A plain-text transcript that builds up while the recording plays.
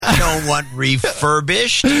I don't want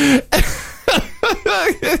refurbished. It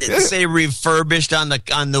didn't say refurbished on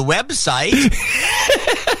the website.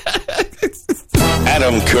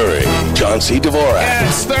 Adam Curry, John C. Dvorak.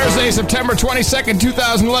 It's Thursday, September 22nd,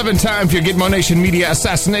 2011. Time for your Gitmo Nation Media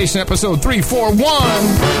Assassination, episode 341.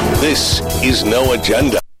 This is No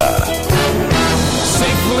Agenda. Safely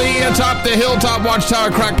atop the Hilltop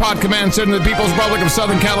Watchtower Crackpot Command Center in the People's Republic of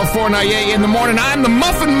Southern California. Yay, in the morning, I'm the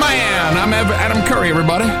Muffin Man. I'm Adam Curry,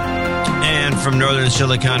 everybody. And from northern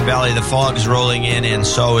Silicon Valley, the fog's rolling in, and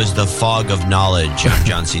so is the fog of knowledge. I'm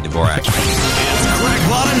John C. Dvorak. It's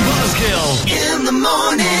Crackpot and Buzzkill in the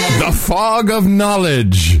morning. The fog of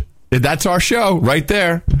knowledge. That's our show right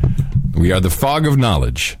there. We are the fog of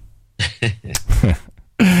knowledge.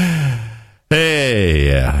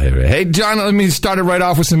 Hey, John, let me start it right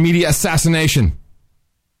off with some media assassination.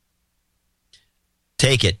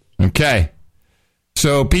 Take it. Okay.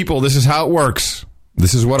 So, people, this is how it works.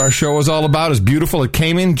 This is what our show is all about. It's beautiful. It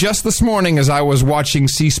came in just this morning as I was watching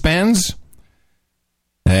C-SPANs.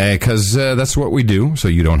 Because that's what we do, so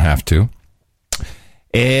you don't have to.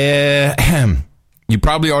 You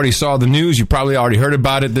probably already saw the news. You probably already heard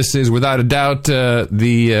about it. This is, without a doubt,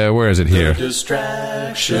 where is it here? The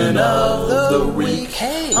distraction of the week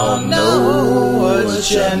on No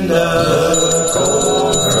Agenda.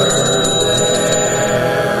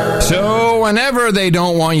 So whenever they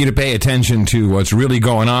don't want you to pay attention to what's really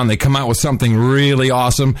going on, they come out with something really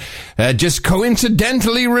awesome. Just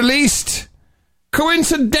coincidentally released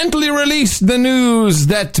the news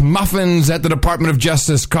that muffins at the Department of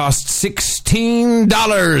Justice cost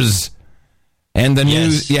 $16. And the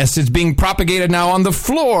news, yes, it's being propagated now on the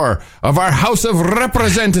floor of our House of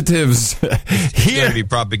Representatives. It's going to be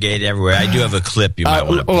propagated everywhere. I do have a clip you might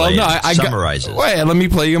want to play. It summarizes. Wait, let me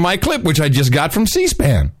play you my clip, which I just got from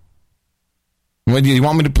C-SPAN. What, do you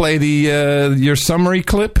want me to play your summary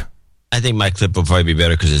clip? I think my clip will probably be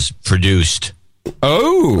better because it's produced.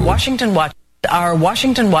 Oh. Our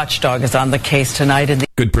Washington watchdog is on the case tonight.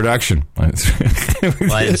 Good production. Well, I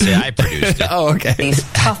didn't say I produced it. Oh, okay. These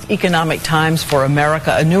tough economic times for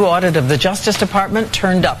America, a new audit of the Justice Department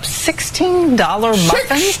turned up $16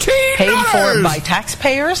 muffins paid for by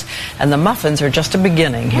taxpayers, and the muffins are just a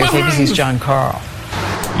beginning. Here's ABC's John Carl.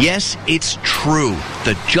 Yes, it's true.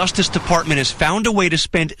 The Justice Department has found a way to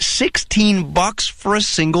spend $16 for a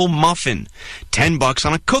single muffin, $10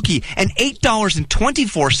 on a cookie, and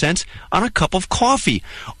 $8.24 on a cup of coffee.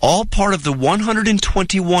 All part of the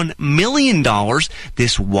 $121 million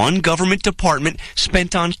this one government department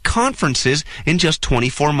spent on conferences in just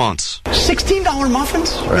 24 months. $16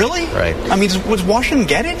 muffins? Right, really? Right. I mean, does Washington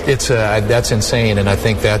get it? It's that's insane, and I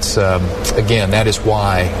think that's, again, that is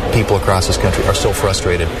why people across this country are so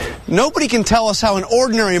frustrated. Nobody can tell us how an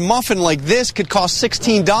ordinary muffin like this could cost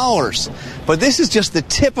 $16. But this is just the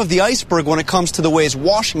tip of the iceberg when it comes to the ways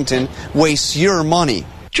Washington wastes your money.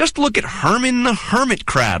 Just look at Herman the Hermit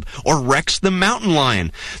Crab or Rex the Mountain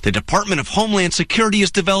Lion. The Department of Homeland Security has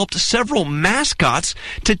developed several mascots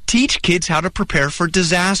to teach kids how to prepare for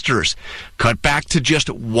disasters. Cut back to just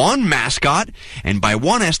one mascot, and by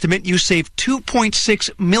one estimate, you save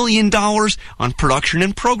 $2.6 million on production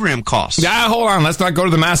and program costs. Yeah, hold on. Let's not go to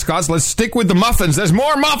the mascots. Let's stick with the muffins. There's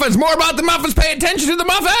more muffins. More about the muffins. Pay attention to the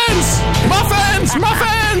muffins. Muffins.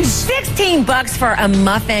 $16 for a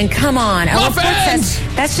muffin. Come on. Muffins.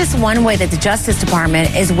 That's just one way that the Justice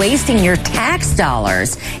Department is wasting your tax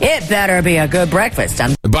dollars. It better be a good breakfast.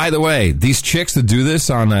 By the way, these chicks that do this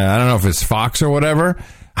on, I don't know if it's Fox or whatever,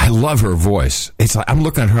 I love her voice. It's like, I'm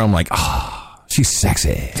looking at her, I'm like, she's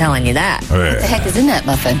sexy. Telling you that. What the heck is in that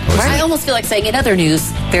muffin? I almost feel like saying in other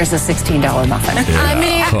news, there's a $16 muffin. Yeah. I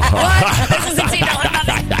mean, what? There's a $16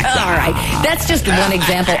 muffin. All right. That's just one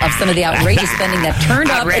example of some of the outrageous spending that turned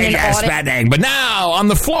up in an audit. Spending. But now, on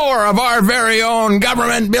the floor of our very own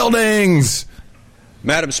government buildings.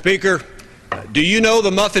 Madam Speaker, do you know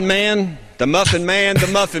the Muffin Man? The Muffin Man, the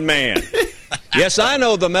Muffin Man. Yes, I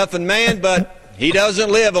know the Muffin Man, but he doesn't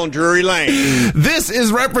live on Drury Lane. This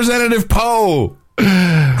is Representative Poe.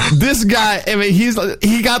 This guy, I mean,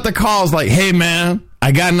 he got the calls like, hey, man,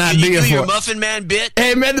 I got an idea you do for your Muffin Man bit?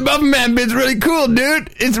 Hey, man, the Muffin Man bit's really cool, dude.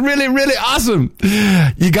 It's really, really awesome.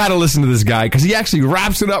 You got to listen to this guy because he actually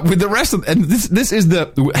wraps it up with the rest of and this is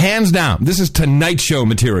the, hands down, this is Tonight Show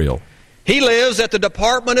material. He lives at the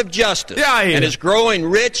Department of Justice and is growing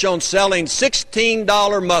rich on selling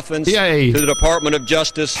 $16 muffins to the Department of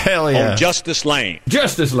Justice on Justice Lane.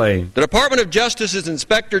 Justice Lane. The Department of Justice's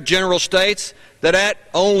Inspector General states that at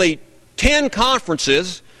only 10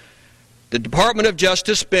 conferences, the Department of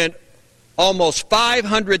Justice spent almost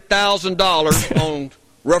 $500,000 on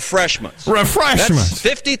refreshments. Refreshments.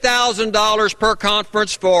 That's $50,000 per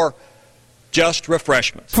conference for just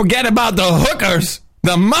refreshments. Forget about the hookers.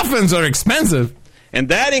 The muffins are expensive. And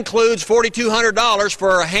that includes $4,200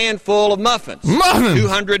 for a handful of muffins. Muffins!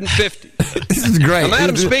 $250. This is great. Now,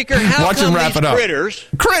 Madam Speaker, how come these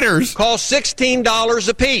critters cost $16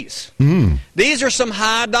 apiece? These are some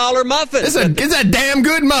high-dollar muffins. It's a damn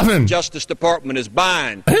good muffin. The Justice Department is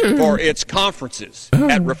buying for its conferences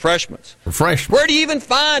at refreshments. Where do you even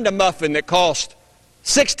find a muffin that costs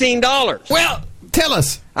 $16? Well, tell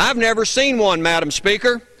us. I've never seen one, Madam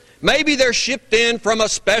Speaker. Maybe they're shipped in from a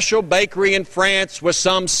special bakery in France with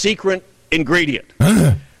some secret ingredient.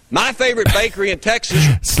 My favorite bakery in Texas.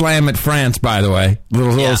 Slam at France, by the way.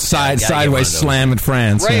 Little sideways slam at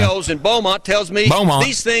France. Rayo's in Beaumont tells me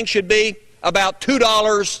these things should be about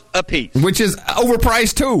 $2 a piece. Which is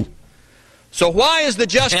overpriced, too. So why is the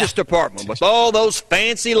Justice Department, with all those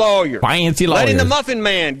fancy lawyers, letting the Muffin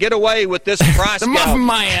Man get away with this price The Muffin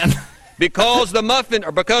Man. Because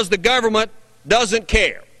the government doesn't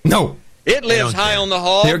care. No. It lives high on the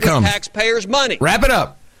hog with taxpayers' money. Wrap it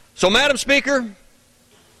up. So, Madam Speaker,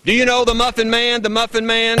 do you know the Muffin Man? The Muffin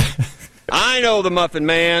Man? I know the Muffin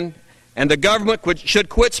Man, and the government should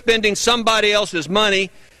quit spending somebody else's money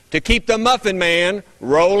to keep the Muffin Man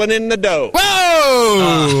rolling in the dough.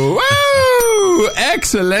 Whoa! Whoa!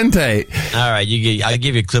 Excelente. All right, I'll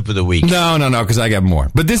give you a clip of the week. No, because I got more.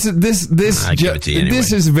 But this is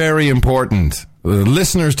very important.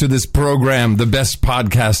 Listeners to this program, the best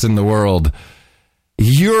podcast in the world,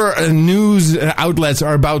 your news outlets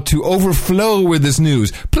are about to overflow with this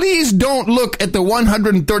news. Please don't look at the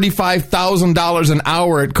 $135,000 an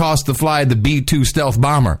hour it costs to fly the B-2 stealth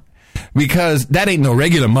bomber, because that ain't no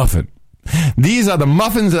regular muffin. These are the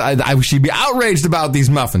muffins that I should be outraged about. These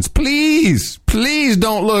muffins. Please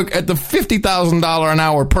don't look at the $50,000 an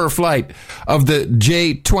hour per flight of the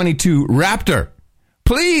J-22 Raptor.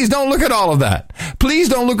 Please don't look at all of that. Please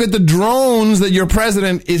don't look at the drones that your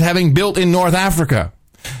president is having built in North Africa.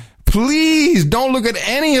 Please don't look at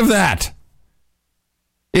any of that.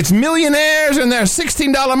 It's millionaires and their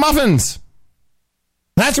 $16 muffins.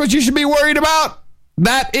 That's what you should be worried about.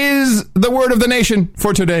 That is the word of the nation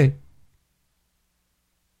for today.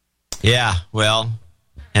 Yeah, well,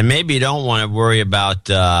 and maybe you don't want to worry about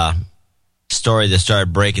story that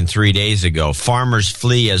started breaking 3 days ago. Farmers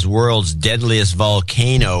flee as world's deadliest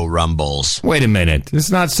volcano rumbles. Wait a minute. This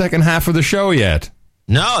is not second half of the show yet.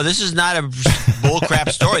 No, this is not a bullcrap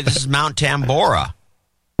story. This is Mount Tambora.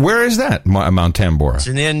 Where is that, Mount Tambora? It's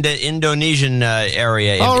in the Indonesian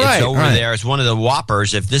area. It's over there. It's one of the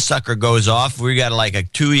whoppers. If this sucker goes off, we got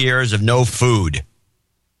like 2 years of no food.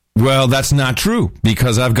 Well, that's not true,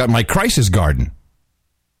 because I've got my crisis garden.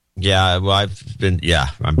 Yeah, well, I'm sure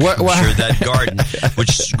that garden,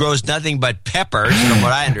 which grows nothing but peppers, from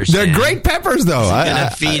what I understand. They're great peppers, though. It's going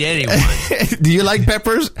to feed anyone. Do you like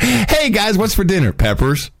peppers? Hey, guys, what's for dinner?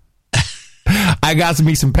 Peppers. I got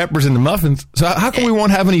me some peppers in the muffins. So how come we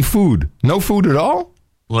won't have any food? No food at all?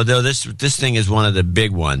 Well, though, this thing is one of the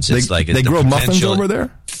big ones. It's they grow muffins over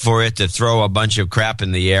there? For it to throw a bunch of crap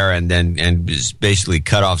in the air and basically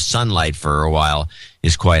cut off sunlight for a while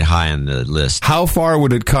is quite high on the list. How far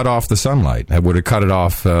would it cut off the sunlight? Would it cut it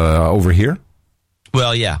off over here?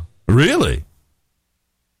 Well, yeah. Really?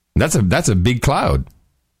 That's a big cloud.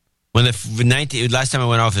 When last time it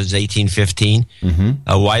went off, it was 1815.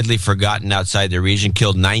 A widely forgotten outside the region,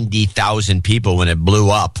 killed 90,000 people when it blew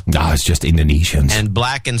up. No, it's just Indonesians. And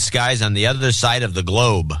blackened skies on the other side of the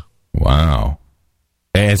globe. Wow.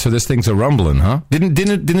 And so this thing's a rumbling, huh?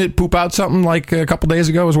 Didn't it poop out something like a couple days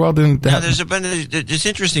ago as well? It's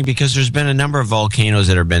interesting because there's been a number of volcanoes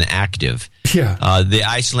that have been active. Yeah. The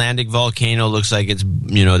Icelandic volcano looks like it's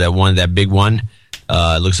that big one.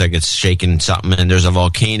 Looks like it's shaking something, and there's a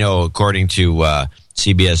volcano, according to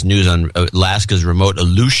CBS News, on Alaska's remote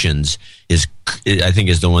Aleutians. I think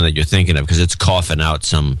is the one that you're thinking of, because it's coughing out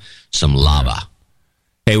some lava.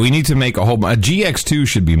 Hey, we need to make a GX2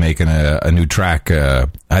 should be making a new track.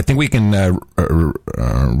 I think we can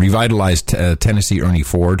revitalize Tennessee Ernie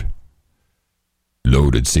Ford.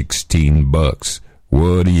 Loaded $16.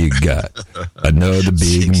 What do you got? Another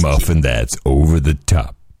big muffin that's over the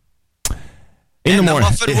top. The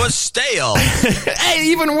muffin was stale. Hey,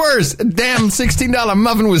 even worse. Damn, $16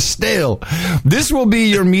 muffin was stale. This will be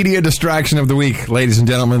your media distraction of the week, ladies and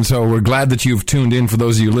gentlemen. So we're glad that you've tuned in, for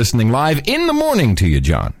those of you listening live. In the morning to you,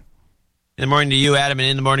 John. In the morning to you, Adam. And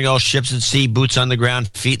in the morning, all ships at sea, boots on the ground,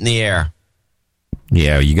 feet in the air.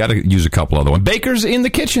 Yeah, you got to use a couple other ones. Bakers in the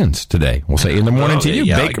kitchens today. We'll say in the morning to you.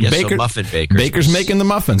 Yeah, muffin bakers. Bakers making the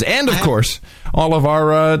muffins. And, of course, all of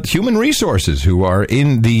our human resources who are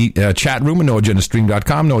in the chat room at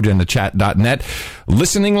noagendastream.com, noagendachat.net,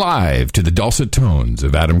 listening live to the dulcet tones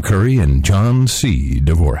of Adam Curry and John C.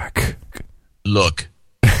 Dvorak. Look.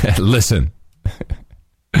 Listen.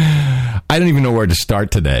 I don't even know where to start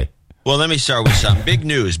today. Well, let me start with some big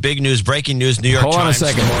news, breaking news, New York Times. Hold on a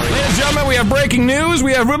second. Ladies and gentlemen, we have breaking news.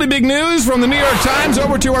 We have really big news from the New York Times.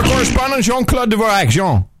 Over to our correspondent, Jean-Claude Dvorak.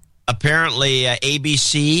 Jean. Apparently,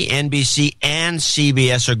 ABC, NBC, and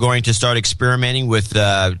CBS are going to start experimenting with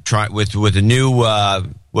a new,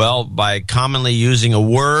 by commonly using a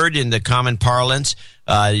word in the common parlance,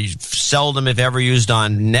 seldom if ever used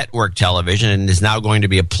on network television, and is now going to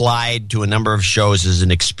be applied to a number of shows as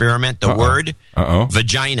an experiment. The word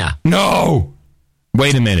vagina. No.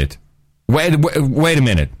 Wait a minute. Wait a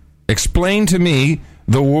minute. Explain to me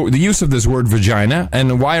the use of this word vagina,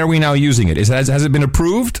 and why are we now using it? Has it been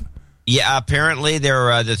approved? Yeah, apparently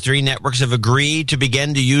the three networks have agreed to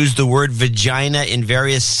begin to use the word vagina in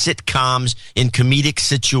various sitcoms in comedic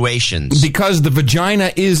situations. Because the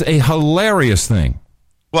vagina is a hilarious thing.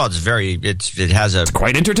 Well, it's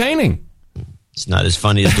quite entertaining. It's not as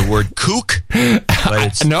funny as the word kook, but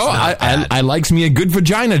it's I likes me a good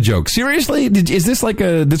vagina joke. Seriously, is this like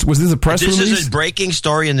was this a press release? This is a breaking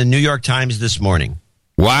story in the New York Times this morning.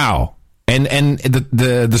 Wow, and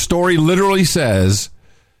the story literally says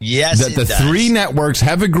that the three networks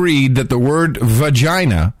have agreed that the word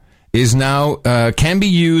vagina is now can be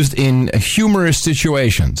used in humorous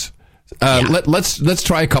situations. Let's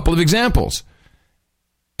try a couple of examples.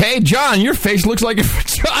 Hey, John, your face looks like a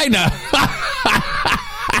vagina.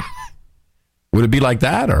 Would it be like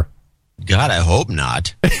that, or? God, I hope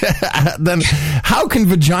not. Then how can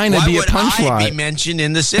vagina be a punchline? Why would I be mentioned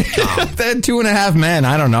in the sitcom? Then 2.5 Men,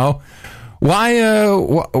 I don't know. Why,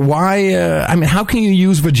 I mean, how can you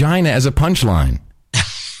use vagina as a punchline?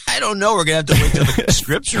 I don't know. We're going to have to wait till the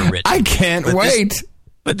scripts are written. I can't wait.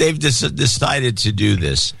 But they've decided to do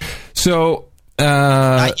this. So...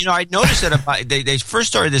 I noticed that they first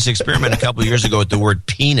started this experiment a couple of years ago with the word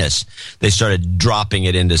penis. They started dropping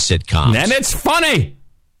it into sitcoms. And it's funny.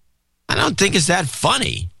 I don't think it's that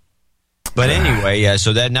funny. But anyway,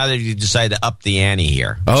 so that now that you decided to up the ante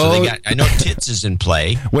here. Oh, so I know tits is in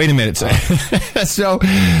play. Wait a minute. So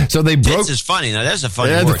they broke. Tits is funny. Now that's a funny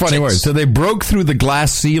word. That's a funny word. So they broke through the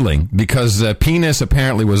glass ceiling because penis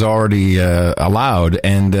apparently was already allowed,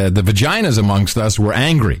 and the vaginas amongst us were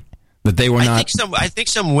angry. That they were not. I think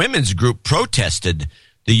some women's group protested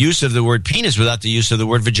the use of the word penis without the use of the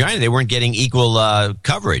word vagina. They weren't getting equal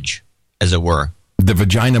coverage, as it were. The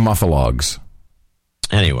vagina muffalogs.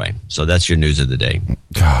 Anyway, so that's your news of the day.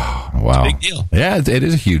 Oh, wow. It's a big deal. Yeah, it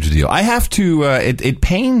is a huge deal. I have to, it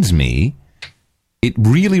pains me. It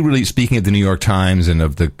really, really, speaking of the New York Times and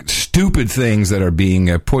of the stupid things that are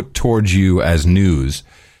being put towards you as news,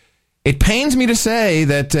 it pains me to say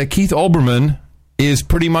that Keith Olbermann is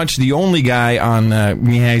pretty much the only guy on,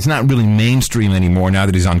 he's not really mainstream anymore now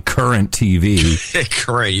that he's on current TV.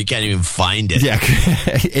 Current, you can't even find it. Yeah,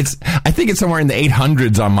 I think it's somewhere in the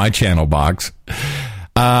 800s on my channel box.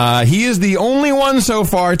 He is the only one so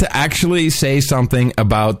far to actually say something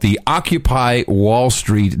about the Occupy Wall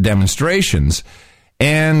Street demonstrations.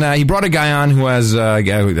 And he brought a guy on who has,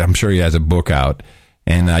 I'm sure he has a book out.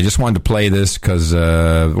 And I just wanted to play this because,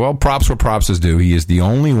 props where props is due. He is the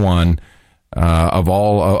only one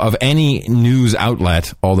of any news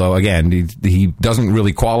outlet, although again he doesn't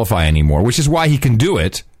really qualify anymore, which is why he can do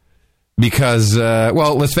it. Because,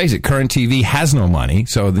 let's face it, current TV has no money,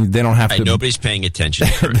 so they don't have to... Nobody's paying attention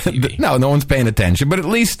to current TV. No one's paying attention, but at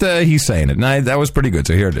least he's saying it. And that was pretty good,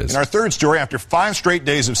 so here it is. In our third story, after 5 straight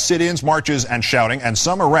days of sit-ins, marches, and shouting, and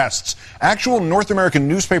some arrests, actual North American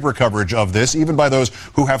newspaper coverage of this, even by those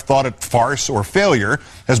who have thought it farce or failure,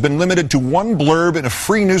 has been limited to one blurb in a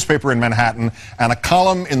free newspaper in Manhattan and a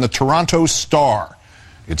column in the Toronto Star.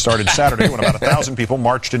 It started Saturday when about 1,000 people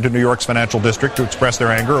marched into New York's financial district to express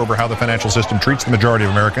their anger over how the financial system treats the majority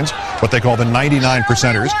of Americans, what they call the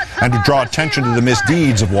 99%ers, and to draw attention to the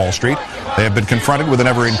misdeeds of Wall Street. They have been confronted with an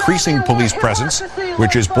ever-increasing police presence,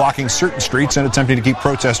 which is blocking certain streets and attempting to keep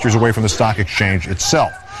protesters away from the stock exchange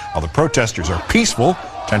itself. While the protesters are peaceful,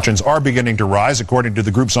 tensions are beginning to rise. According to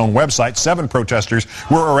the group's own website, 7 protesters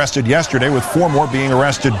were arrested yesterday, with 4 more being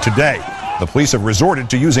arrested today. The police have resorted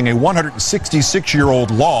to using a 166-year-old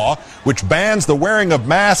law which bans the wearing of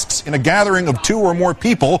masks in a gathering of 2 or more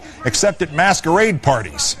people, except at masquerade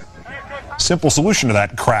parties. Simple solution to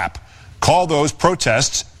that crap. call those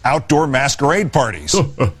protests outdoor masquerade parties.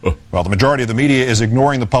 Well, the majority of the media is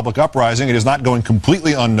ignoring the public uprising. It is not going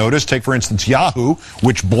completely unnoticed. Take, for instance, Yahoo,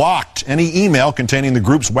 which blocked any email containing the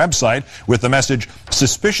group's website with the message,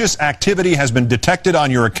 "Suspicious activity has been detected on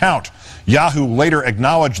your account." Yahoo later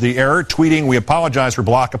acknowledged the error, tweeting, "We apologize for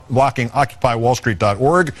blocking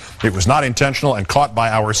OccupyWallStreet.org. It was not intentional and caught by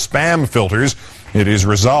our spam filters. It is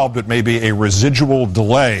resolved. It may be a residual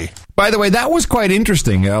delay." By the way, that was quite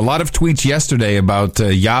interesting. A lot of tweets yesterday about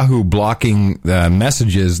Yahoo blocking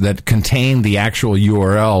messages that contain the actual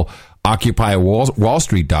URL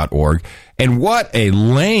OccupyWallStreet.org. And what a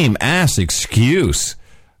lame-ass excuse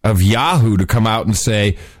of Yahoo to come out and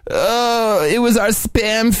say, "Oh, it was our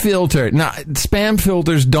spam filter." Now, spam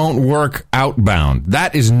filters don't work outbound.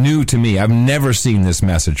 That is new to me. I've never seen this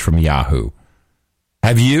message from Yahoo.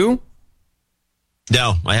 Have you?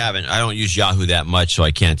 No, I haven't. I don't use Yahoo that much, so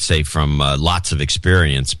I can't say from lots of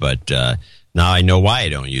experience. But now I know why I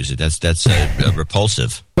don't use it. That's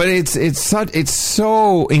repulsive. But it's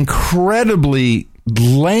so incredibly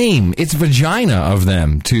lame. It's vagina of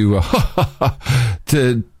them to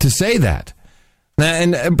say that.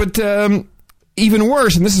 But even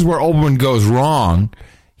worse, and this is where Olbermann goes wrong.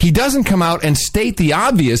 He doesn't come out and state the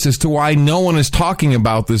obvious as to why no one is talking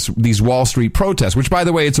about these Wall Street protests, which, by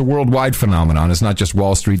the way, it's a worldwide phenomenon. It's not just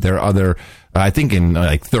Wall Street. There are other, I think in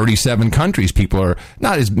like 37 countries, people are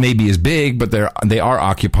not maybe as big, but they are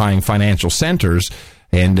occupying financial centers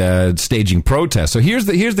and staging protests. So here's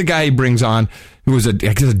the guy he brings on, who was a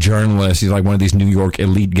journalist. He's like one of these New York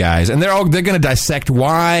elite guys, and they're going to dissect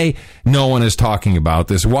why no one is talking about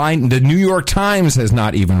this. Why the New York Times has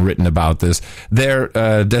not even written about this. Their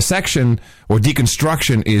dissection or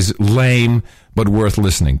deconstruction is lame, but worth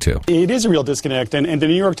listening to. It is a real disconnect. And the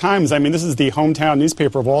New York Times, I mean, this is the hometown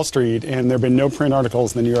newspaper of Wall Street, and there have been no print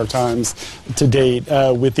articles in the New York Times to date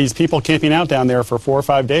with these people camping out down there for 4 or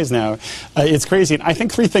 5 days now. It's crazy. And I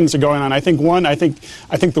think three things are going on. I think one, I think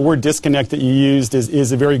the word disconnect that you used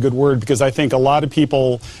is a very good word, because I think a lot of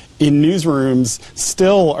people in newsrooms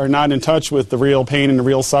still are not in touch with the real pain and the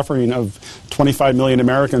real suffering of 25 million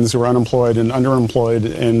Americans who are unemployed and underemployed,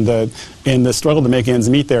 and the struggle to make ends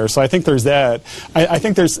meet there. So I think there's that. I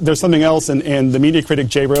think there's something else, and the media critic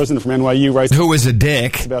Jay Rosen from NYU writes, who is a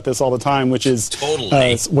dick, about this all the time, which is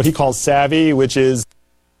totally what he calls savvy, which is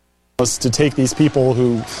to take these people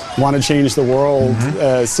who want to change the world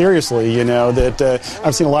seriously. You know, that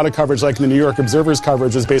I've seen a lot of coverage, like the New York Observer's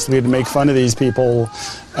coverage was basically to make fun of these people.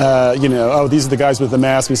 You know, oh, these are the guys with the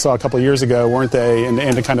mask we saw a couple of years ago, weren't they?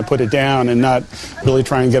 And to kind of put it down and not really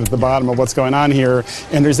try and get at the bottom of what's going on here.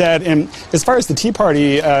 And there's that. And as far as the Tea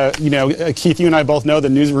Party, you know, Keith, you and I both know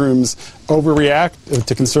that newsrooms overreact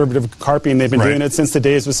to conservative carping. They've been doing it since the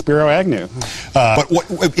days of Spiro Agnew. But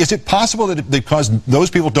is it possible that because those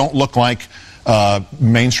people don't look like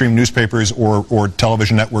mainstream newspapers or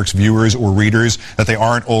television networks viewers or readers, that they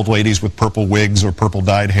aren't old ladies with purple wigs or purple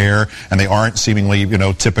dyed hair, and they aren't seemingly, you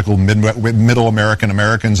know, typical middle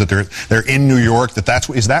Americans, that they're in New York,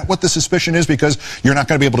 is that what the suspicion is? Because you're not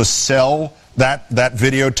going to be able to sell that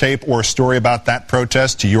videotape or a story about that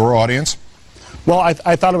protest to your audience? Well,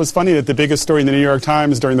 I thought it was funny that the biggest story in the New York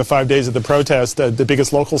Times during the 5 days of the protest, the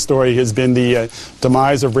biggest local story has been the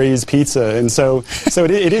demise of Ray's Pizza, and so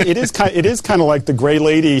it is kind of like the gray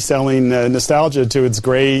lady selling nostalgia to its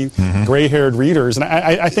gray-haired readers, and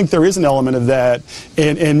I think there is an element of that,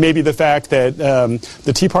 and maybe the fact that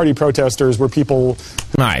the Tea Party protesters were people.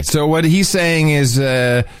 All right. So what he's saying is.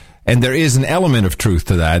 And there is an element of truth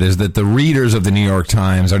to that, is that the readers of the New York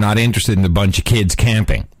Times are not interested in a bunch of kids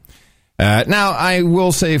camping. Now, I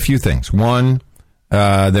will say a few things. One,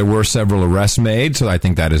 there were several arrests made, so I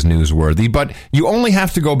think that is newsworthy. But you only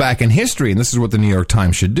have to go back in history, and this is what the New York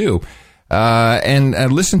Times should do,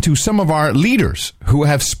 and listen to some of our leaders who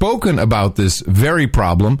have spoken about this very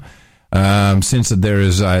problem. Since there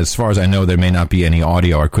is, as far as I know, there may not be any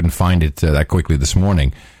audio. I couldn't find it that quickly this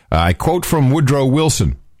morning. I quote from Woodrow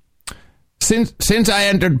Wilson. Since I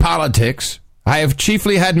entered politics, I have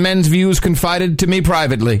chiefly had men's views confided to me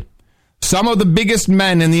privately. Some of the biggest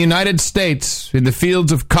men in the United States in the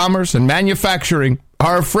fields of commerce and manufacturing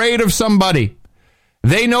are afraid of somebody.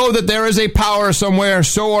 They know that there is a power somewhere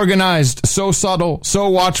so organized, so subtle, so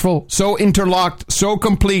watchful, so interlocked, so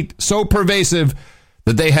complete, so pervasive,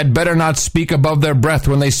 that they had better not speak above their breath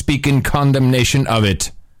when they speak in condemnation of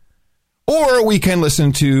it. Or we can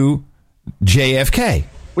listen to JFK.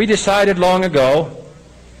 We decided long ago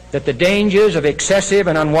that the dangers of excessive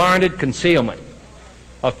and unwarranted concealment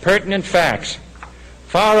of pertinent facts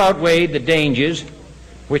far outweighed the dangers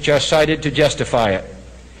which are cited to justify it.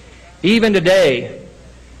 Even today,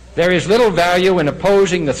 There is little value in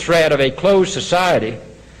opposing the threat of a closed society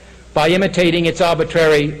by imitating its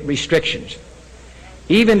arbitrary restrictions.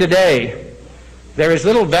 Even today, there is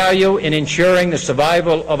little value in ensuring the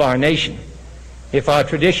survival of our nation if our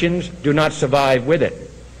traditions do not survive with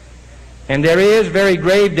it. And there is very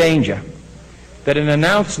grave danger that an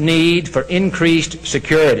announced need for increased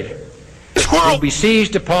security will be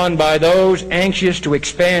seized upon by those anxious to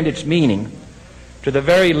expand its meaning to the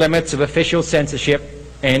very limits of official censorship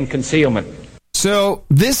and concealment. So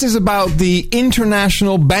this is about the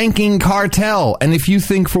international banking cartel. And if you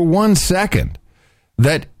think for 1 second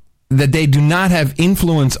that they do not have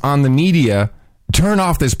influence on the media, turn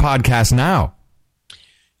off this podcast now.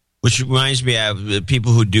 Which reminds me of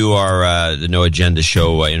people who do our the No Agenda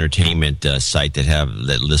Show entertainment site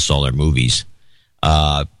that lists all our movies.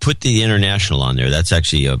 Put the International on there. That's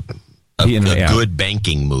actually a good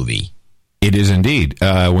banking movie. It is indeed.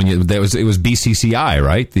 It was BCCI,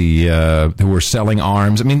 right? Who were selling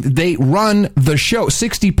arms. I mean, they run the show.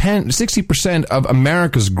 60% of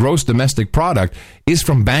America's gross domestic product is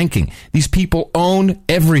from banking. These people own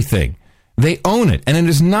everything. They own it, and it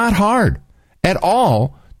is not hard at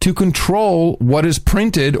all to control what is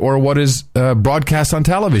printed or what is broadcast on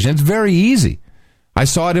television. It's very easy. I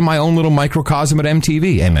saw it in my own little microcosm at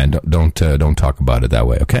MTV. Hey, man, don't talk about it that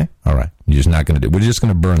way, okay? All right. You're just not going to do. We're just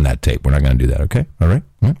going to burn that tape. We're not going to do that, okay? All right?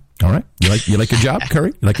 All right. You like your job,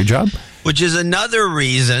 Curry? You like your job? Which is another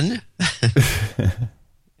reason.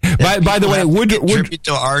 By the way, Woodrow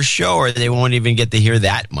to our show, or they won't even get to hear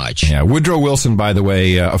that much. Yeah, Woodrow Wilson, by the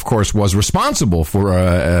way, of course, was responsible for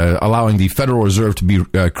allowing the Federal Reserve to be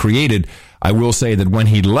created. I will say that when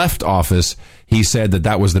he left office, he said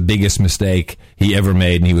that was the biggest mistake he ever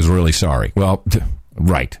made, and he was really sorry. Well,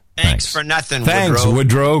 right. Thanks for nothing, Thanks,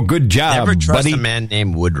 Woodrow. Good job, Never trust buddy. a man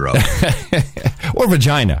named Woodrow. Or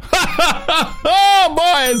vagina. Oh,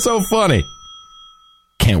 boy, it's so funny.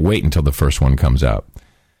 Can't wait until the first one comes out.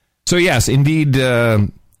 So, yes, indeed,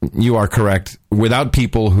 you are correct. Without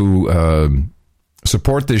people who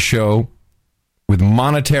support this show with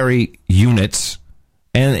monetary units,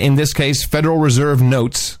 and in this case, Federal Reserve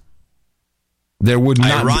notes, there would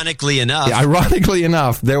not Ironically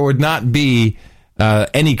enough, there would not be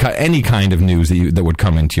any kind of news that would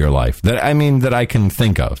come into your life that I can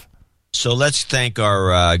think of. So let's thank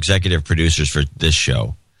our executive producers for this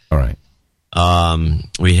show. All right.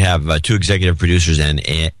 We have 2 executive producers and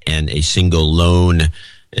a single lone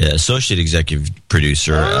associate executive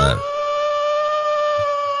producer.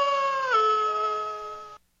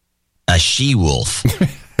 A she-wolf.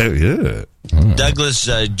 Yeah. Douglas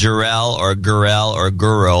Jarrell or Gurrell or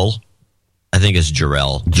Gurrell. I think it's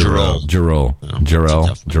Jarrell. Jarrell.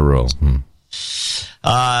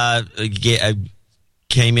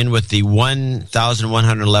 Came in with the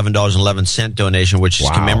 $1,111.11 donation, which is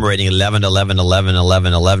commemorating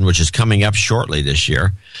 11/11/11/11/11, which is coming up shortly this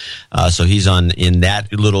year. So he's in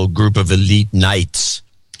that little group of elite knights.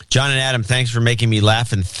 John and Adam, thanks for making me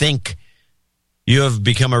laugh and think. You have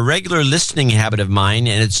become a regular listening habit of mine,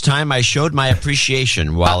 and it's time I showed my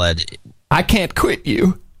appreciation I can't quit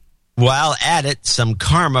you. While at it, some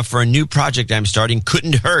karma for a new project I'm starting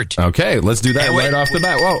couldn't hurt. Okay, let's do that right off the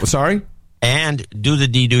bat. Whoa, sorry. And do the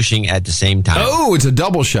de-douching at the same time. Oh, it's a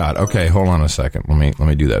double shot. Okay, hold on a second. Let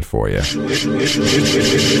me do that for you.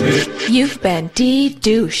 You've been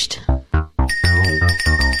de-douched.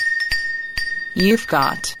 You've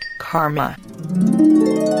got karma.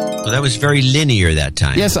 So that was very linear that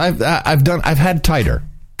time. Yes, I've had tighter.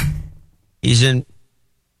 He's in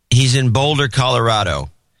Boulder, Colorado.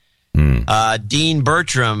 Dean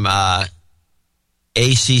Bertram,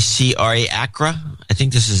 ACCRA Accra. I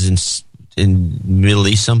think this is in Middle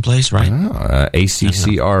East someplace, right?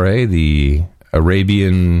 ACCRA, the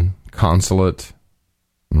Arabian Consulate.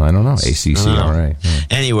 I don't know. ACCRA.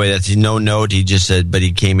 Anyway, that's no note. He just said, but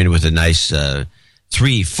he came in with a nice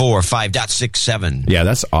 345.67. Yeah,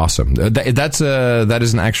 that's awesome. That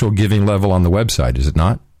is an actual giving level on the website, is it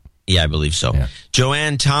not? Yeah, I believe so. Yeah.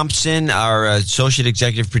 Joanne Thompson, our associate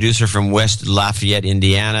executive producer from West Lafayette,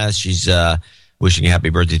 Indiana. She's wishing a happy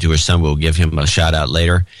birthday to her son. We'll give him a shout out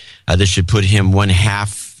later. This should put him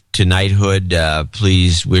 1/2 to knighthood.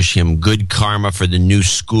 Please wish him good karma for the new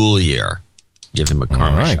school year. Give him a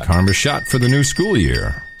karma shot. Karma shot for the new school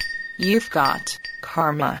year. You've got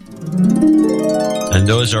karma. And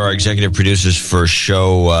those are our executive producers for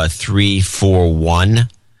show 341.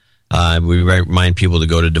 We remind people to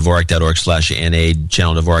go to Dvorak.org/NA,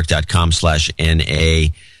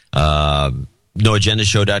 channeldvorak.com/NA,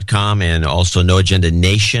 NoAgendaShow.com, and also No Agenda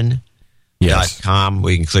Nation. .com,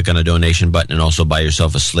 where you can click on a donation button and also buy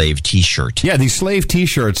yourself a slave T-shirt. Yeah, these slave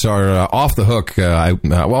T-shirts are off the hook. We'll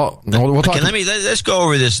talk. Okay, let's go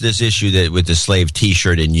over this issue with the slave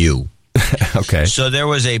T-shirt and you. Okay. So there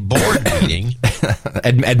was a board meeting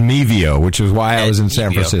at Mevio, which is why I was in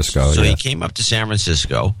San Francisco. So he came up to San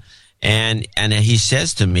Francisco, and he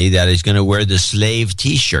says to me that he's going to wear the slave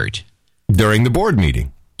T-shirt during the board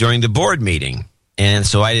meeting. And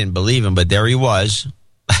so I didn't believe him, but there he was.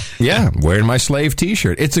 Yeah, wearing my slave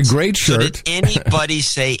T-shirt. It's a great shirt. So did anybody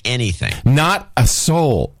say anything? Not a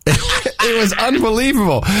soul. It was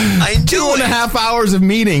unbelievable. I knew 2.5 hours of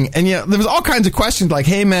meeting, and there was all kinds of questions like,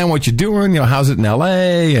 "Hey man, what you doing? How's it in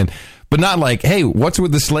L.A.?" But not like, "Hey, what's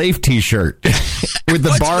with the slave T-shirt with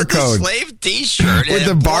the barcode?" With the slave T-shirt with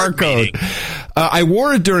the barcode. I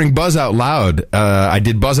wore it during Buzz Out Loud. I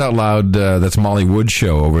did Buzz Out Loud. That's Molly Wood's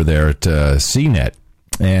show over there at CNET.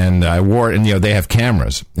 And I wore it, and they have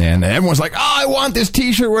cameras. And everyone's like, "Oh, I want this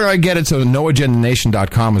T-shirt. Where do I get it?" So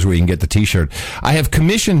noagendanation.com is where you can get the T-shirt. I have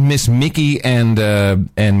commissioned Miss Mickey and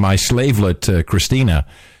my slavelet, Christina,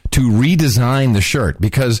 to redesign the shirt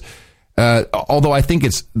because although I think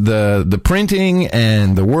it's the printing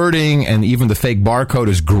and the wording and even the fake barcode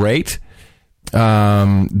is great,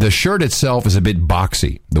 the shirt itself is a bit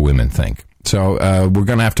boxy, the women think. So we're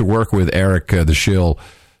going to have to work with Eric the Shill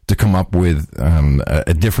to come up with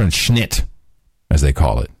a different schnit, as they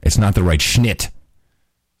call it. It's not the right schnit.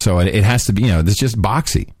 So it has to be, it's just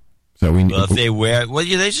boxy. So if they wear,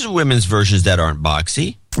 there's just women's versions that aren't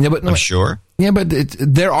boxy. Yeah, but I'm sure. Yeah, but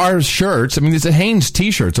there are shirts. I mean, it's a Hanes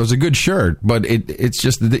T-shirt, so it's a good shirt. But it's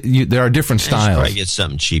just there are different styles. Probably get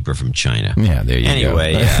something cheaper from China. Yeah, there you go.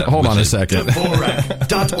 Anyway, hold on a second.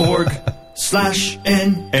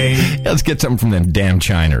 Dvorak.org/NA. Let's get something from them damn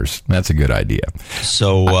Chiners. That's a good idea.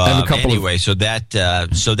 So anyway, so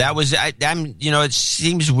that was. It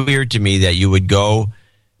seems weird to me that you would go.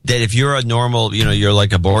 That if you're a normal, you're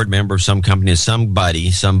like a board member of some company,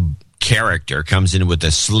 some character comes in with a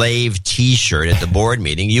slave T-shirt at the board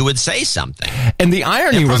meeting, you would say something. And the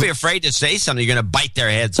irony They're was probably afraid to say something. You're going to bite their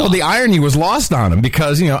heads off. Well, the irony was lost on him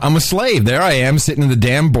because I'm a slave. There I am sitting in the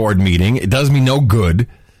damn board meeting. It does me no good.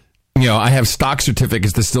 I have stock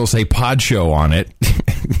certificates that still say Pod Show on it.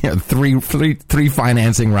 Three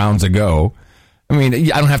financing rounds ago. I mean,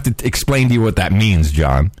 I don't have to explain to you what that means,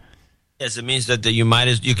 John. Yes, it means that you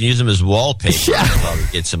can use them as wallpaper. Yeah. And probably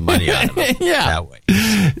get some money out of them that way.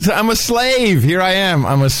 So I'm a slave. Here I am.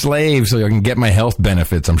 I'm a slave, so I can get my health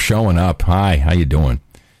benefits. I'm showing up. Hi, how you doing?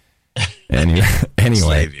 Anyway,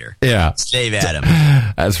 slave here. Yeah, slave Adam.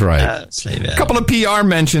 That's right. Slave Adam. A couple of PR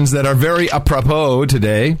mentions that are very apropos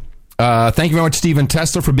today. Thank you very much, Stephen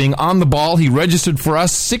Tesler, for being on the ball. He registered for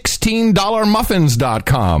us,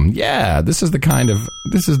 $16muffins.com. Yeah, this is the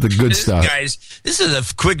good stuff. Guys, this is a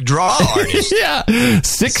quick draw artist. Yeah,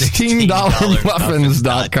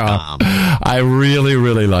 $16muffins.com. I really,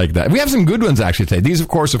 really like that. We have some good ones, actually, today. These, of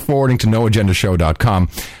course, are forwarding to noagendashow.com.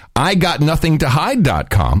 I got nothing to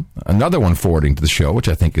hide.com, another one forwarding to the show, which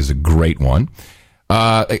I think is a great one.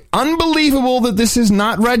 Unbelievable that this is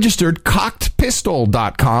not registered.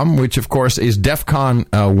 Cockedpistol.com, which of course is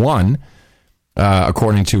DEFCON 1,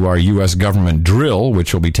 according to our U.S. government drill,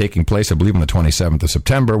 which will be taking place, I believe, on the 27th of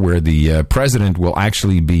September, where the president will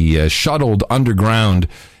actually be shuttled underground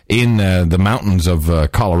in the mountains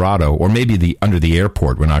of Colorado, or maybe under the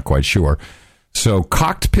airport. We're not quite sure. So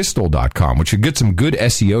cockedpistol.com, which should get some good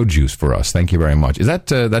SEO juice for us. Thank you very much. Is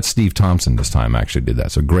that's Steve Thompson this time actually did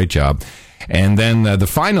that. So great job. And then the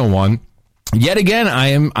final one, yet again, I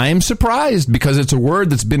am surprised because it's a word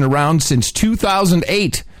that's been around since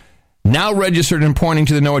 2008. Now registered and pointing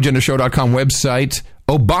to the noagendashow.com website,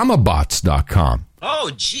 obamabots.com.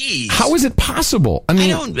 Oh, geez. How is it possible? I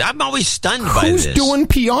mean, I'm always stunned by this. Who's doing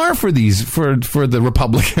PR for these, for the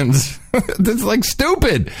Republicans? That's like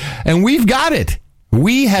stupid. And we've got it.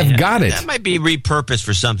 We have got it. That might be repurposed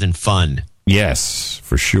for something fun. Yes,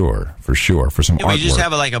 for sure. For some artwork. We just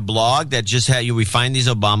have a blog that just we find these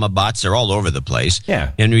Obama bots. They're all over the place.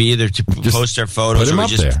 Yeah. And we either post our photos or we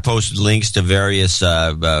just post links to various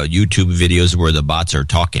YouTube videos where the bots are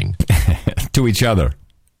talking. To each other.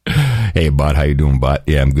 Hey, bot, how you doing, bot?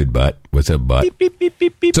 Yeah, I'm good, bot. What's up, bot? Beep, beep, beep,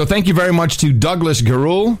 beep, beep. So thank you very much to Douglas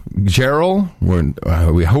Gerald. We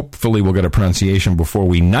hopefully will get a pronunciation before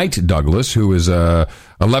we knight Douglas, who is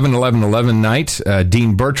 11-11-11 knight.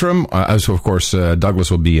 Dean Bertram. So, of course, Douglas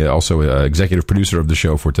will be also executive producer of the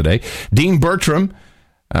show for today. Dean Bertram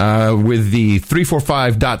with the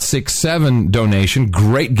 345.67 donation.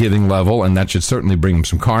 Great giving level, and that should certainly bring him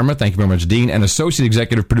some karma. Thank you very much, Dean. And associate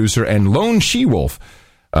executive producer and lone she-wolf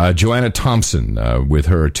Joanna Thompson with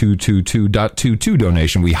her 222.22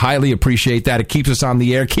 donation. We highly appreciate that. It keeps us on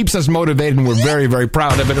the air, keeps us motivated, and we're very, very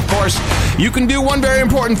proud of it. Of course, you can do one very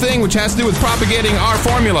important thing, which has to do with propagating our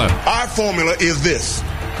formula. Our formula is this.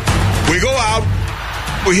 We go out,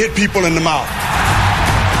 we hit people in the mouth.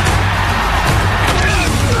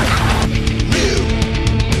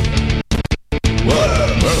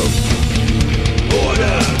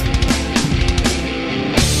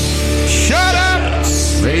 Shut up!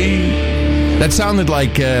 That sounded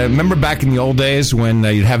like, remember back in the old days when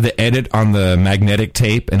you'd have the edit on the magnetic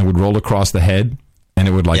tape and it would roll across the head and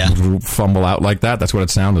it would fumble out like that? That's what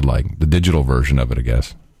it sounded like. The digital version of it, I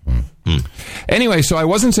guess. Anyway, so I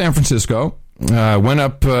was in San Francisco. Went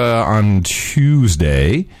up on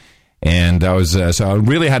Tuesday, and I was so I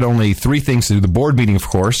really had only 3 things to do. The board meeting, of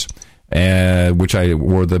course, which I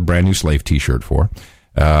wore the brand new Slave T-shirt for.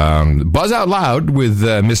 Buzz Out Loud with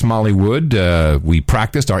Miss Molly Wood. We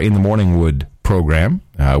practiced our In the Morning Wood program,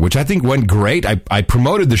 which I think went great. I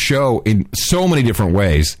promoted the show in so many different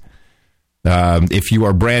ways. If you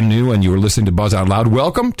are brand new and you are listening to Buzz Out Loud,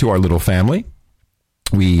 welcome to our little family.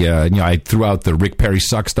 We, I threw out the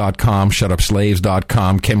rickperrysucks.com,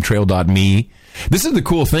 shutupslaves.com, chemtrail.me. This is the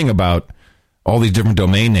cool thing about all these different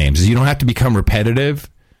domain names is you don't have to become repetitive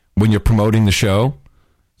when you're promoting the show.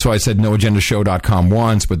 So I said noagendashow.com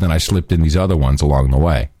once, but then I slipped in these other ones along the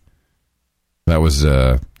way. That was,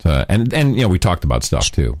 and we talked about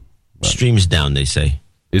stuff too. But. Stream's down, they say.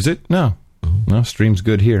 Is it? No. No, stream's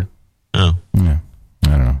good here. Oh. Yeah. I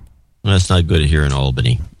don't know. Well, that's not good here in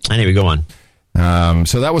Albany. Anyway, go on.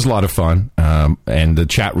 So that was a lot of fun. And the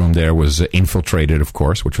chat room there was infiltrated, of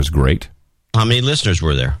course, which was great. How many listeners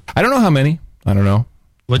were there? I don't know how many. I don't know.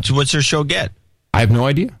 What's their show get? I have no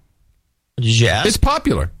idea. Did you ask? It's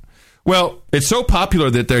popular. Well, it's so popular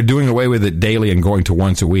that they're doing away with it daily and going to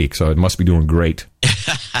once a week, so it must be doing great.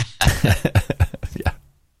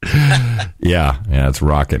 Yeah, it's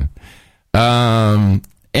rocking. And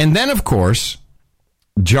then, of course,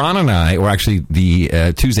 John and I, or actually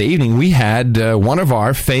the Tuesday evening, we had one of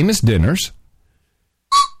our famous dinners.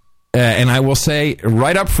 And I will say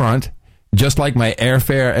right up front, just like my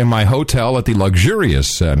airfare and my hotel at the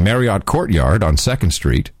luxurious Marriott Courtyard on 2nd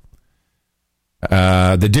Street,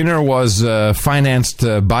 the dinner was financed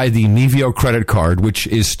by the Niveo credit card, which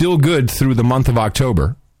is still good through the month of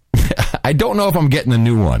October. I don't know if I'm getting a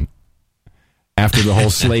new one after the whole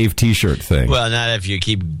slave T-shirt thing. Well, not if you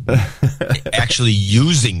keep actually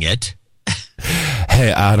using it.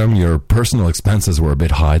 Hey, Adam, your personal expenses were a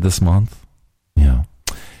bit high this month. Yeah.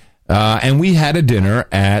 And we had a dinner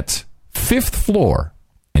at 5th Floor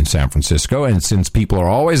in San Francisco. And since people are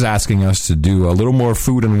always asking us to do a little more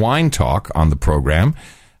food and wine talk on the program,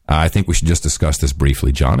 I think we should just discuss this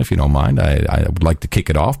briefly, John, if you don't mind. I would like to kick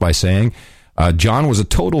it off by saying John was a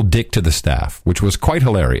total dick to the staff, which was quite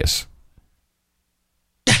hilarious.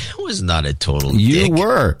 I was not a total dick. You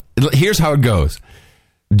were. Here's how it goes.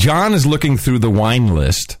 John is looking through the wine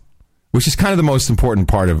list, which is kind of the most important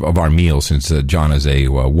part of our meal, since John is a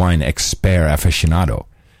wine expert aficionado.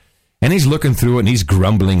 And he's looking through it, and he's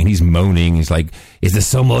grumbling, and he's moaning. He's like, is the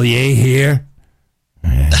sommelier here?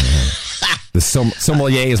 The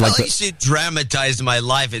sommelier is like... At least it dramatized my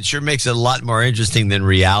life. It sure makes it a lot more interesting than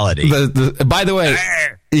reality. By the way,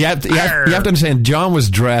 you have to understand, John was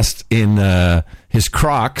dressed in his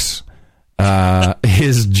Crocs,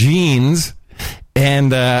 his jeans,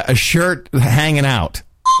 and a shirt hanging out.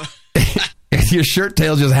 Your shirt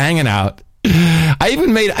tail just hanging out. I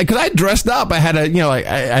even made, because I dressed up. I had I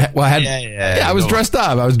was dressed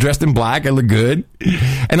up. I was dressed in black. I looked good.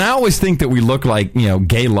 And I always think that we look like,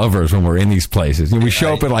 gay lovers when we're in these places. We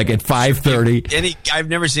show up at 5:30. I've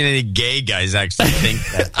never seen any gay guys actually think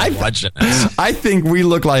that watching us. I think we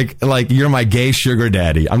look like you're my gay sugar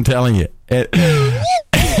daddy. I'm telling you.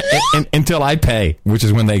 Until I pay, which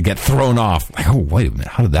is when they get thrown off. Like, oh, wait a minute.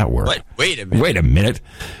 How did that work? Wait a minute. Wait a minute.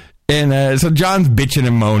 And so John's bitching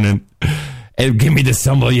and moaning. And give me the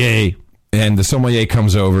sommelier. And the sommelier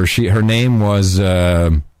comes over. Her name was,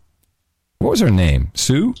 what was her name?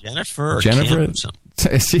 Sue? Jennifer? She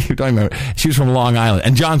was from Long Island.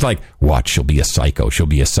 And John's like, what? She'll be a psycho. She'll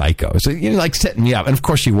be a psycho. So, setting me up. And of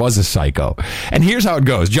course she was a psycho. And here's how it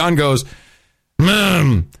goes. John goes,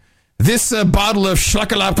 this bottle of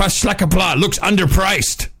Schlackalapa looks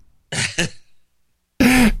underpriced.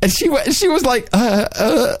 And she was like, And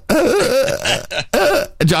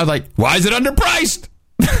John's like, why is it underpriced?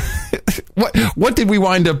 What did we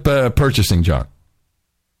wind up purchasing, John?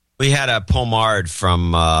 We had a Pomard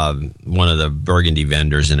from one of the Burgundy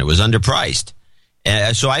vendors, and it was underpriced.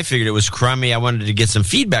 So I figured it was crummy. I wanted to get some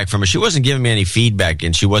feedback from her. She wasn't giving me any feedback,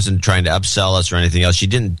 and she wasn't trying to upsell us or anything else. She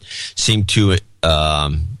didn't seem to.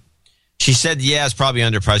 She said, yeah, it's probably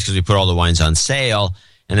underpriced because we put all the wines on sale.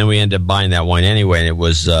 And then we ended up buying that wine anyway, and it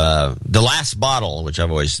was the last bottle, which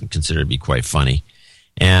I've always considered to be quite funny.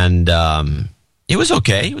 And it was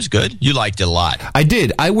okay. It was good. You liked it a lot. I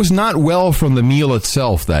did. I was not well from the meal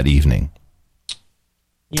itself that evening.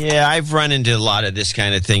 Yeah, I've run into a lot of this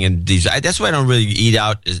kind of thing. And that's why I don't really eat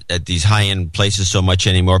out at these high-end places so much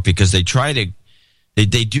anymore, because they try to They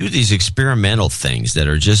do these experimental things that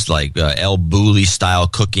are just like El Bulli style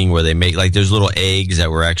cooking, where they make like there's little eggs that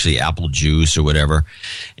were actually apple juice or whatever,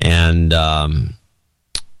 and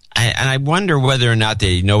I wonder whether or not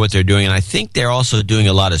they know what they're doing. And I think they're also doing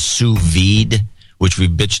a lot of sous vide, which we've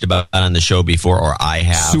bitched about on the show before, or I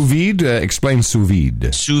have. Sous vide? Explain sous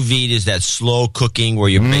vide. Sous vide is that slow cooking where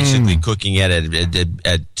you're basically cooking at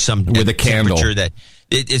some with a candle temperature that.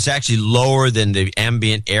 It's actually lower than the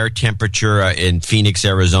ambient air temperature in Phoenix,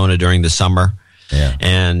 Arizona during the summer. Yeah.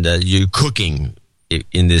 And you're cooking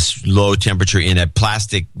in this low temperature in a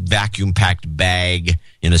plastic vacuum-packed bag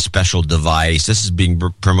in a special device. This is being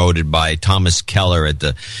promoted by Thomas Keller at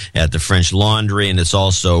the French Laundry, and it's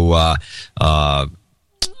also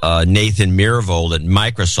Nathan Myhrvold at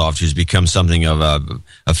Microsoft, who's become something of a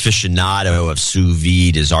aficionado of sous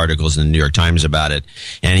vide. His articles in the New York Times about it,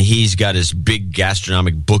 and he's got his big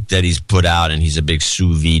gastronomic book that he's put out, and he's a big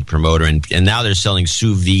sous vide promoter. And now they're selling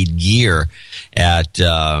sous vide gear at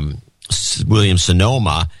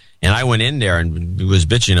Williams-Sonoma, and I went in there and was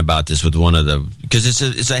bitching about this with one of the because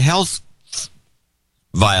it's a health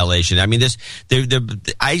violation. I mean,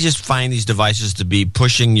 I just find these devices to be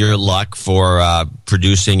pushing your luck for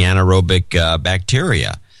producing anaerobic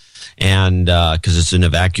bacteria. And because it's in a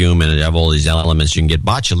vacuum and it have all these elements, you can get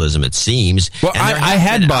botulism, it seems. Well, I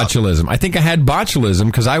had botulism. I think I had botulism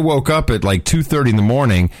because I woke up at like 2:30 in the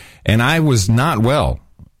morning and I was not well.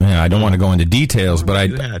 Yeah, I don't want to go into details,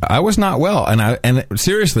 but I was not well. And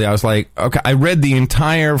seriously, I was like, okay, I read the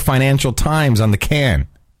entire Financial Times on the can.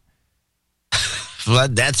 Well,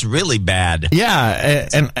 that's really bad. Yeah,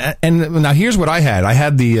 and now here's what I had. I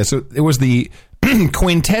had so it was the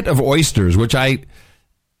quintet of oysters, which when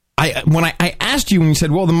I asked you when you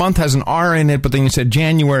said, well, the month has an R in it, but then you said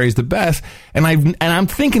January is the best, and I'm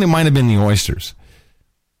thinking it might have been the oysters.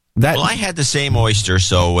 Well, I had the same oyster,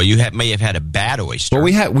 so you may have had a bad oyster.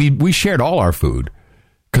 Well, we shared all our food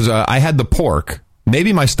because I had the pork.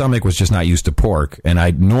 Maybe my stomach was just not used to pork, and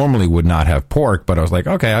I normally would not have pork, but I was like,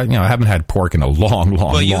 okay, I haven't had pork in a long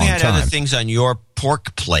time. Well, you had other things on your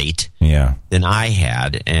pork plate than I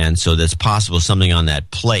had, and so there's possible something on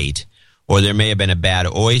that plate, or there may have been a bad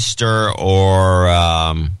oyster, or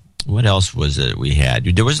what else was it we had?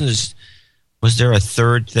 Was there a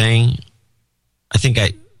third thing? I think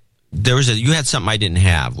you had something I didn't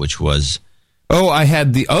have, which was... I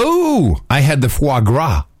had the foie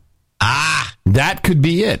gras. That could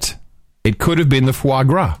be it. It could have been the foie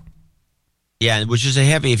gras. Yeah, which is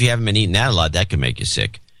if you haven't been eating that a lot, that could make you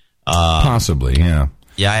sick. Possibly, yeah.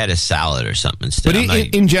 Yeah, I had a salad or something instead.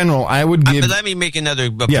 But in general, I would give... But let me make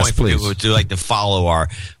another point for people to follow our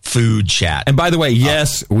food chat. And by the way,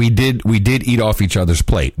 yes, we did eat off each other's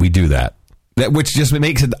plate. We do that. Which just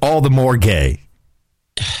makes it all the more gay.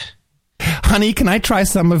 Honey, can I try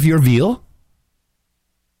some of your veal?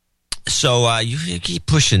 So you keep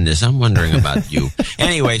pushing this. I'm wondering about you.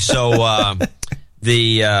 Anyway, so what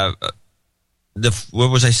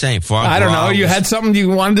was I saying? I don't know. You had something. You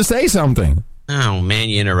wanted to say something. Oh man,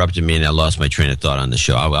 you interrupted me, and I lost my train of thought on the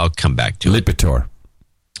show. I'll come back to Lipitor.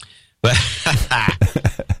 But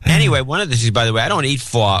anyway, one of the things, by the way, I don't eat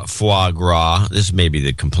foie gras. This may be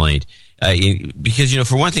the complaint. Because,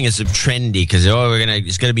 for one thing, it's trendy because,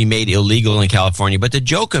 it's going to be made illegal in California. But the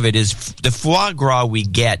joke of it is the foie gras we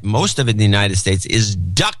get, most of it in the United States, is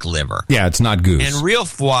duck liver. Yeah, it's not goose. And real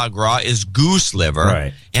foie gras is goose liver.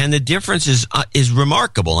 Right. And the difference is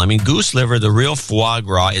remarkable. I mean, goose liver, the real foie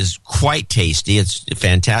gras, is quite tasty. It's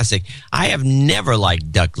fantastic. I have never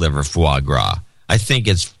liked duck liver foie gras. I think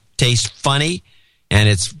it tastes funny, and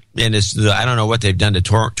it's I don't know what they've done to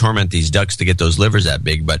torment these ducks to get those livers that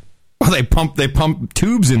big, but... Well, they pump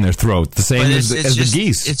tubes in their throat, the same as the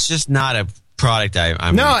geese. It's just not a product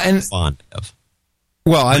I'm fond of.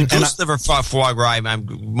 Well, and goose liver foie gras, I'm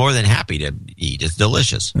more than happy to eat. It's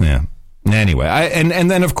delicious. Yeah. Anyway, and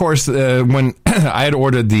then of course when I had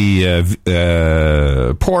ordered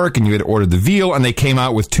the pork and you had ordered the veal, and they came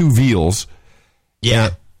out with 2 veals. Yeah.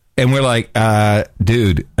 And we're like,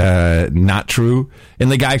 dude, not true.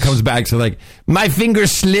 And the guy comes back to like, my finger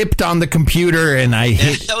slipped on the computer and I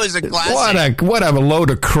hit. That was a classic. What a load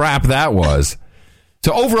of crap that was.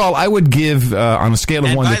 So overall, I would give on a scale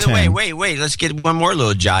of 1 to 10. By the way, wait. Let's get one more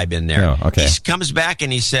little jibe in there. Oh, okay. He comes back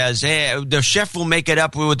and he says, "Hey, the chef will make it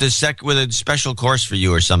up with a special course for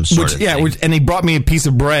you or some sort of thing." And he brought me a piece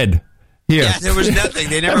of bread. Here. Yeah, there was nothing.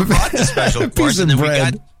 They never brought the special course. And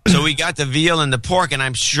then we got the veal and the pork, and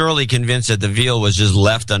I'm surely convinced that the veal was just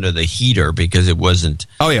left under the heater because it wasn't.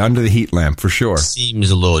 Oh yeah, under the heat lamp for sure. Seems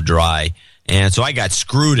a little dry. And so I got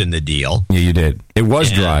screwed in the deal. Yeah, you did. It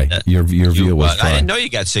was dry. Your veal was dry. I didn't know you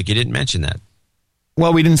got sick. You didn't mention that.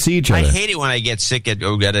 Well, we didn't see each other. I hate it when I get sick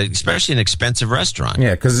especially an expensive restaurant.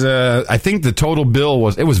 Yeah, because I think the total bill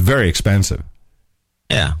was very expensive.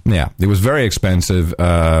 Yeah. Yeah, it was very expensive.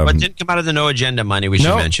 But it didn't come out of the no agenda money we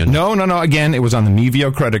should mention. No. Again, it was on the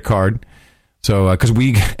Mevio credit card. So, because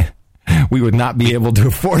we would not be able to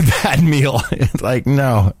afford that meal. It's like,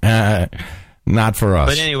 no. Not for us.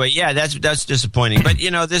 But anyway, yeah, that's disappointing. But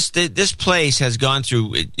this place has gone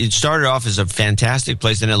through. It started off as a fantastic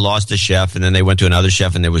place, then it lost a chef, and then they went to another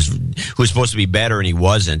chef, and who was supposed to be better, and he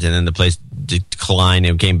wasn't. And then the place declined,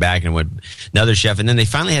 and came back, and went another chef, and then they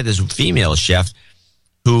finally had this female chef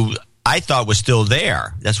who I thought was still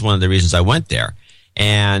there. That's one of the reasons I went there.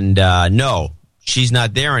 And no, she's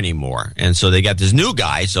not there anymore. And so they got this new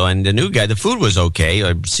guy. And the new guy, the food was okay,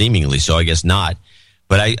 or seemingly so. I guess not.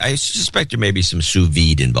 But I suspect there may be some sous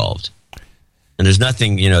vide involved. And there's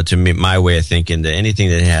nothing, to me, my way of thinking, that anything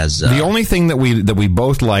that has... the only thing that we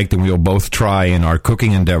both liked and we'll both try in our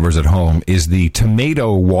cooking endeavors at home is the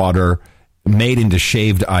tomato water made into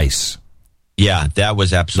shaved ice. Yeah, that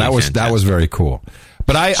was absolutely fantastic. That was very cool.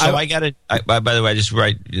 But I got it. By the way, just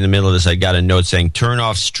right in the middle of this, I got a note saying, turn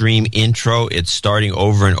off stream intro. It's starting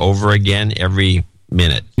over and over again every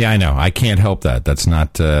minute. Yeah, I know. I can't help that. That's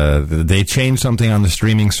not... they changed something on the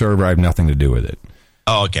streaming server. I have nothing to do with it.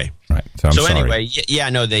 Oh, okay. Right. So I'm sorry. Anyway,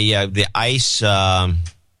 the ice...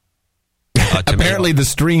 apparently the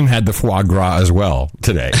stream had the foie gras as well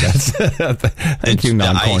today. Thank you,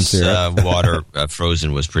 non-corn syrup. The ice water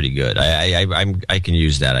frozen was pretty good. I can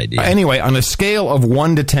use that idea. Anyway, on a scale of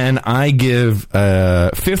 1 to 10, I give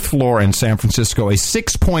Fifth Floor in San Francisco a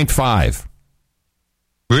 6.5.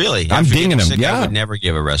 Really? I'm dinging them. Yeah, I would never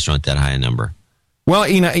give a restaurant that high a number. Well,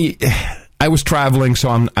 I was traveling,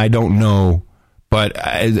 so I don't know. But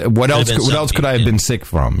what else could I have been sick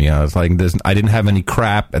from? It's like I didn't have any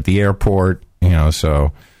crap at the airport.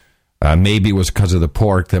 So maybe it was because of the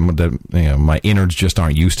pork that my innards just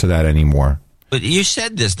aren't used to that anymore. But you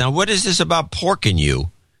said this. Now, what is this about pork in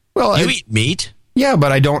you? Well, you eat meat. Yeah,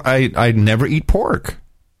 but I don't. I never eat pork.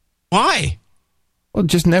 Why? Well,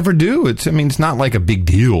 just never do. It's not like a big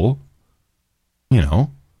deal. Huh?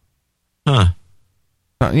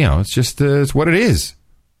 It's just it's what it is.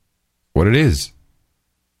 What it is.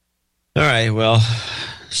 All right, well,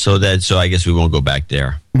 so I guess we won't go back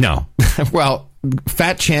there. No. Well,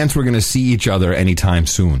 fat chance we're going to see each other anytime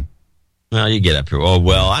soon. Well, you get up here. Oh,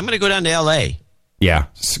 well, I'm going to go down to L.A. Yeah,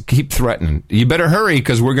 keep threatening. You better hurry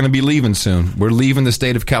because we're going to be leaving soon. We're leaving the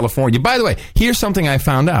state of California. By the way, here's something I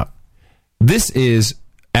found out. This is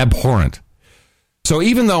abhorrent. So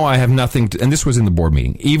even though I have nothing to, and this was in the board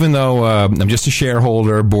meeting, even though I'm just a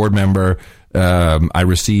shareholder, board member, I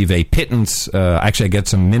receive a pittance. Actually, I get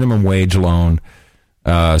some minimum wage loan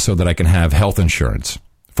so that I can have health insurance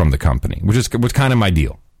from the company, which was kind of my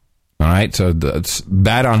deal. All right, so it's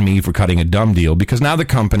bad on me for cutting a dumb deal because now the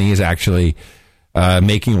company is actually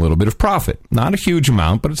making a little bit of profit. Not a huge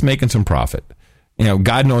amount, but it's making some profit.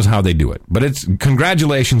 God knows how they do it. But it's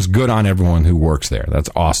congratulations, good on everyone who works there.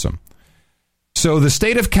 That's awesome. So the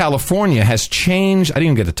state of California has changed, I didn't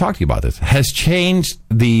even get to talk to you about this, has changed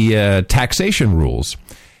the taxation rules.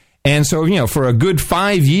 And so, for a good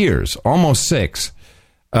 5 years, almost 6,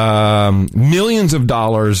 millions of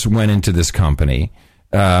dollars went into this company.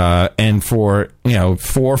 And for, 4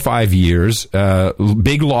 or 5 years,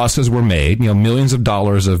 big losses were made, millions of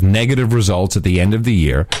dollars of negative results at the end of the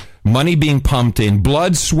year, money being pumped in,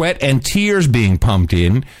 blood, sweat, and tears being pumped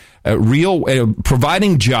in.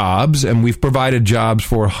 Providing jobs, and we've provided jobs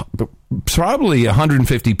for probably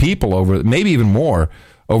 150 people over, maybe even more,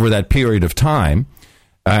 over that period of time.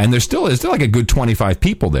 And there's still like a good 25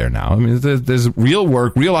 people there now. There's real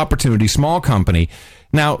work, real opportunity, small company.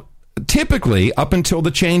 Now, typically, up until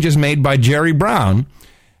the changes made by Jerry Brown,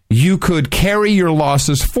 you could carry your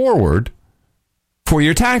losses forward for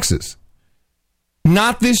your taxes.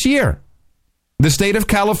 Not this year. The state of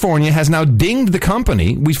California has now dinged the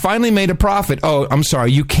company. We finally made a profit. Oh, I'm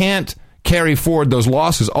sorry. You can't carry forward those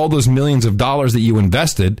losses, all those millions of dollars that you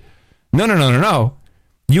invested. No.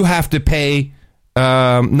 You have to pay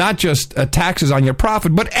not just taxes on your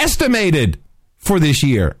profit, but estimated for this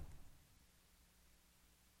year.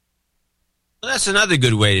 Well, that's another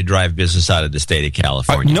good way to drive business out of the state of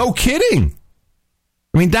California. No kidding.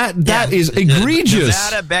 I mean, that is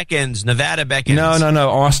egregious. Nevada beckons. No.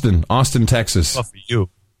 Austin, Texas. Well, for you.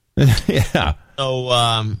 Yeah. So,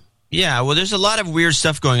 well, there's a lot of weird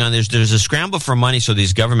stuff going on. There's a scramble for money so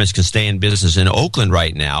these governments can stay in business. In Oakland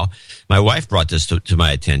right now, my wife brought this to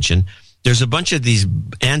my attention. There's a bunch of these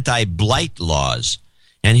anti-blight laws.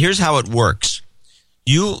 And here's how it works.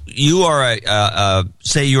 You are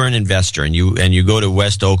say you're an investor and you go to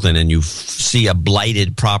West Oakland and you see a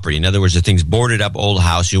blighted property. In other words, the thing's boarded up old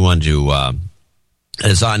house. You want to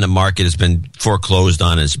it's on the market. It's been foreclosed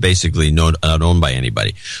on. It's basically not owned by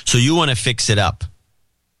anybody. So you want to fix it up.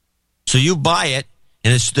 So you buy it,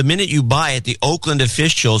 and it's the minute you buy it, the Oakland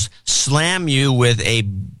officials slam you with a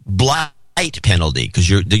blight penalty because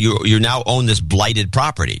you now own this blighted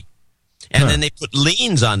property. And then they put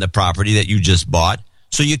liens on the property that you just bought.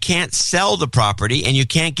 So you can't sell the property and you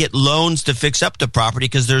can't get loans to fix up the property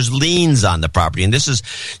because there's liens on the property. And this is,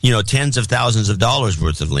 tens of thousands of dollars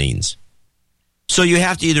worth of liens. So you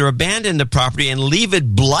have to either abandon the property and leave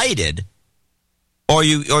it blighted, or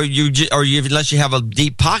unless you have a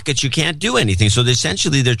deep pockets, you can't do anything. So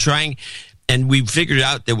essentially they're trying, and we figured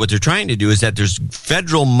out that what they're trying to do is that there's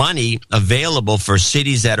federal money available for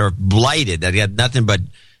cities that are blighted, that got nothing but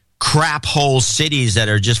crap hole cities that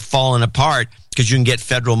are just falling apart, because you can get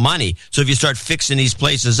federal money. So if you start fixing these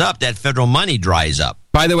places up, that federal money dries up.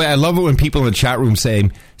 By the way, I love it when people in the chat room say,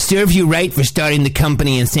 serve you right for starting the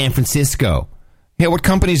company in San Francisco. Yeah, what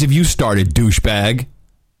companies have you started, douchebag?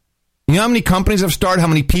 You know how many companies I've started, how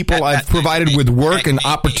many people I've provided with work and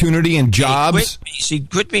opportunity and jobs?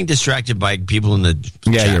 Quit being distracted by people in the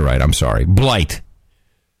Yeah, chat. You're right. I'm sorry. Blight.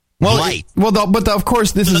 Well, blight. Of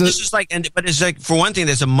course, this is but it's like, for one thing,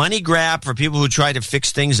 there's a money grab for people who try to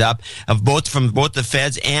fix things up from both the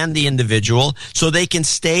feds and the individual, so they can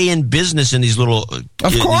stay in business in these little,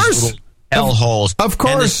 hell holes. Of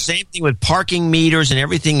course. And the same thing with parking meters and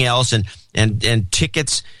everything else, and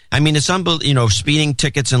tickets. I mean, it's unbelievable. Speeding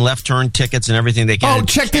tickets and left turn tickets and everything. They can.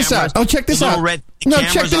 Check this out. Check this out.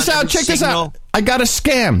 Check this out. I got a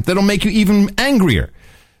scam that'll make you even angrier.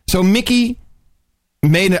 So Mickey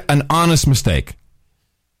made an honest mistake,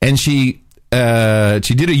 and she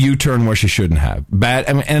did a U-turn where she shouldn't have.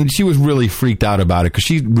 And she was really freaked out about it because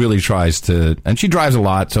she really tries to, and she drives a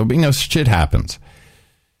lot, so shit happens.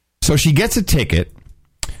 So she gets a ticket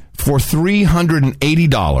for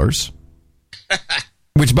 $380,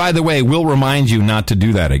 which, by the way, will remind you not to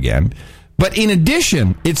do that again. But in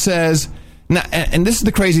addition, it says, now, and this is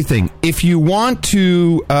the crazy thing, if you want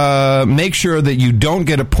to make sure that you don't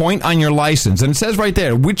get a point on your license, and it says right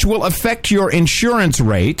there, which will affect your insurance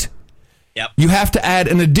rate, you have to add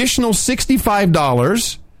an additional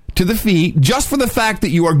 $65 to the fee just for the fact that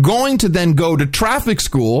you are going to then go to traffic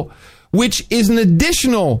school, which is an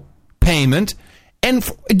additional payment. And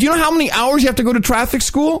do you know how many hours you have to go to traffic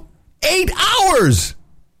school? 8 hours!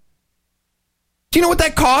 Do you know what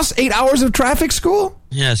that costs? 8 hours of traffic school?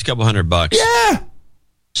 Yeah, it's a couple $100. Yeah.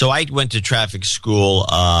 So I went to traffic school.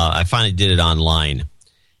 I finally did it online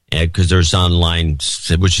because there's online,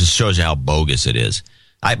 which just shows you how bogus it is.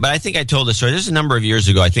 But I think I told this story. This is a number of years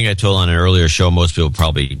ago. I think I told on an earlier show. Most people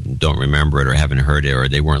probably don't remember it or haven't heard it, or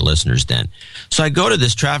they weren't listeners then. So I go to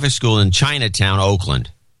this traffic school in Chinatown, Oakland.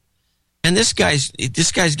 And this guy's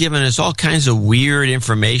giving us all kinds of weird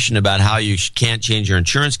information about how you can't change your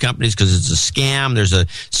insurance companies because it's a scam. There's a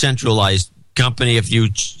centralized company. If you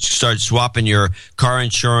start swapping your car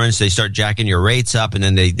insurance, they start jacking your rates up, and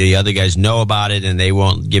then the other guys know about it, and they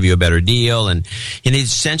won't give you a better deal. And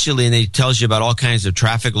he tells you about all kinds of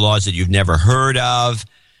traffic laws that you've never heard of.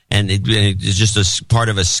 And it's just a part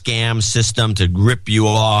of a scam system to rip you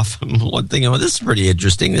off. One thing, this is pretty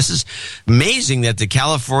interesting. This is amazing that the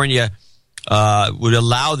California would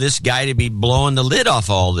allow this guy to be blowing the lid off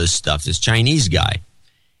all this stuff, this Chinese guy.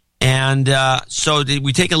 And so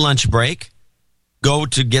we take a lunch break, go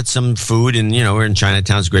to get some food, and, we're in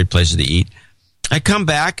Chinatown. It's a great place to eat. I come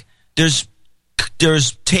back. There's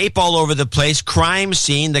tape all over the place, crime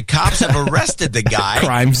scene. The cops have arrested the guy.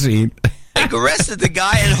 Crime scene. They arrested the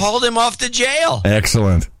guy and hauled him off to jail.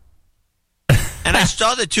 Excellent. And I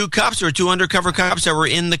saw the two undercover cops that were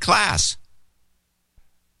in the class.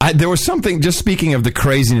 There was something, just speaking of the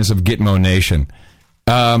craziness of Gitmo Nation,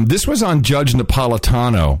 this was on Judge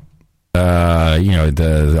Napolitano,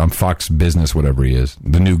 on Fox Business, whatever he is,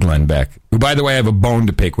 the new Glenn Beck, who, by the way, I have a bone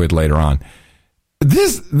to pick with later on.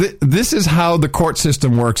 This is how the court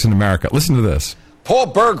system works in America. Listen to this.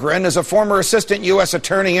 Paul Berggren is a former assistant U.S.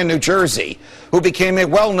 attorney in New Jersey who became a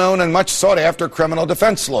well-known and much sought-after criminal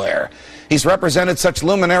defense lawyer. He's represented such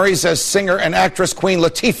luminaries as singer and actress Queen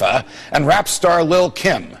Latifah and rap star Lil'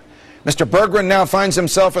 Kim. Mr. Berggren now finds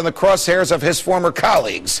himself in the crosshairs of his former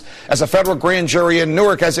colleagues, as a federal grand jury in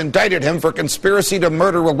Newark has indicted him for conspiracy to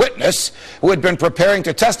murder a witness who had been preparing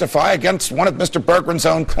to testify against one of Mr. Berggren's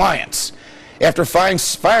own clients. After firing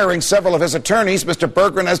several of his attorneys, Mr.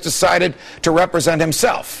 Berggren has decided to represent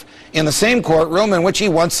himself in the same courtroom in which he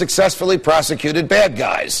once successfully prosecuted bad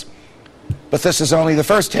guys. But this is only the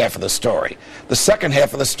first half of the story. The second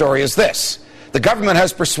half of the story is this. The government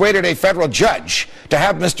has persuaded a federal judge to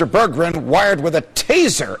have Mr. Berggren wired with a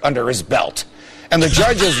taser under his belt. And the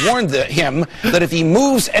judge has warned him that if he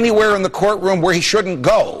moves anywhere in the courtroom where he shouldn't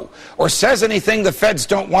go, or says anything the feds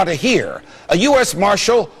don't want to hear, a U.S.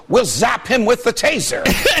 Marshal will zap him with the taser.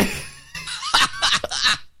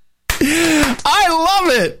 I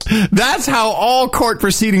love it. That's how all court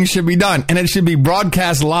proceedings should be done, and it should be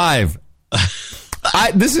broadcast live.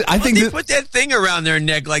 I think they put that thing around their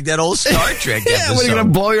neck like that old Star Trek episode. Yeah, we're gonna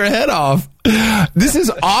blow your head off. This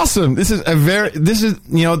is awesome. They're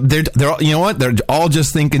all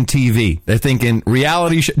just thinking TV. They're thinking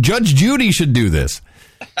reality. Judge Judy should do this.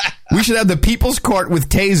 We should have the People's Court with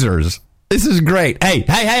tasers. This is great. Hey.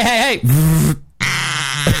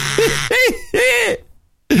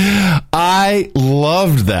 I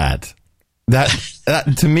loved that. That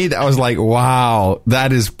to me, that was like, wow,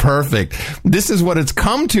 that is perfect. This is what it's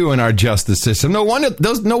come to in our justice system. No one of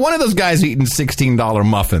those guys eating $16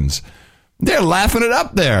 muffins. They're laughing it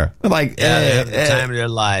up there. They're like, they're having the time of their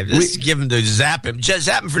lives. Just give them to zap him. Just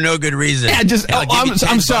zap him for no good reason. Yeah,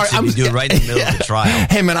 I'm sorry. If you do it right in the middle of the trial.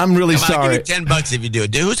 Hey man, I'm really sorry. I'll give you $10 if you do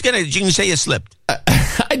it. Dude, you can say you slipped.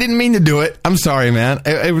 I didn't mean to do it. I'm sorry, man.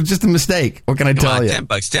 It was just a mistake. What can I tell you?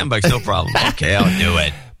 $10, no problem. Okay, I'll do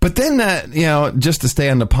it. But then, just to stay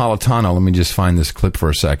on Napolitano, let me just find this clip for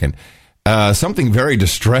a second. Something very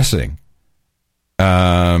distressing.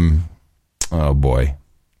 Oh, boy.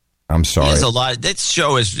 I'm sorry. He has a lot. That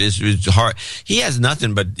show is hard. He has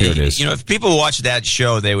nothing but, if people watch that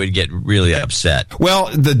show, they would get really upset. Well,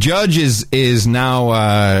 the judge is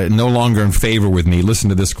now no longer in favor with me. Listen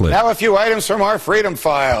to this clip. Now a few items from our Freedom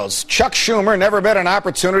Files. Chuck Schumer never met an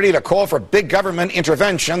opportunity to call for big government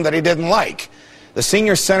intervention that he didn't like. The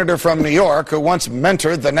senior senator from New York, who once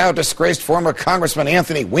mentored the now disgraced former Congressman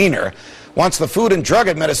Anthony Weiner, wants the Food and Drug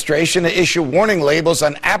Administration to issue warning labels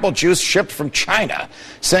on apple juice shipped from China,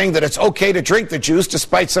 saying that it's okay to drink the juice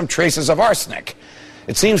despite some traces of arsenic.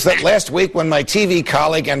 It seems that last week when my TV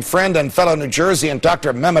colleague and friend and fellow New Jerseyan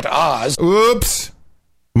Dr. Mehmet Oz... Oops.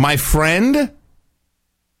 My friend?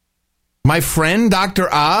 My friend,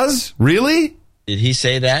 Dr. Oz? Really? Did he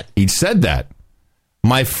say that? He said that.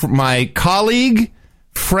 My colleague,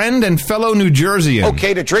 friend, and fellow New Jerseyan.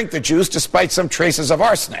 Okay to drink the juice despite some traces of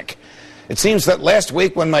arsenic. It seems that last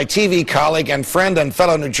week when my TV colleague and friend and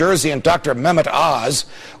fellow New Jerseyan Dr. Mehmet Oz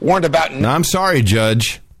warned about... No, I'm sorry,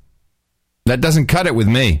 Judge. That doesn't cut it with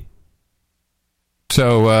me.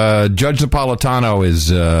 So, Judge Napolitano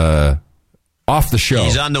is off the show.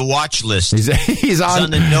 He's on the watch list. He's on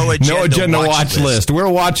the no agenda watch list. We're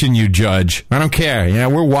watching you, Judge. I don't care. Yeah,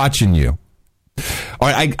 we're watching you. All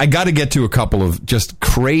right, I got to get to a couple of just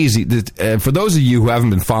crazy, for those of you who haven't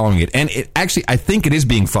been following it, and I think it is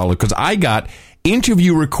being followed, because I got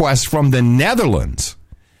interview requests from the Netherlands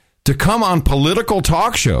to come on political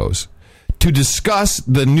talk shows to discuss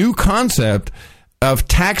the new concept of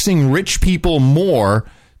taxing rich people more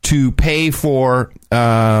to pay for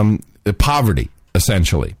poverty,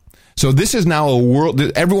 essentially. So this is now a world,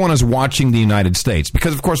 everyone is watching the United States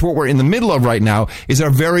because, of course, what we're in the middle of right now is our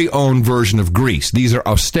very own version of Greece. These are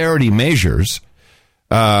austerity measures,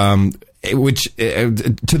 which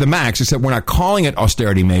to the max, except we're not calling it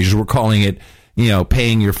austerity measures. We're calling it,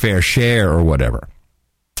 paying your fair share or whatever.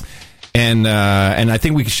 And I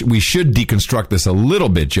think we should deconstruct this a little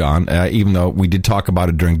bit, John, even though we did talk about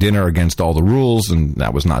it during dinner against all the rules, and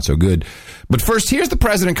that was not so good. But first, here's the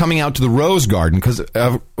president coming out to the Rose Garden, because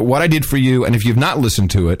of what I did for you, and if you've not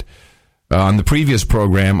listened to it, on the previous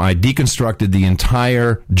program, I deconstructed the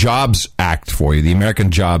entire Jobs Act for you, the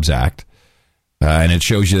American Jobs Act. And it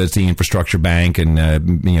shows you that's the infrastructure bank and,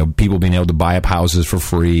 people being able to buy up houses for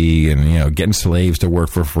free and, getting slaves to work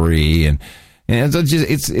for free. And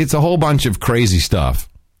it's a whole bunch of crazy stuff.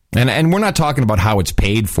 And we're not talking about how it's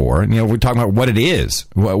paid for. We're talking about what it is.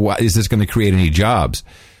 What is this going to create any jobs?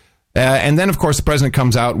 And then, of course, the president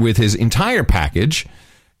comes out with his entire package.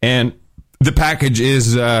 And the package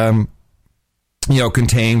is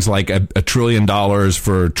contains like $1 trillion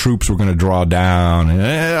for troops we're going to draw down.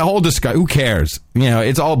 A whole discussion. Who cares?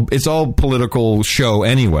 It's all political show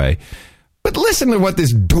anyway. But listen to what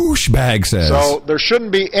this douchebag says. So there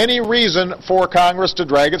shouldn't be any reason for Congress to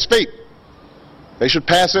drag its feet. They should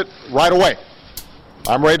pass it right away.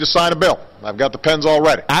 I'm ready to sign a bill. I've got the pens all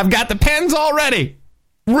ready.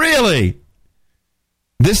 Really?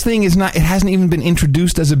 This thing it hasn't even been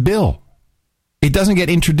introduced as a bill. It doesn't get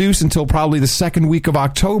introduced until probably the second week of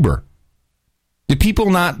October. Do people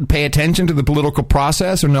not pay attention to the political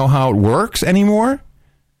process or know how it works anymore?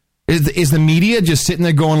 Is the media just sitting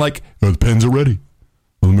there going like, the pens are ready.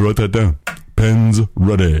 Let me write that down. Pens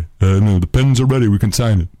ready. No, the pens are ready. We can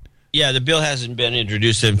sign it. Yeah, the bill hasn't been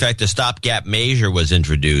introduced. In fact, the stopgap measure was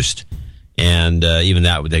introduced. And even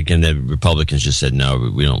that, again, the Republicans just said, no,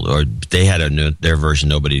 we don't. Or they had their version.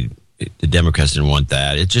 The Democrats didn't want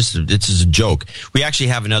that. It's just a joke. We actually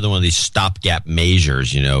have another one of these stopgap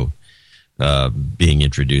measures, being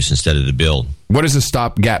introduced instead of the bill. What is a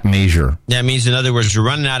stopgap measure? That means, in other words, we're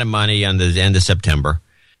running out of money on the end of September.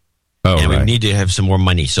 Oh, and right. we need to have some more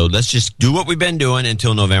money. So let's just do what we've been doing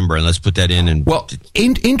until November, and let's put that in. Well,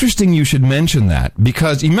 interesting you should mention that,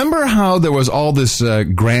 because you remember how there was all this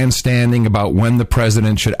grandstanding about when the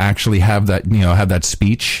president should actually have that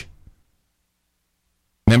speech?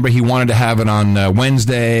 Remember, he wanted to have it on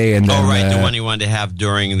Wednesday, and then, the one he wanted to have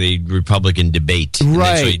during the Republican debate.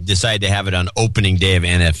 Right. So he decided to have it on opening day of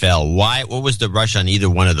NFL. Why? What was the rush on either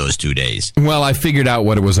one of those 2 days? Well, I figured out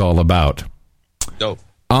what it was all about. Oh.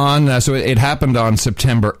 So it happened on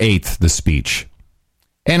September 8th, the speech.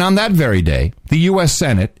 And on that very day, the U.S.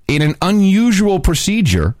 Senate, in an unusual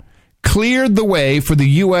procedure, cleared the way for the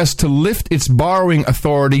U.S. to lift its borrowing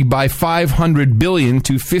authority by $500 billion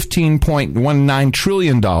to $15.19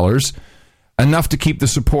 trillion, enough to keep the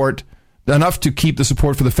support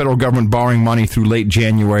for the federal government borrowing money through late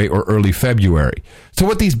January or early February. So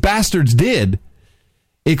what these bastards did,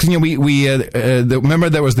 remember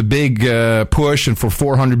there was the big push and for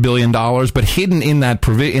 $400 billion, but hidden in that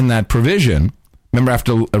provision, remember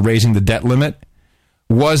after raising the debt limit,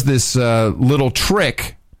 was this little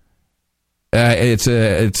trick. It's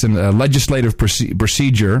a legislative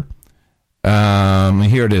procedure.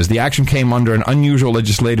 Here it is. The action came under an unusual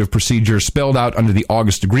legislative procedure spelled out under the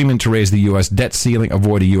August agreement to raise the U.S. debt ceiling,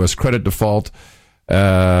 avoid a U.S. credit default. It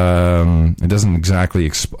doesn't exactly...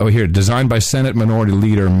 designed by Senate Minority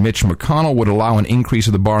Leader Mitch McConnell, would allow an increase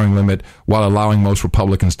of the borrowing limit while allowing most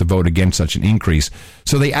Republicans to vote against such an increase.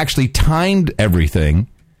 So they actually timed everything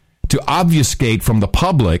to obfuscate from the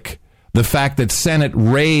public the fact that Senate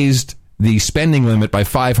raised the spending limit by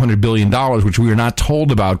 $500 billion, which we were not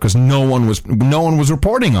told about because no one was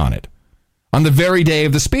reporting on it on the very day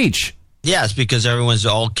of the speech. Yes, because everyone's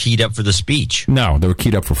all keyed up for the speech. No, they were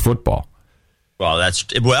keyed up for football. Well,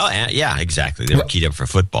 yeah, exactly. They were keyed up for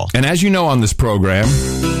football. And as you know on this program,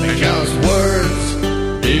 because words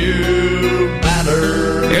do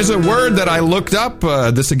matter. There's a word that I looked up.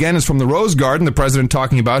 This again is from the Rose Garden. The president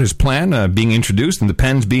talking about his plan being introduced and the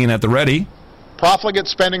pens being at the ready. Profligate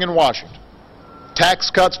spending in Washington, tax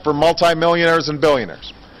cuts for multimillionaires and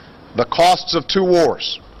billionaires, the costs of 2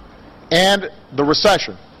 wars, and the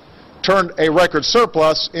recession turned a record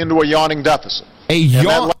surplus into a yawning deficit. A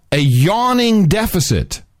yawning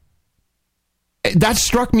deficit. That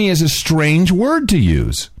struck me as a strange word to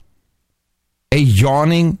use. A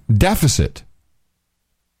yawning deficit.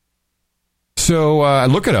 So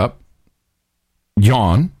look it up.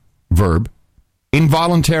 Yawn, verb.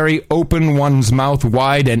 Involuntary, open one's mouth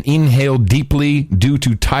wide and inhale deeply due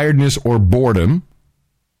to tiredness or boredom.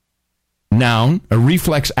 Noun, a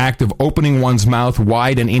reflex act of opening one's mouth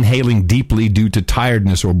wide and inhaling deeply due to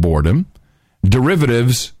tiredness or boredom.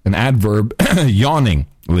 Derivatives, an adverb,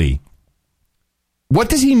 yawningly. What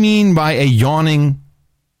does he mean by a yawning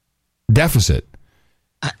deficit?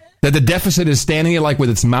 That the deficit is standing there like with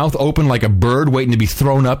its mouth open like a bird waiting to be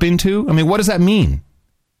thrown up into? I mean, what does that mean?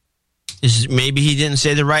 Maybe he didn't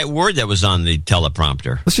say the right word that was on the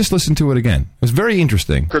teleprompter. Let's just listen to it again. It was very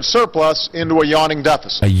interesting. Record surplus into a yawning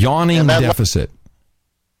deficit. A yawning deficit.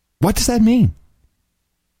 What does that mean?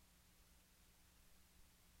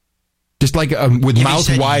 Just like with if mouth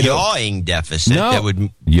he said wide open. Yawing deficit, No. that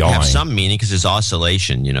would Yawing. have some meaning because it's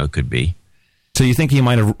oscillation, could be. So you think he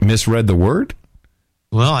might have misread the word?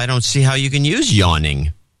 Well, I don't see how you can use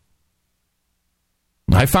yawning.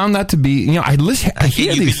 I found that to be, I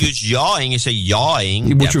hear you these could use yawing. You say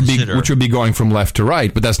yawing, which would be going from left to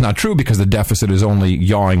right, but that's not true because the deficit is only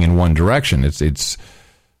yawing in one direction. It's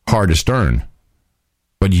hard to stern,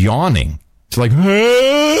 but yawning, it's like pour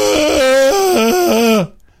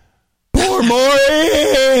more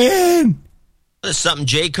in. That's something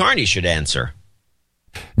Jay Carney should answer.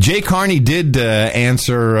 Jay Carney did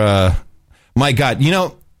answer. My God,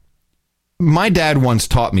 my dad once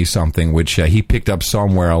taught me something which he picked up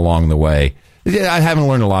somewhere along the way. I haven't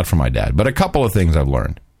learned a lot from my dad, but a couple of things I've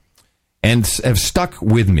learned and have stuck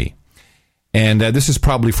with me. And this is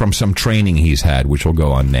probably from some training he's had, which will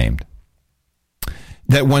go unnamed.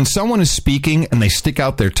 That when someone is speaking and they stick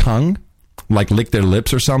out their tongue, like lick their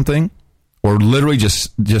lips or something, or literally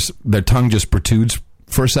just their tongue just protrudes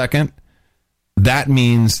for a second, that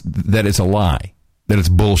means that it's a lie, that it's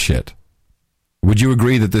bullshit. Would you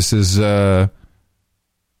agree that this is a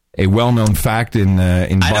well-known fact in body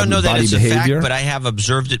behavior? I don't know that it's a fact, but I have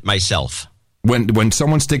observed it myself. When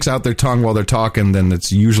someone sticks out their tongue while they're talking, then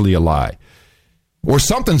it's usually a lie. Or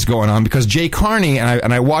something's going on, because Jay Carney,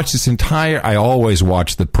 and I watch this I always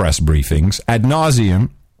watch the press briefings ad nauseum.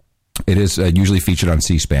 It is usually featured on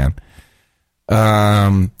C-SPAN.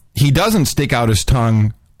 He doesn't stick out his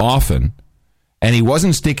tongue often, and he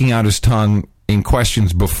wasn't sticking out his tongue in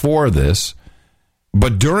questions before this.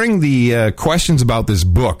 But during the questions about this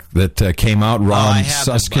book that came out, Ron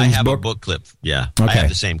Suskind's book. I have a book clip. Yeah, okay. I have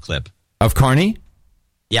the same clip. Of Carney?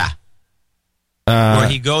 Yeah. Where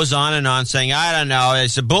he goes on and on saying, I don't know,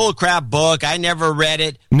 it's a bullcrap book. I never read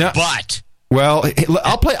it, but... Well,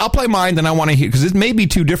 I'll play mine, then I want to hear, because it may be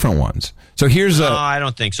two different ones. So here's No, I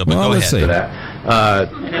don't think so, but go ahead. See.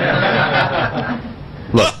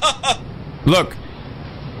 Look.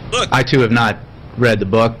 I, too, have not read the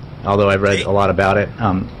book, although I've read a lot about it.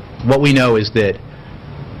 What we know is that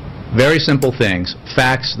very simple things,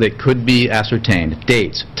 facts that could be ascertained,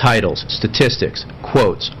 dates, titles, statistics,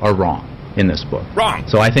 quotes, are wrong in this book. Wrong.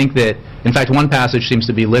 So I think that, in fact, one passage seems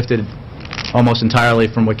to be lifted almost entirely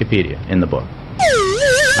from Wikipedia in the book.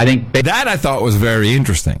 I think that I thought was very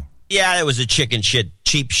interesting. Yeah, it was a chicken shit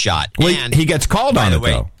cheap shot. Well, and he gets called on it,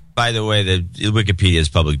 though. By the way, the Wikipedia is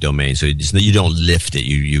public domain, so you don't lift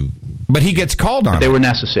it. But he gets called on it. They were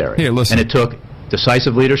necessary. Here, listen. And it took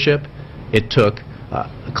decisive leadership. It took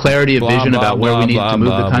clarity of vision about where we need to move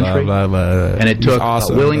the country. And it took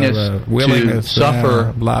willingness to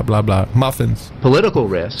suffer blah, blah, blah. Muffins. Political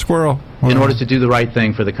risk. Squirrel. In order to do the right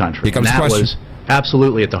thing for the country. And that was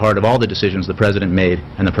absolutely at the heart of all the decisions the president made,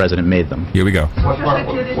 and the president made them. Here we go.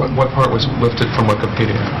 What part was lifted from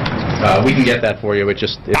Wikipedia? We can get that for you.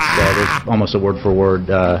 It's there's almost a word for word.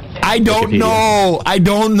 I don't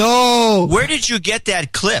know. Where did you get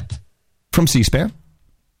that clip? From C-SPAN.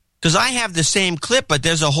 Because I have the same clip, but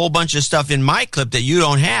there's a whole bunch of stuff in my clip that you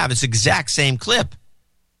don't have. It's the exact same clip.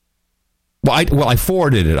 Well, I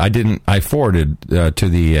forwarded it. I forwarded to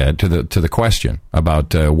the question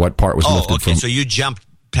about what part was lifted from. So you jumped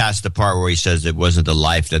past the part where he says it wasn't the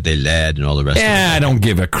life that they led and all the rest of it. Yeah, I don't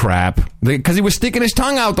give a crap. Because he was sticking his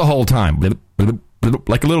tongue out the whole time.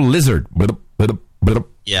 Like a little lizard.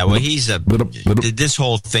 Yeah, well, this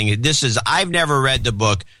whole thing, I've never read the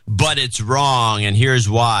book, but it's wrong, and here's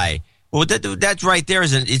why. Well, that's right there.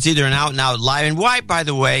 It's either an out-and-out lie. And why, by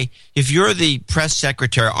the way, if you're the press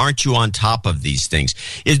secretary, aren't you on top of these things?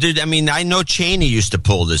 I know Cheney used to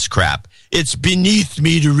pull this crap. It's beneath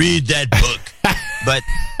me to read that book.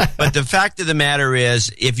 But the fact of the matter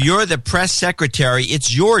is, if you're the press secretary,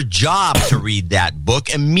 it's your job to read that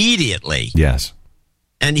book immediately. Yes.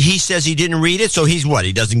 And he says he didn't read it, so he's what?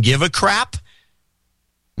 He doesn't give a crap?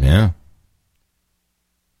 Yeah.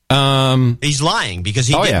 He's lying because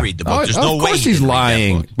he did read the book. There's no way. Of course he's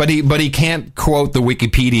lying, but he can't quote the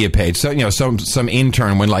Wikipedia page. So some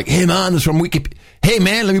intern went like, "Hey man, this is from Wikipedia. Hey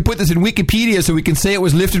man, let me put this in Wikipedia so we can say it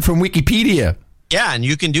was lifted from Wikipedia." Yeah, and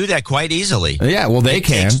you can do that quite easily. Yeah, well they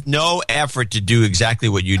can. It takes no effort to do exactly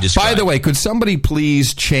what you described. By the way, could somebody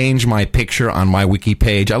please change my picture on my wiki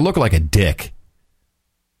page? I look like a dick.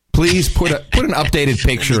 Please put an updated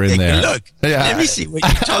picture in there. Look, let me see what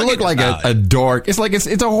you're talking about. I look like a dork. It's like it's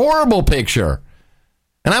a horrible picture,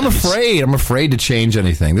 and I'm afraid. I'm afraid to change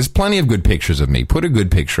anything. There's plenty of good pictures of me. Put a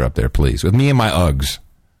good picture up there, please, with me and my Uggs,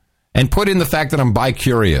 and put in the fact that I'm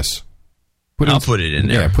bi-curious. I'll put it in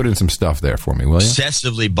there. Yeah, put in some stuff there for me, will you?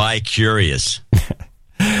 Obsessively bi-curious.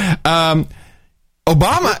 Obama, you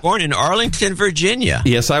were born in Arlington, Virginia.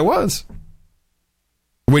 Yes, I was.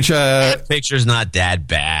 Which that picture's not that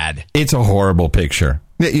bad. It's a horrible picture.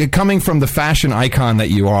 You're coming from the fashion icon that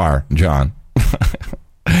you are, John.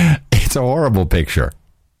 It's a horrible picture.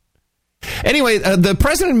 Anyway, the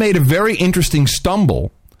president made a very interesting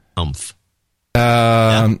stumble.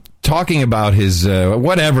 Talking about his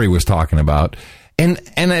whatever he was talking about, and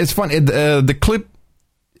it's fun. The clip,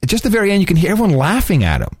 just the very end, you can hear everyone laughing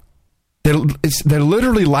at him. They're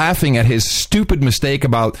literally laughing at his stupid mistake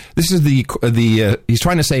about this is the he's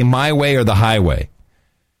trying to say my way or the highway.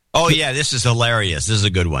 Oh, yeah, this is hilarious. This is a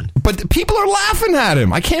good one. But people are laughing at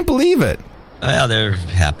him. I can't believe it. Well, they're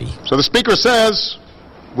happy. So the Speaker says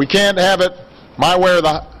we can't have it my way or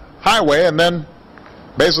the highway, and then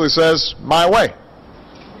basically says my way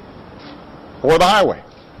or the highway.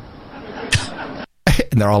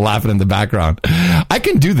 And they're all laughing in the background. I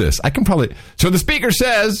can do this. I can probably... So the Speaker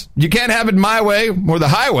says, you can't have it my way or the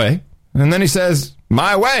highway. And then he says,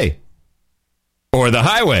 my way or the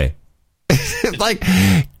highway. Like,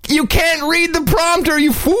 you can't read the prompter,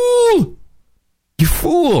 you fool. You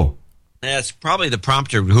fool. That's probably the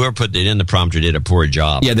prompter. Whoever put it in the prompter did a poor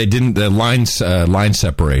job. Yeah, they didn't. The line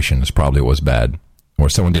separation is probably what was bad. Or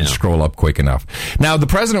someone didn't scroll up quick enough. Now, the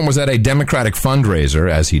president was at a Democratic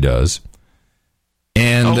fundraiser, as he does.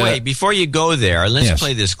 And, wait, before you go there, let's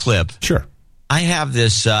play this clip. Sure. I have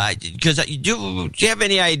this, because do you have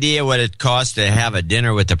any idea what it costs to have a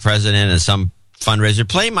dinner with the president and some fundraiser?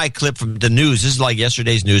 Play my clip from the news. This is like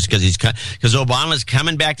yesterday's news because Obama's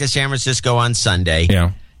coming back to San Francisco on Sunday.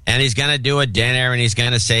 Yeah. And he's going to do a dinner, and he's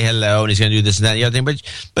going to say hello, and he's going to do this and that and the other thing.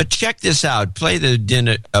 But check this out. Play the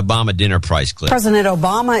Obama dinner price clip. President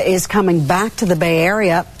Obama is coming back to the Bay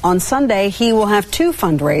Area. On Sunday, he will have two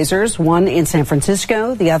fundraisers, one in San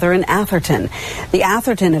Francisco, the other in Atherton. The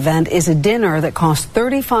Atherton event is a dinner that costs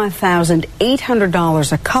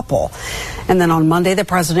 $35,800 a couple. And then on Monday, the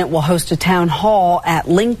president will host a town hall at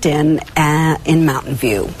LinkedIn in Mountain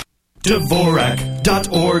View.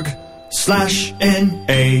 Dvorak.org/NA.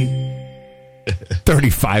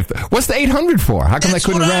 35. What's the 800 for? How come they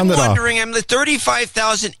couldn't round it off? I'm wondering. I'm the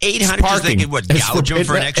 35,800. They could gouge them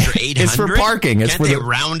for an extra 800? It's for parking. Can't they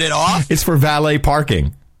round it off? It's for valet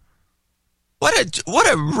parking. What a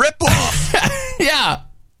ripoff! Yeah,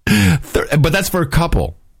 but that's for a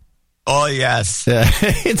couple. Oh yes,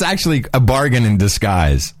 it's actually a bargain in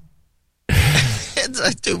disguise. It's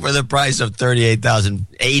a two for the price of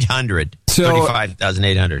 38,800. So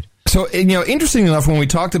 35,800. So, interesting enough, when we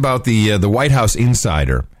talked about the White House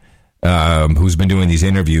insider who's been doing these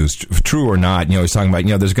interviews, true or not, he's talking about,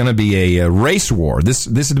 there's going to be a race war.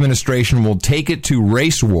 This administration will take it to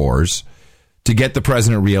race wars to get the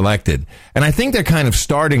president reelected. And I think they're kind of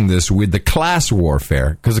starting this with the class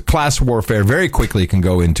warfare, because the class warfare very quickly can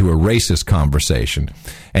go into a racist conversation.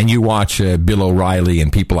 And you watch Bill O'Reilly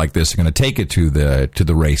and people like this are going to take it to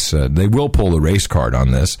the race. They will pull the race card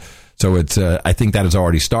on this. So it's I think that has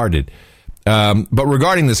already started. But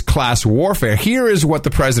regarding this class warfare, here is what the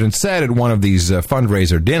president said at one of these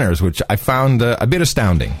fundraiser dinners, which I found a bit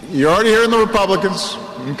astounding. You're already hearing the Republicans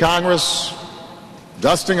in Congress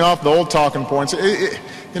dusting off the old talking points.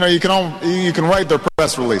 You can write their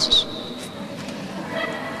press releases.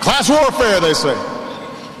 Class warfare, they say.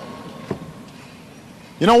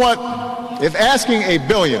 You know what? If asking a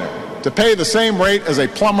billionaire to pay the same rate as a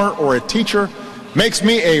plumber or a teacher makes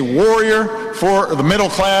me a warrior for the middle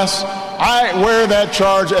class, I wear that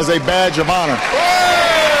charge as a badge of honor.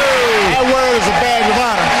 Whoa! I wear it as a badge of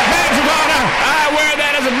honor. Badge of honor! I wear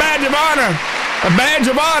that as a badge of honor. A badge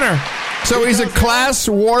of honor. So he's a class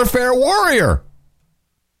warfare warrior.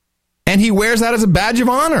 And he wears that as a badge of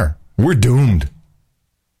honor. We're doomed.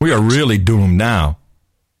 We are really doomed now.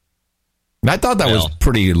 I thought that was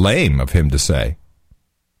pretty lame of him to say.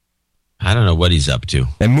 I don't know what he's up to.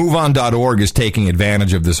 And MoveOn.org is taking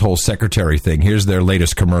advantage of this whole secretary thing. Here's their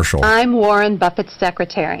latest commercial. I'm Warren Buffett's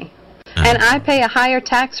secretary, and I pay a higher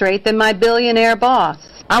tax rate than my billionaire boss.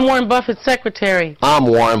 I'm Warren Buffett's secretary. I'm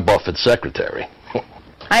Warren Buffett's secretary.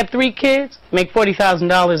 I have 3 kids, make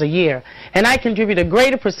 $40,000 a year, and I contribute a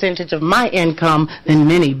greater percentage of my income than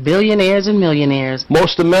many billionaires and millionaires.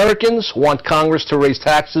 Most Americans want Congress to raise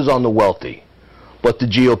taxes on the wealthy, but the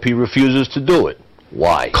GOP refuses to do it.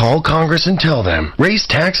 Why? Call Congress and tell them. Raise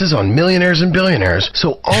taxes on millionaires and billionaires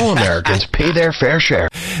so all Americans pay their fair share.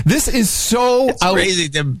 This is so crazy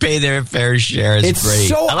to pay their fair share. It's great.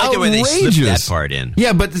 So I like the way they slipped that part in.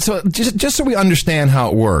 Yeah, but so just so we understand how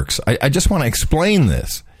it works, I just want to explain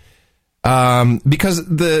this. Because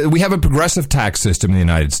we have a progressive tax system in the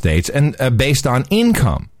United States and based on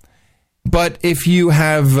income. But if you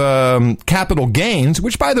have capital gains,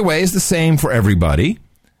 which by the way is the same for everybody,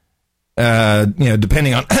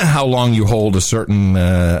 depending on how long you hold a certain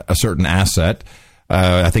asset,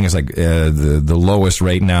 I think it's like the lowest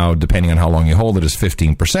rate now, depending on how long you hold it, is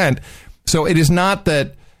 15%. So it is not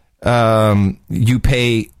that you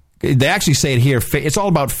pay. They actually say it here. It's all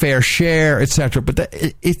about fair share, etc. But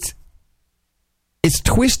it's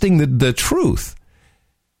twisting the truth.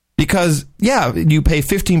 Because, you pay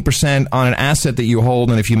 15% on an asset that you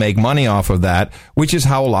hold, and if you make money off of that, which is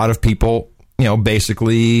how a lot of people,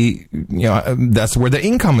 basically, that's where the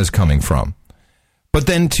income is coming from. But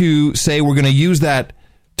then to say we're going to use that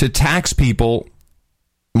to tax people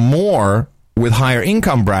more with higher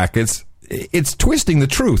income brackets, it's twisting the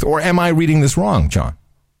truth. Or am I reading this wrong, John?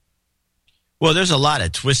 Well, there's a lot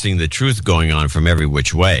of twisting the truth going on from every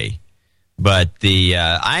which way. But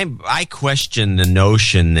I question the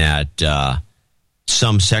notion that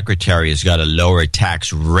some secretary has got a lower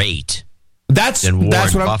tax rate than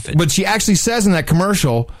Warren Buffett. But she actually says in that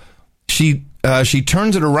commercial, she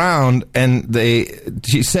turns it around and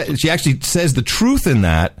she actually says the truth in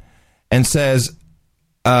that and says,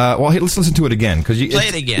 let's listen to it again. Play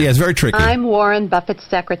it again. Yeah, it's very tricky. I'm Warren Buffett's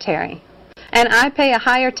secretary, and I pay a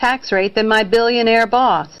higher tax rate than my billionaire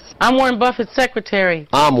boss. I'm Warren Buffett's secretary.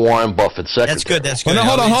 I'm Warren Buffett's secretary. That's good. That's good.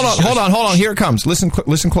 Well, no, hold on. Here it comes. Listen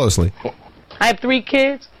closely. I have 3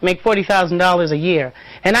 kids, make $40,000 a year,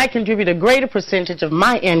 and I contribute a greater percentage of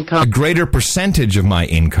my income. A greater percentage of my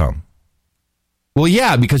income. Well,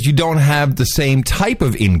 yeah, because you don't have the same type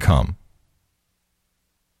of income.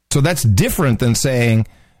 So that's different than saying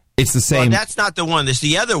it's the same. Well, that's not the one. There's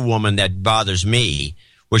the other woman that bothers me,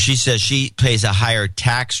 where she says she pays a higher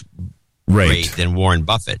tax rate than Warren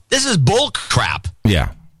Buffett. This is bull crap.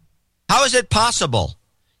 Yeah. How is it possible?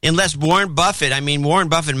 Unless Warren Buffett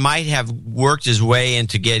might have worked his way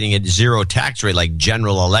into getting a zero tax rate like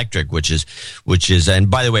General Electric, which is, and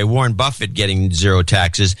by the way, Warren Buffett getting zero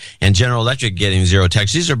taxes and General Electric getting zero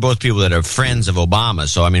taxes. These are both people that are friends of Obama.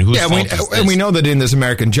 So, I mean, whose fault is this? And we know that in this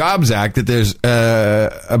American Jobs Act that there's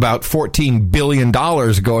about $14 billion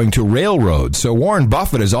going to railroads. So Warren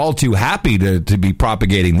Buffett is all too happy to be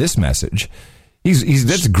propagating this message.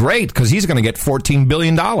 That's great because he's going to get $14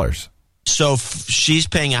 billion. So she's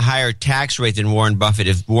paying a higher tax rate than Warren Buffett.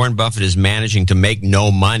 If Warren Buffett is managing to make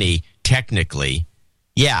no money, technically,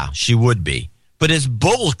 yeah, she would be. But it's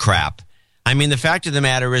bull crap. I mean, the fact of the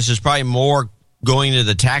matter is there's probably more going to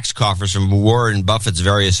the tax coffers from Warren Buffett's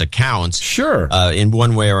various accounts. Sure. In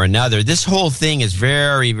one way or another. This whole thing is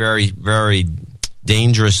very, very, very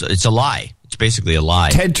dangerous. It's a lie. It's basically a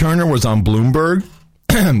lie. Ted Turner was on Bloomberg,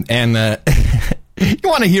 and you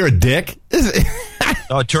want to hear a dick?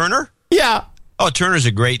 Oh, Turner? Yeah. Oh, Turner's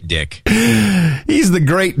a great dick. He's the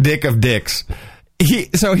great dick of dicks.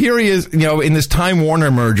 So here he is, in this Time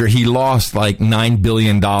Warner merger, he lost like $9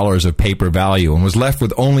 billion of paper value and was left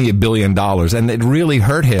with only $1 billion. And it really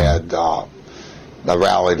hurt him. I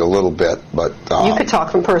rallied a little bit, but... you could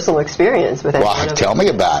talk from personal experience with it. Well, tell me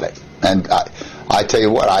about it. And I tell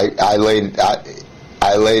you what, I laid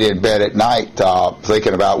in bed at night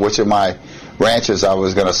thinking about which of my ranches I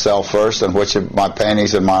was going to sell first and which of my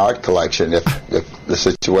paintings in my art collection if the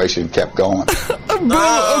situation kept going.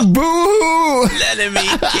 Boo! Let him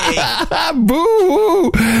eat cake.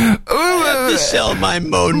 Boo! I have to sell my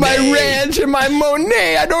Monet. My ranch and my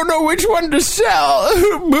Monet. I don't know which one to sell.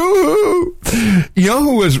 Boo! You know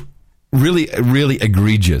who was really, really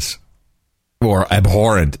egregious or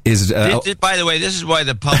abhorrent is... by the way, this is why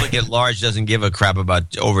the public at large doesn't give a crap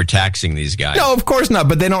about overtaxing these guys. No, of course not,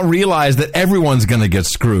 but they don't realize that everyone's going to get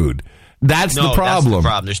screwed. That's the problem. That's the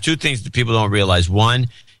problem. There's two things that people don't realize. One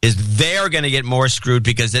is they're going to get more screwed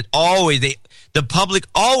because the public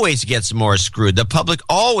always gets more screwed. The public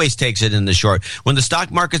always takes it in the short. When the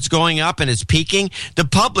stock market's going up and it's peaking, the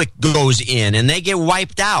public goes in and they get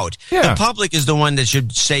wiped out. Yeah. The public is the one that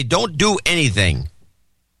should say, don't do anything.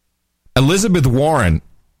 Elizabeth Warren,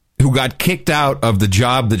 who got kicked out of the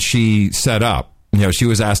job that she set up, she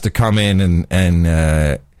was asked to come in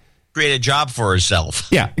and create a job for herself.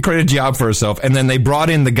 Yeah, create a job for herself. And then they brought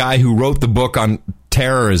in the guy who wrote the book on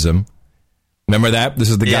terrorism. Remember that? This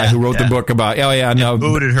is the guy who wrote the book about,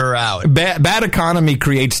 booted her out. Bad economy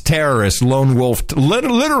creates terrorists, lone wolf.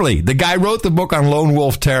 Literally, the guy wrote the book on lone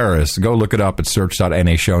wolf terrorists. Go look it up at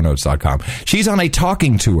search.nashownotes.com. She's on a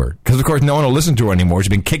talking tour because, of course, no one will listen to her anymore. She's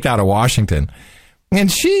been kicked out of Washington. And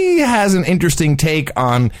she has an interesting take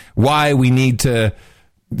on why we need to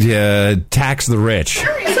tax the rich.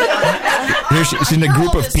 She's in a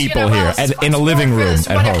group of people here in a living room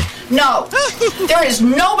at home. No, there is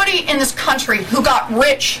nobody in this country who got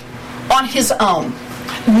rich on his own.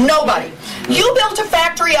 Nobody. You built a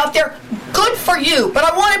factory out there, good for you, but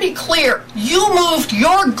I want to be clear. You moved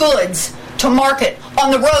your goods to market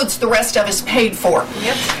on the roads the rest of us paid for.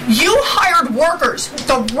 Yep. You hired workers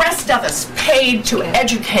the rest of us paid to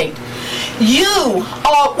educate. You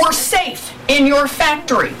were safe in your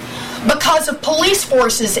factory because of police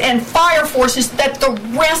forces and fire forces that the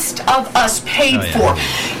rest of us paid for.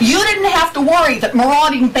 You didn't have to worry that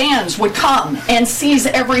marauding bands would come and seize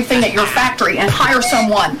everything at your factory and hire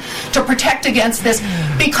someone to protect against this.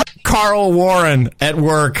 Because Carl Warren at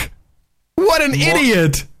work. What an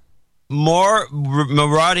idiot.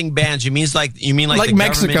 marauding bands. You mean like the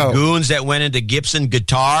Mexico government goons that went into Gibson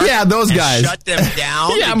Guitar? Yeah, those and guys shut them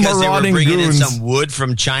down yeah, because they were bringing goons. in some wood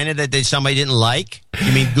from China that somebody didn't like.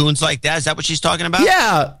 You mean goons like that? Is that what she's talking about?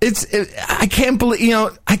 Yeah, I can't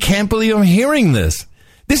believe I'm hearing this.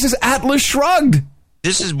 This is Atlas Shrugged.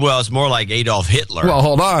 It's more like Adolf Hitler. Well,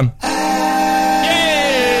 hold on.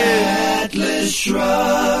 Atlas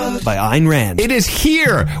Shrugged by Ayn Rand. It is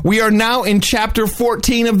here. We are now in chapter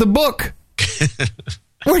 14 of the book.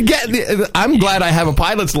 I'm glad I have a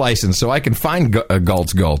pilot's license so I can find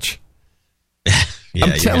Galt's Gulch. Yeah,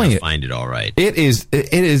 I'm telling you, find it all right. It is.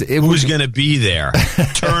 Who's going to be there?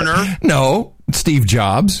 Turner? No, Steve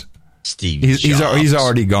Jobs. He's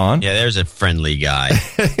already gone. Yeah, there's a friendly guy.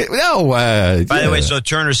 No. By the way, so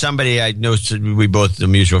Turner, somebody I know, we both, a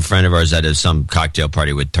mutual friend of ours, at some cocktail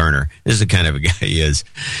party with Turner. This is the kind of a guy he is.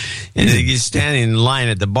 And he's standing in line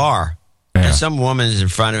at the bar. Yeah. And some woman is in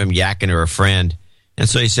front of him yakking to her friend. And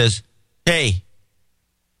so he says, "Hey,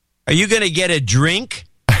 are you going to get a drink?"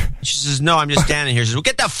 She says, "No, I'm just standing here." She says, "Well,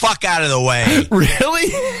 get the fuck out of the way." Really?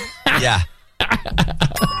 Yeah.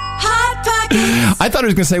 Hot Pockets. I thought he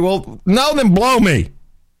was going to say, "Well, no, then blow me."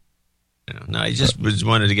 No, he just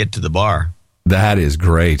wanted to get to the bar. That is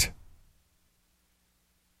great.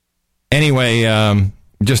 Anyway,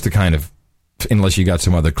 just to kind of, unless you got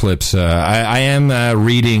some other clips, I am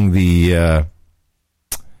reading the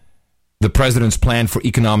president's plan for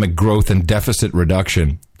economic growth and deficit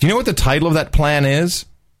reduction. Do you know what the title of that plan is?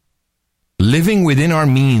 Living within our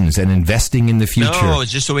means and investing in the future. No,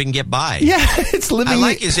 it's just so we can get by. Yeah, it's living. I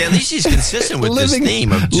like it. At least he's consistent with this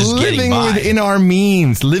theme of just getting by. Living within our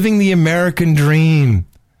means, living the American dream.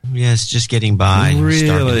 Yes, just getting by.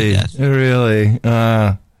 Really.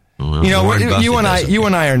 Well, you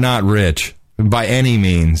and I are not rich by any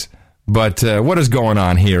means, but what is going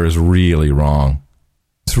on here is really wrong.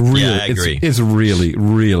 It's really, I agree. It's really,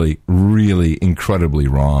 really, really incredibly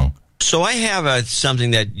wrong. So I have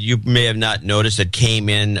something that you may have not noticed that came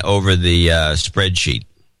in over the spreadsheet.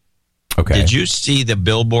 Okay. Did you see the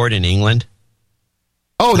billboard in England?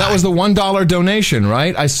 Oh, that was the $1 donation,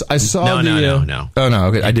 right? I saw No. Oh, no,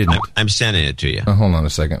 okay, I didn't. I'm sending it to you. Hold on a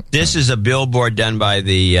second. This is a billboard done by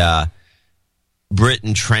the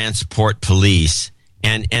Britain Transport Police,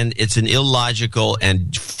 and it's an illogical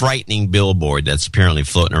and frightening billboard that's apparently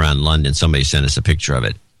floating around London. Somebody sent us a picture of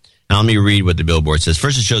it. Now, let me read what the billboard says.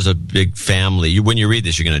 First, it shows a big family. When you read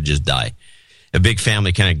this, you're going to just die. A big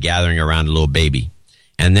family kind of gathering around a little baby.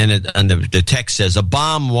 And then the text says, "A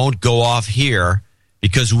bomb won't go off here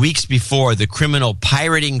because weeks before, the criminal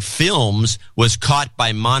pirating films was caught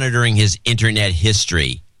by monitoring his internet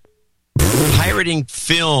history. Pirating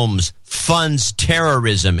films funds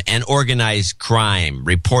terrorism and organized crime.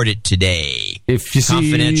 Reported today." If you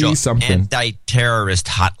Confidential see something. Anti-terrorist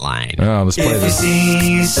hotline. Oh, let's play this. If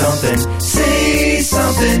you see something, say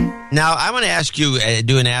something. Now, I want to ask you,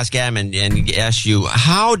 do an Ask Adam and ask you,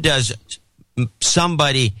 how does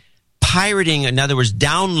somebody pirating, in other words,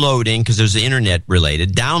 downloading, because there's the internet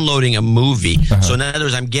related, downloading a movie. So in other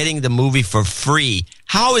words, I'm getting the movie for free.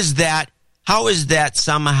 How is that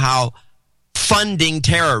somehow funding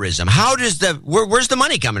terrorism? How does where's the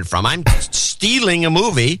money coming from? I'm stealing a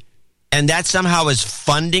movie, and that somehow is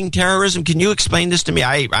funding terrorism. Can you explain this to me?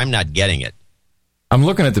 I'm not getting it. I'm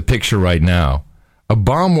looking at the picture right now. A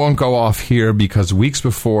bomb won't go off here because weeks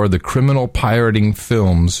before, the criminal pirating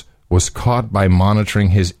films was caught by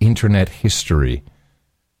monitoring his internet history.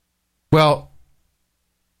 Well,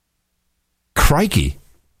 crikey.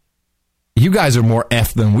 You guys are more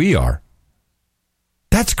F than we are.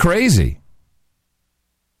 That's crazy.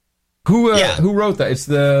 Who wrote that? It's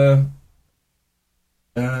the...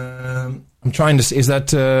 I'm trying to see. Is that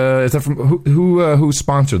from who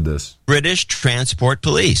sponsored this? British Transport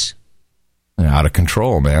Police. Out of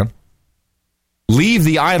control, man. Leave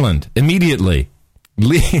the island immediately.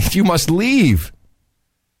 Leave. You must leave.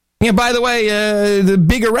 Yeah. By the way, the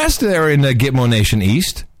big arrest there in Gitmo Nation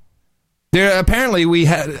East. There apparently we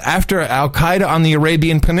had, after Al Qaeda on the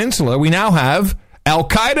Arabian Peninsula, we now have Al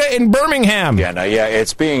Qaeda in Birmingham.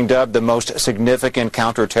 It's being dubbed the most significant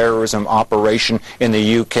counterterrorism operation in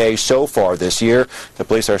the UK so far this year. The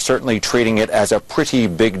police are certainly treating it as a pretty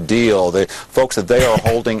big deal. The folks that they are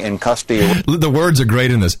holding in custody... The words are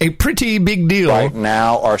great in this. A pretty big deal. Right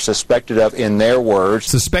now are suspected of, in their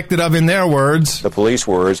words... The police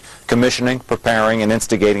words, commissioning, preparing, and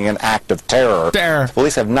instigating an act of terror. The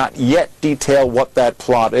police have not yet detailed what that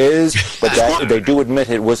plot is, but they do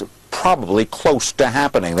admit it was probably close to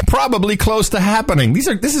happening. Probably close to happening.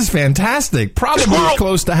 This is fantastic. Probably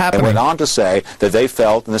close to happening. They went on to say that they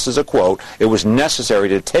felt, and this is a quote, it was necessary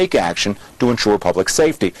to take action to ensure public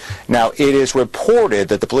safety. Now, it is reported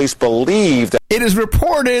that the police believe that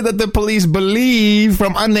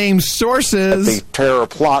from unnamed sources the terror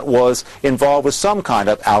plot was involved with some kind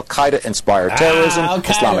of Al-Qaeda-inspired terrorism,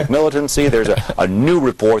 Islamic militancy. There's a new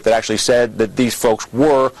report that actually said that these folks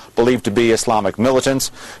were believed to be Islamic militants.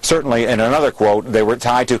 Certainly, in another quote, they were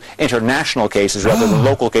tied to international cases rather than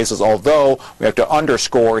local cases, although we have to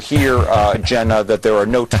underscore here, Jenna, that there are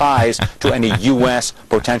no ties to any U.S.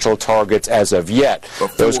 potential targets as of yet.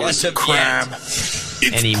 Those crime.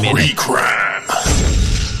 It's pre-crime.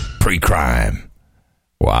 Pre-crime.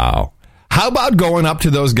 Wow. How about going up to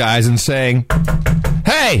those guys and saying,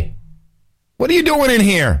 hey, what are you doing in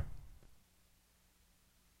here?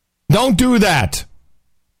 Don't do that.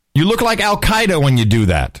 You look like Al-Qaeda when you do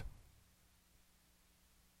that.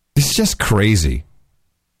 It's just crazy.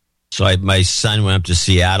 So my son went up to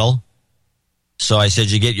Seattle. So I said,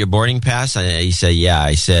 you get your boarding pass? He said, yeah.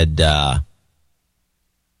 I said, and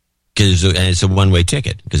it's a one-way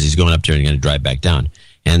ticket because he's going up there and going to drive back down.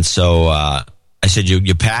 And so I said,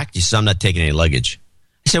 you packed? He said, I'm not taking any luggage.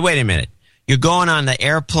 I said, wait a minute. You're going on the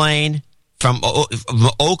airplane from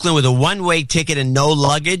Oakland with a one-way ticket and no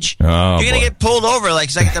luggage? Oh, you're going to get pulled over. Like,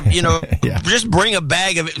 it's like, Yeah. Just bring a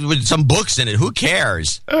bag with some books in it. Who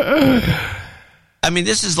cares? I mean,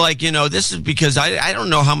 this is like, this is because I don't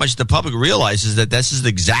know how much the public realizes that this is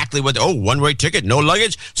exactly what, one-way ticket, no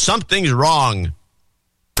luggage, something's wrong.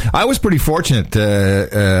 I was pretty fortunate.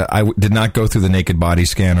 I did not go through the naked body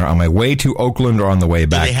scanner on my way to Oakland or on the way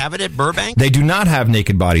back. Do they have it at Burbank? They do not have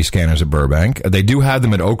naked body scanners at Burbank. They do have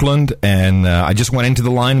them at Oakland, and I just went into the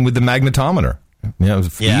line with the magnetometer. It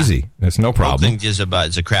was easy. It's no problem. Oakland is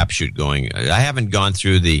it's a crapshoot going. I haven't gone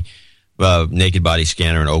through the naked body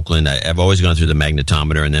scanner in Oakland. I've always gone through the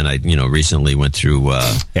magnetometer, and then I recently went through.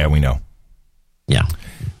 Yeah, we know. Yeah,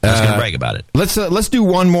 I was going to brag about it. Let's do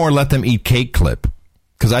one more let them eat cake clip.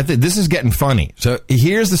 Because I think this is getting funny. So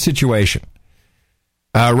here's the situation.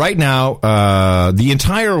 Right now, the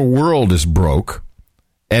entire world is broke,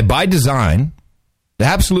 and by design,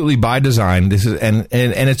 absolutely by design. This is and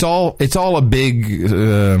it's all a big,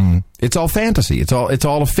 it's all fantasy. It's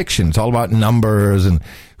all a fiction. It's all about numbers and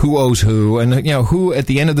who owes who, and who at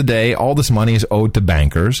the end of the day, all this money is owed to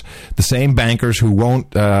bankers, the same bankers who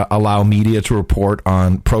won't allow media to report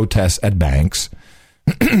on protests at banks.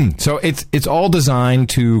 So it's all designed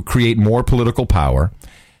to create more political power.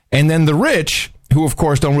 And then the rich, who of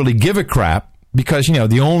course don't really give a crap, because,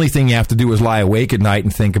 the only thing you have to do is lie awake at night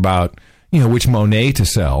and think about, which Monet to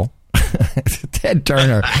sell. Ted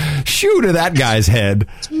Turner, shoot at that guy's head.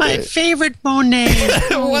 It's my favorite Monet.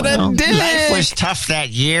 What a dick. Life was tough that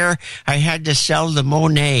year. I had to sell the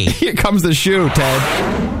Monet. Here comes the shoe, Ted.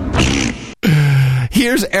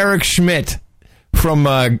 Here's Eric Schmidt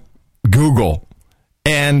from Google.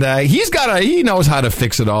 And he knows how to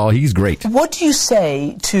fix it all. He's great. What do you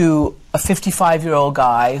say to a 55-year-old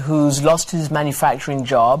guy who's lost his manufacturing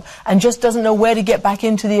job and just doesn't know where to get back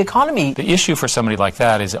into the economy? The issue for somebody like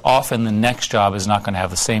that is often the next job is not going to have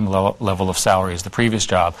the same level of salary as the previous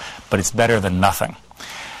job, but it's better than nothing.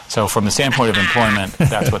 So from the standpoint of employment,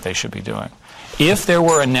 that's what they should be doing. If there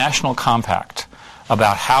were a national compact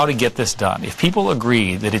about how to get this done, if people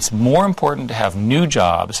agree that it's more important to have new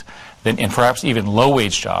jobs and perhaps even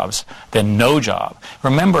low-wage jobs than no job.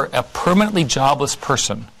 Remember, a permanently jobless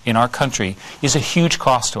person in our country is a huge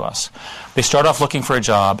cost to us. They start off looking for a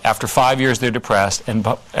job. After 5 years, they're depressed. And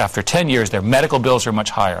after 10 years, their medical bills are much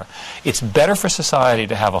higher. It's better for society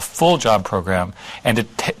to have a full job program and to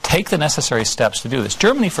take the necessary steps to do this.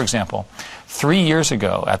 Germany, for example, 3 years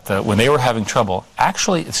ago, when they were having trouble,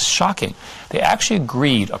 actually, it's shocking, they actually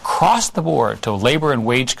agreed across the board to labor and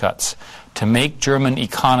wage cuts to make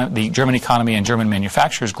the German economy and German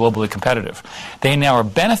manufacturers globally competitive. They now are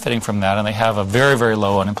benefiting from that, and they have a very, very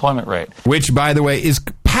low unemployment rate. Which, by the way, is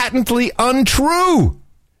patently untrue.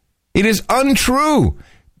 It is untrue.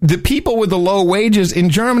 The people with the low wages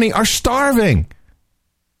in Germany are starving.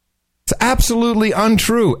 It's absolutely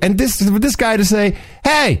untrue. And this guy to say,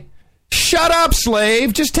 hey, shut up,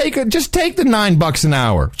 slave. Just take the $9 an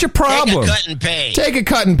hour. What's your problem? Take a cut and pay. Take a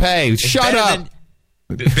cut and pay. Shut up.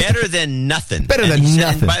 Better than nothing. Better than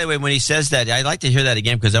nothing. And by the way, when he says that, I'd like to hear that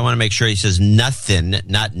again because I want to make sure he says nothing,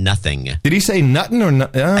 not nothing. Did he say nothing or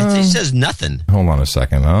nothing? He says nothing. Hold on a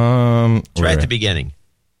second. It's right at the beginning.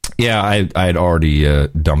 Yeah, I had already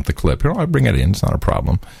dumped the clip. Here, I'll bring it in. It's not a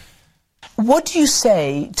problem. What do you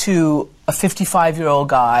say to a 55-year-old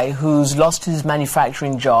guy who's lost his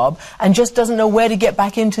manufacturing job and just doesn't know where to get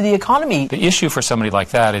back into the economy? The issue for somebody like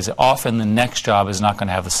that is often the next job is not going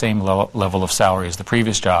to have the same level of salary as the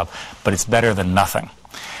previous job, but it's better than nothing.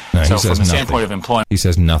 No, so from the standpoint of employment... He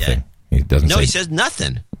says nothing. Yeah. He doesn't he says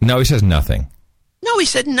nothing. No, he says nothing. No, he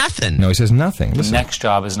said nothing. No, he says nothing. The next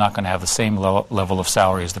job is not going to have the same level of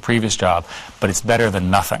salary as the previous job, but it's better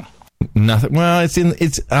than nothing. Nothing. Well,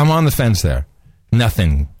 I'm on the fence there.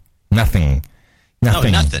 Nothing. No,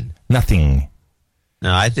 nothing. Nothing.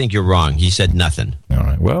 No, I think you're wrong. He said nothing. All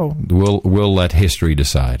right. Well, we'll let history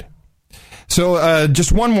decide. So,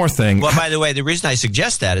 just one more thing. Well, by the way, the reason I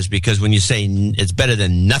suggest that is because when you say it's better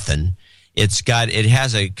than nothing, it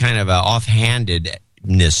has a kind of a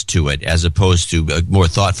offhandedness to it, as opposed to a more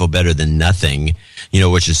thoughtful, better than nothing,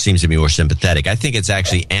 which seems to be more sympathetic. I think it's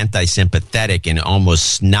actually anti-sympathetic and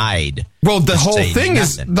almost snide. Well, the whole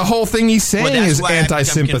thing he's saying is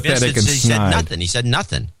anti-sympathetic and snide. He said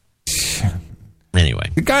nothing. Anyway,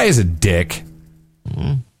 the guy is a dick.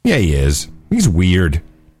 Mm-hmm. Yeah, he is. He's weird.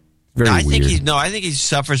 I think he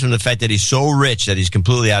suffers from the fact that he's so rich that he's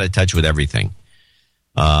completely out of touch with everything.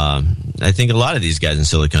 I think a lot of these guys in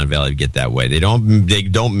Silicon Valley get that way. They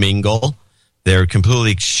don't mingle. They're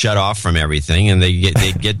completely shut off from everything, and they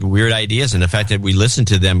get weird ideas. And the fact that we listen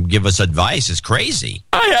to them give us advice is crazy.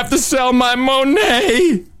 I have to sell my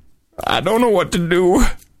Monet. I don't know what to do.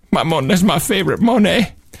 My Monet's my favorite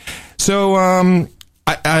Monet. So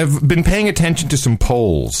I've been paying attention to some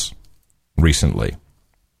polls recently.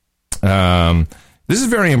 This is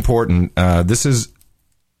very important. This is,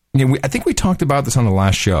 I think we talked about this on the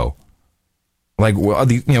last show. Like,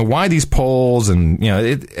 why these polls, and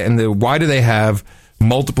why do they have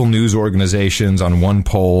multiple news organizations on one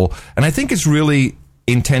poll? And I think it's really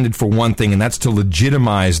intended for one thing, and that's to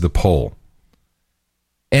legitimize the poll.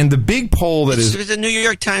 And the big poll it's the New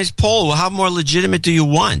York Times poll. Well, how more legitimate do you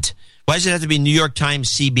want? Why does it have to be New York Times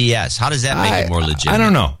CBS? How does that make it more legitimate? I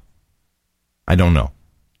don't know.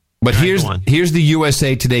 But here's the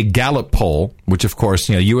USA Today Gallup poll, which, of course,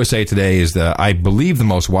 USA Today is I believe, the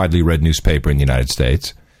most widely read newspaper in the United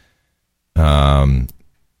States. And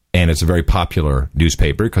it's a very popular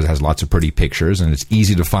newspaper because it has lots of pretty pictures, and it's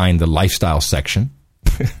easy to find the lifestyle section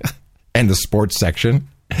and the sports section.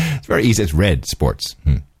 It's very easy. It's red sports.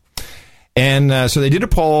 And so they did a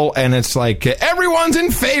poll, and it's like, everyone's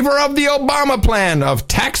in favor of the Obama plan of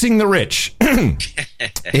taxing the rich.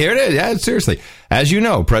 Here it is. Yeah, seriously. As you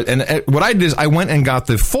know, and what I did is I went and got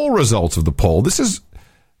the full results of the poll.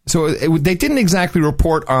 They didn't exactly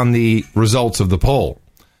report on the results of the poll.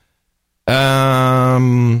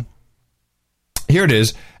 Here it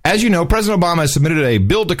is. As you know, President Obama has submitted a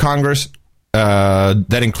bill to Congress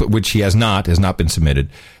which he has not been submitted,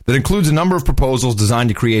 that includes a number of proposals designed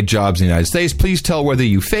to create jobs in the United States. Please tell whether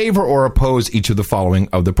you favor or oppose each of the following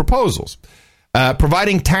of the proposals.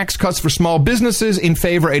 Providing tax cuts for small businesses, in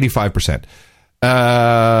favor, 85%.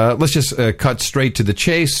 Let's just cut straight to the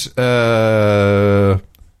chase. By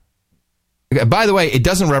the way, it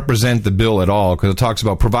doesn't represent the bill at all, because it talks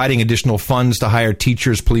about providing additional funds to hire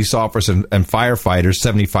teachers, police officers, and firefighters,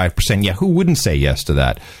 75%. Yeah, who wouldn't say yes to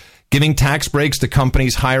that? Giving tax breaks to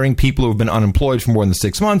companies hiring people who have been unemployed for more than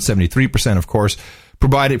 6 months, 73%, of course,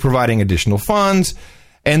 providing additional funds.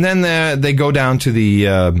 And then they go down to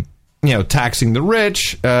the, taxing the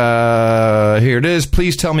rich. Here it is.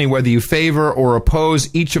 Please tell me whether you favor or oppose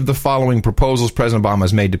each of the following proposals President Obama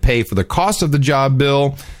has made to pay for the cost of the job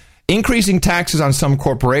bill. Increasing taxes on some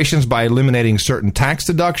corporations by eliminating certain tax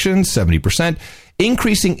deductions, 70%.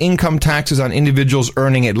 Increasing income taxes on individuals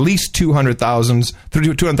earning at least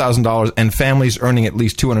 $200,000 and families earning at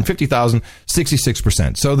least $250,000,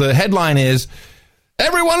 66%. So the headline is,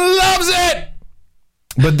 everyone loves it!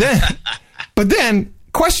 But then,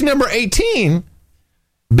 question number 18,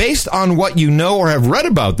 based on what you know or have read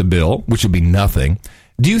about the bill, which would be nothing,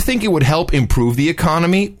 do you think it would help improve the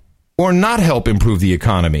economy or not help improve the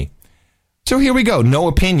economy? So here we go. No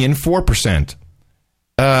opinion, 4%.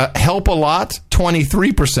 Help a lot,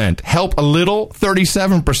 23%. Help a little,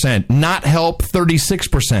 37%. Not help,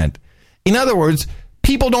 36%. In other words,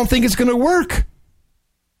 people don't think it's going to work.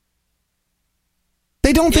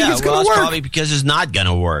 They don't think it's going to work. Probably because it's not going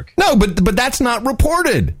to work. No, but that's not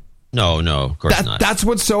reported. No, of course not. That's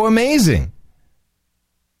what's so amazing.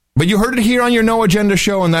 But you heard it here on your No Agenda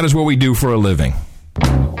show, and that is what we do for a living.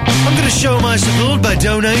 I'm going to show my support by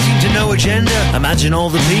donating to No Agenda. Imagine all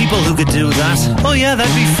the people who could do that. Oh yeah,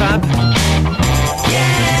 that'd be fab.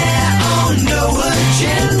 Yeah, on No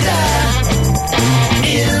Agenda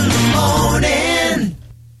in the morning.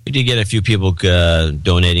 We did get a few people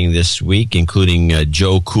donating this week, including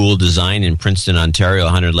Joe Cool Design in Princeton, Ontario,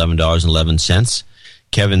 $111.11.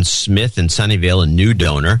 Kevin Smith in Sunnyvale, a new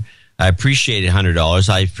donor. I appreciate $100.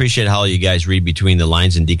 I appreciate how you guys read between the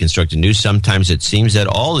lines and deconstruct the news. Sometimes it seems that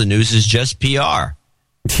all the news is just PR.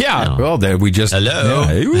 Yeah, well, there we just... Hello. Yeah.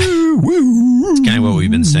 It's kind of what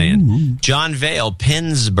we've been saying. John Vale,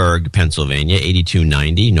 Pennsburg, Pennsylvania,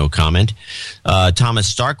 8290, no comment. Thomas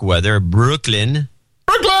Starkweather, Brooklyn,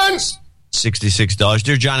 $66.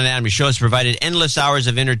 Dear John and Adam, your show has provided endless hours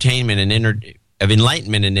of entertainment and of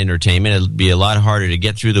enlightenment and entertainment. It'll be a lot harder to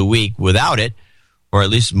get through the week without it, or at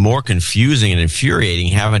least more confusing and infuriating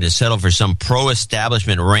having to settle for some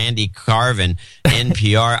pro-establishment Randy Carvin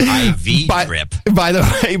NPR IV trip. By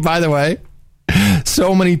the way,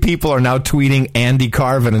 so many people are now tweeting Andy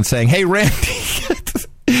Carvin and saying, "Hey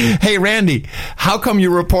Randy, how come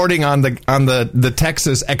you're reporting on the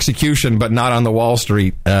Texas execution but not on the Wall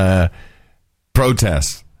Street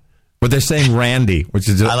protests?" But they're saying Randy, which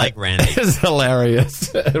is I like Randy. It's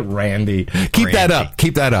hilarious. Randy. Keep that up.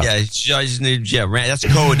 Yeah, that's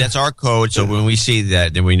code. That's our code. So when we see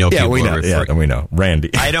that, then we know people are referring. Yeah, we know. Randy.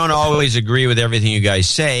 I don't always agree with everything you guys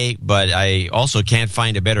say, but I also can't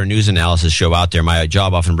find a better news analysis show out there. My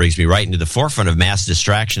job often brings me right into the forefront of mass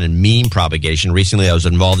distraction and meme propagation. Recently, I was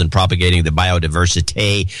involved in propagating the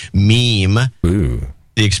biodiversity meme. Ooh.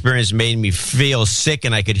 The experience made me feel sick,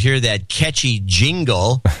 and I could hear that catchy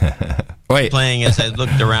jingle playing as I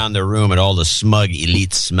looked around the room at all the smug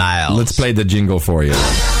elite smiles. Let's play the jingle for you.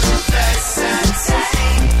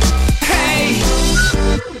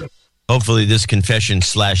 Hopefully this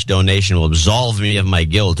confession/donation will absolve me of my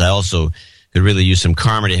guilt. I also could really use some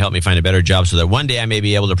karma to help me find a better job so that one day I may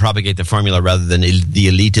be able to propagate the formula rather than the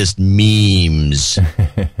elitist memes.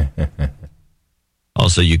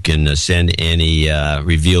 Also, you can send any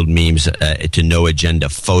revealed memes to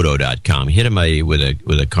noagendaphoto.com. Hit him with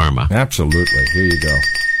a karma. Absolutely. Here you go.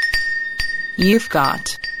 You've got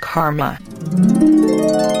karma.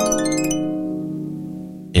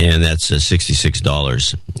 And that's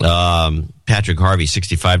 $66. Patrick Harvey,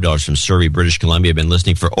 $65 from Surrey, British Columbia. I've been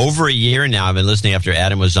listening for over a year now. I've been listening after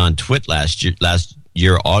Adam was on Twit last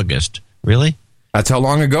year, August. Really? That's how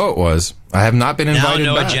long ago it was. I have not been invited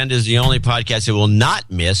now, No back. Agenda is the only podcast I will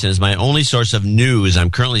not miss, and is my only source of news. I'm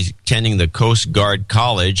currently attending the Coast Guard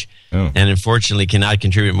College, and unfortunately cannot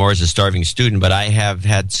contribute more as a starving student, but I have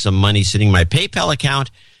had some money sitting in my PayPal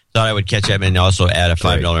account. Thought I would catch up and also add a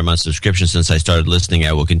 $5 a month subscription since I started listening.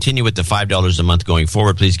 I will continue with the $5 a month going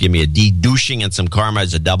forward. Please give me a de-douching and some karma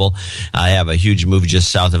as a double. I have a huge move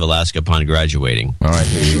just south of Alaska upon graduating. All right,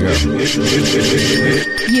 here you go.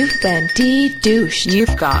 You've been de-douched.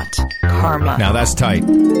 You've got karma. Now that's tight.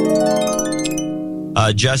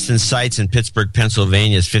 Justin Seitz in Pittsburgh,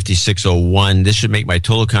 Pennsylvania is 5601. This should make my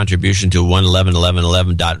total contribution to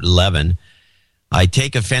 111.11.11. I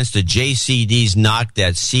take offense to JCD's knock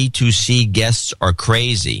that C2C guests are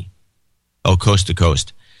crazy. Oh, coast to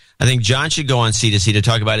coast. I think John should go on C2C to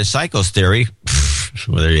talk about his cycles theory.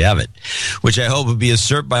 Well, there you have it. Which I hope would be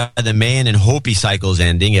usurped by the Mayan and Hopi cycles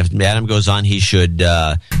ending. If Adam goes on, he should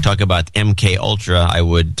talk about MK Ultra. I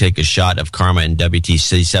would take a shot of karma, and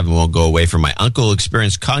WTC7 won't go away from my uncle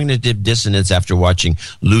experienced cognitive dissonance after watching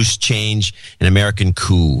Loose Change, an American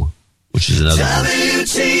Coup. Which is another one.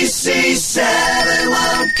 WTC7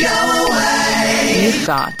 won't go away. You've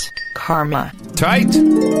got karma. Tight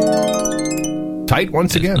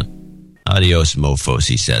once again. Adios, mofos,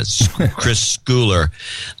 he says. Chris Schooler,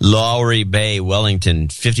 Lowry Bay, Wellington,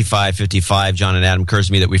 5555. John and Adam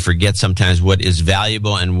curse me that we forget sometimes what is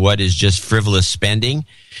valuable and what is just frivolous spending.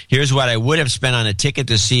 Here's what I would have spent on a ticket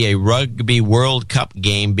to see a Rugby World Cup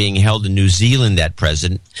game being held in New Zealand that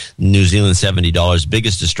present. New Zealand, $70,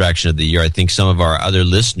 biggest distraction of the year. I think some of our other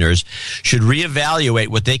listeners should reevaluate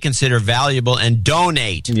what they consider valuable and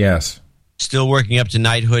donate. Yes. Still working up to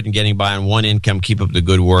knighthood and getting by on one income. Keep up the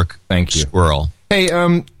good work. Thank you. Squirrel. Hey,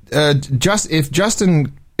 if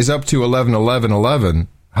Justin is up to 11,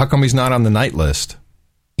 how come he's not on the knight list?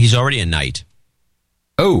 He's already a knight.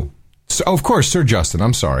 Oh. So, of course, Sir Justin.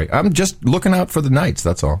 I'm sorry. I'm just looking out for the knights,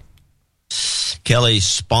 that's all. Kelly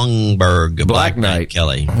Spongberg. Black Knight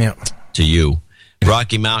Kelly. Yeah. To you.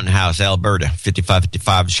 Rocky Mountain House, Alberta,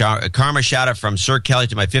 5555. Karma shout out from Sir Kelly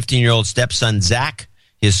to my 15-year-old stepson, Zach.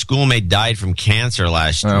 His schoolmate died from cancer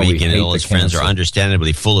last week, and all his friends are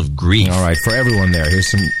understandably full of grief. All right, for everyone there,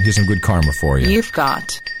 here's some good karma for you. You've got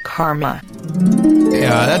karma.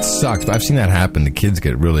 Yeah, that sucks. I've seen that happen. The kids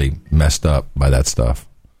get really messed up by that stuff.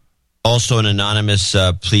 Also an anonymous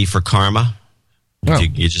plea for karma. Oh.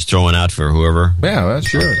 You're just throwing out for whoever. Yeah, that's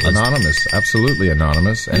sure. Anonymous. Absolutely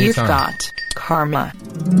anonymous. Anytime. You've got Karma.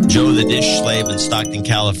 Joe the Dish Slave in Stockton,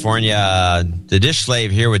 California. The Dish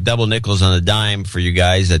Slave here with double nickels on the dime for you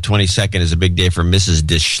guys. The 22nd is a big day for Mrs.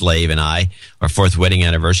 Dish Slave and I. Our 4th wedding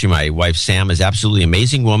anniversary. My wife, Sam, is absolutely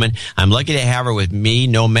amazing woman. I'm lucky to have her with me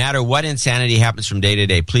no matter what insanity happens from day to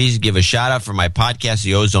day. Please give a shout out for my podcast,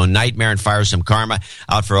 The Ozone Nightmare, and fire some karma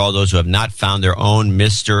out for all those who have not found their own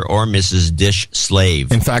Mr. or Mrs. Dish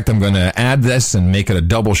Slave. In fact, I'm going to add this and make it a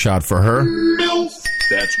double shot for her.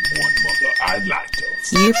 That's one mother I'd like to.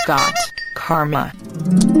 You've got karma.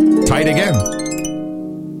 Tight again.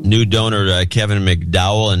 New donor Kevin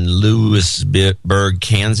McDowell in Lewisburg,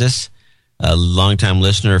 Kansas. A longtime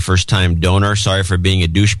listener, first-time donor. Sorry for being a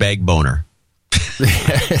douchebag boner.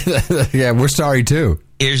 Yeah, we're sorry, too.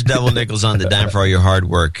 Here's double nickels on the dime for all your hard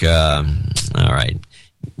work. All right.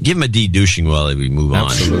 Give him a de-douching while we move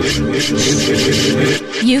on.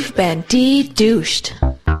 You've been de-douched.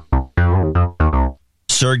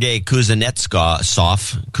 Sergey Kuznetsov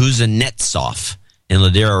in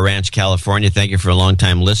Ladera Ranch, California. Thank you for a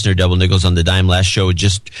long-time listener. Double nickels on the dime. Last show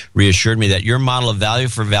just reassured me that your model of value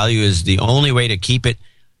for value is the only way to keep it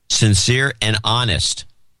sincere and honest.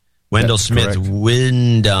 Wendell Smith, correct.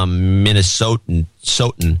 Windham, Minnesota,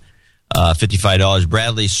 $55.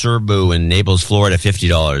 Bradley Serbu in Naples, Florida,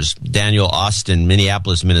 $50. Daniel Austin,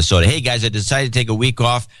 Minneapolis, Minnesota. Hey, guys, I decided to take a week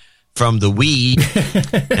off from the weed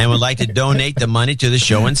and would like to donate the money to the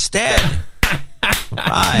show instead.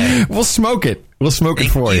 Right. We'll smoke it. We'll smoke it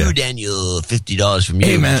for you. Thank you, Daniel. $50 from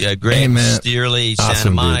you. Amen. Greg Amen. Steerley, Santa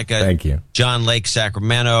Awesome, Monica. dude. Thank you. John Lake,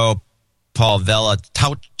 Sacramento. Paul Vella,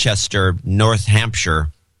 Towchester, North Hampshire.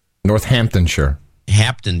 Northamptonshire.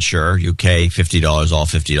 Hamptonshire, UK, $50, all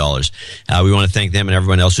 $50. We want to thank them and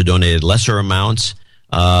everyone else who donated lesser amounts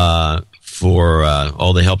for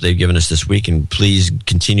all the help they've given us this week, and please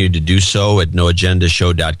continue to do so at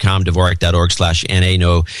noagendashow.com, Dvorak.org/NA,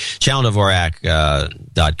 no,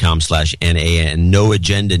 channelDvorak.com/NA, and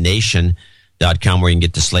noagendanation.com, where you can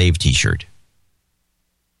get the slave t-shirt.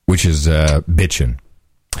 Which is bitchin'.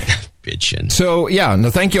 Bitchin'. So, yeah, no,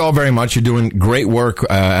 thank you all very much. You're doing great work.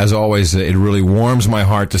 As always, it really warms my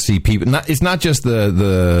heart to see people. It's not just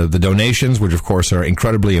the donations, which, of course, are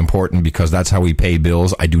incredibly important because that's how we pay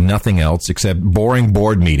bills. I do nothing else except boring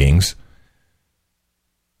board meetings.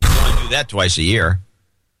 You only do that twice a year.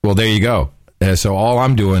 Well, there you go. So all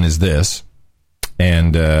I'm doing is this.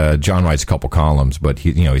 And John writes a couple columns, but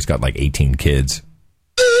he's got like 18 kids.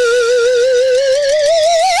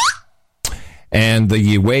 And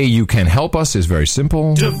the way you can help us is very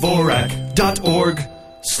simple.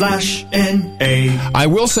 Dvorak.org/NA. I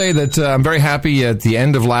will say that I'm very happy at the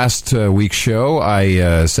end of last week's show.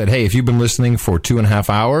 I said, hey, if you've been listening for 2.5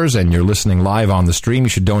 hours and you're listening live on the stream, you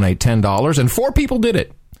should donate $10. And 4 people did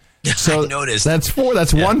it. So I noticed. That's 4.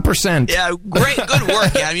 That's 1%. Yeah, great. Good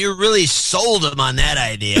work, Adam. You really sold them on that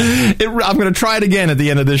idea. I'm going to try it again at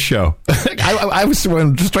the end of this show. I was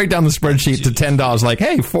went straight down the spreadsheet to $10. Like,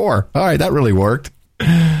 hey, 4. All right, that really worked.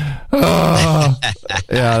 Oh,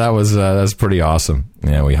 yeah, that's pretty awesome.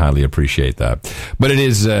 Yeah, we highly appreciate that. But it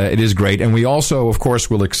is great, and we also, of course,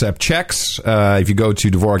 will accept checks. If you go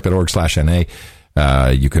to Dvorak.org/NA.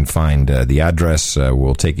 You can find the address.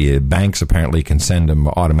 We'll take you. Banks apparently can send them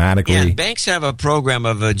automatically. Yeah, banks have a program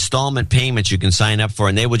of installment payments you can sign up for,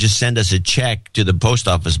 and they will just send us a check to the post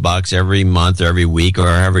office box every month or every week or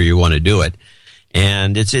however you want to do it.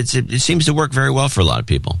 And it seems to work very well for a lot of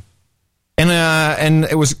people. And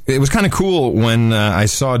it was kind of cool when I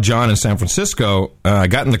saw John in San Francisco. I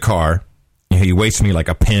got in the car. He waits me like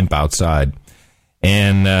a pimp outside.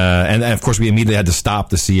 And of course, we immediately had to stop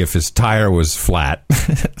to see if his tire was flat.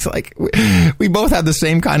 It's like we both had the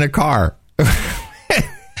same kind of car.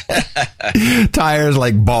 Tires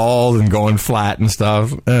like bald and going flat and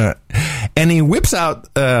stuff. And he whips out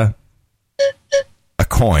a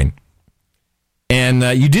coin. And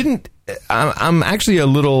you didn't. I'm actually a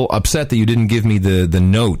little upset that you didn't give me the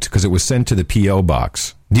note because it was sent to the P.O.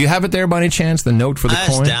 box. Do you have it there by any chance, the note for the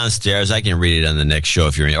coin? It's downstairs. I can read it on the next show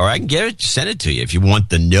if you're in. Or I can send it to you if you want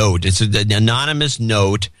the note. It's an anonymous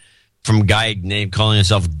note from a guy named calling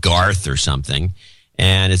himself Garth or something.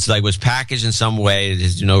 And it's like was packaged in some way.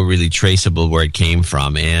 There's no really traceable where it came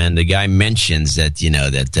from. And the guy mentions that,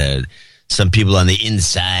 that some people on the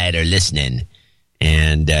inside are listening.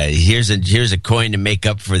 And here's a coin to make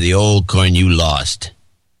up for the old coin you lost.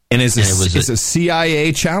 And it's a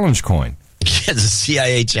CIA challenge coin. It's a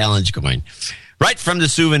CIA challenge coin. Right from the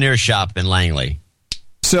souvenir shop in Langley.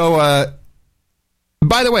 So,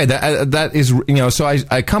 by the way, that is, so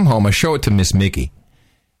I come home, I show it to Miss Mickey,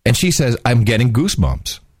 and she says, I'm getting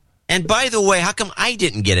goosebumps. And by the way, how come I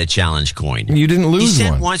didn't get a challenge coin? You didn't lose one. He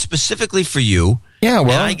sent one specifically for you. Yeah,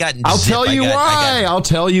 well, I'll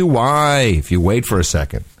tell you why if you wait for a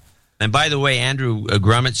second. And by the way, Andrew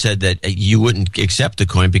Grummett said that you wouldn't accept the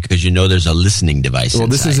coin because you know there's a listening device inside.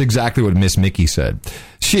 This is exactly what Miss Mickey said.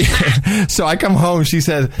 So I come home, she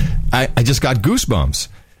said, I just got goosebumps.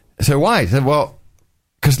 I said, why? I said, well,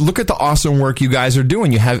 because look at the awesome work you guys are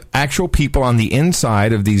doing. You have actual people on the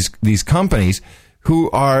inside of these companies who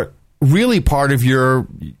are really part of your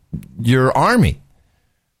army.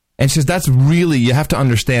 And she says, that's really, you have to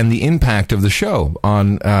understand the impact of the show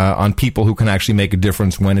on people who can actually make a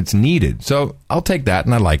difference when it's needed. So I'll take that,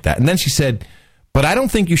 and I like that. And then she said, but I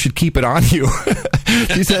don't think you should keep it on you.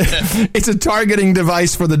 She said, it's a targeting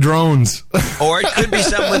device for the drones. Or it could be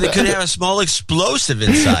something that could have a small explosive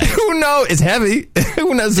inside. Who knows? It's heavy.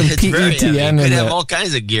 Who knows? Some It's very heavy. PETN. It could have all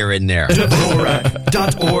kinds of gear in there. Dvorak.org/NA.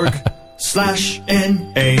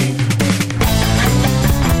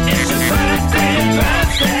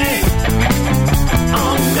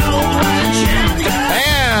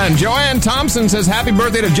 And Joanne Thompson says, happy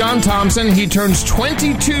birthday to John Thompson. He turns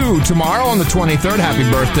 22 tomorrow on the 23rd. Happy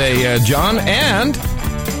birthday, John. And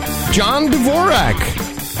John Dvorak.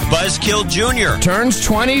 Buzzkill Jr. turns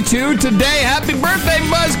 22 today. Happy birthday,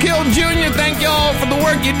 Buzzkill Jr. Thank you all for the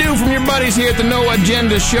work you do from your buddies here at the No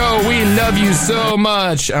Agenda Show. We love you so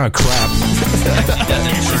much. Oh, crap.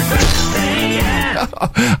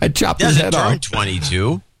 I chopped his head off. Doesn't turn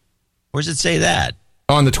 22. Where does it say that?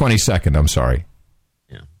 On the 22nd, I'm sorry.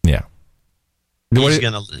 Yeah. How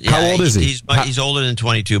old is he? He's older than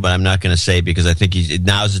 22, but I'm not going to say because I think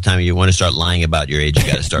now's the time you want to start lying about your age. You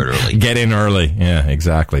got to start early. Get in early. Yeah,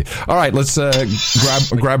 exactly. All right, let's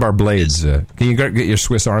grab our blades. Can you get your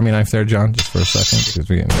Swiss Army knife there, John, just for a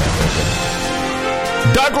second?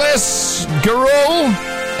 Douglas Garul.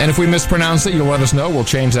 And if we mispronounce it, you'll let us know. We'll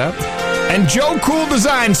change that. And Joe Cool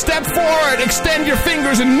Design, step forward, extend your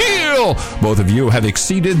fingers and kneel. Both of you have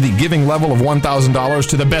exceeded the giving level of $1,000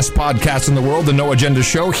 to the best podcast in the world, the No Agenda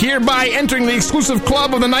Show. Hereby entering the exclusive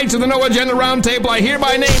club of the Knights of the No Agenda Roundtable, I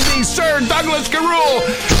hereby name thee Sir Douglas Garul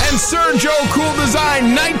and Sir Joe Cool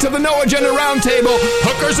Design, Knight of the No Agenda Roundtable,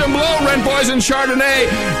 hookers and blow, rent boys and Chardonnay,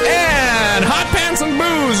 and hot pants and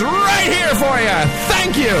booze right here for you.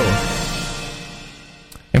 Thank you.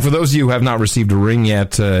 And for those of you who have not received a ring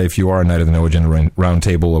yet, if you are a Knight of the No Agenda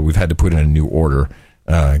Roundtable, we've had to put in a new order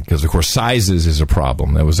because, of course, sizes is a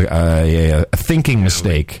problem. That was a thinking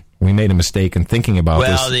mistake. We made a mistake in thinking about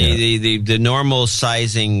this. Well, the normal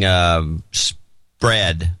sizing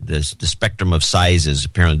spread, the spectrum of sizes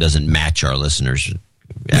apparently doesn't match our listeners.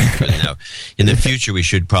 Now, in the future, we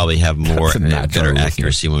should probably have better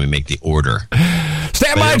accuracy when we make the order.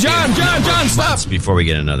 Stand by, John, stop. Before we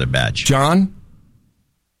get another batch. John?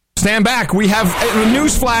 Stand back. We have a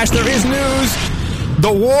news flash. There is news.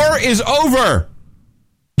 The war is over.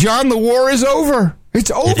 John, the war is over.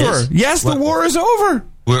 It's over. Yes, the war is over.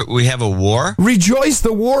 We have a war? Rejoice,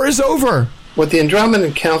 the war is over. What the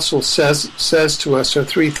Andromedan Council says to us are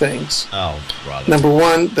three things. Oh, brother. Number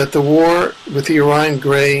one, that the war with the Orion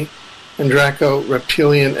Gray and Draco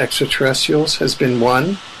reptilian extraterrestrials has been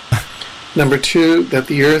won. Number two, that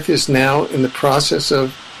the Earth is now in the process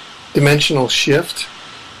of dimensional shift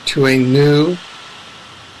to a new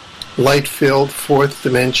light-filled fourth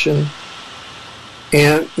dimension.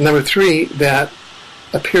 And number three, that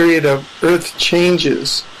a period of Earth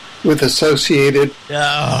changes with associated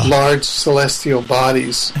large celestial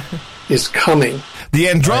bodies is coming. The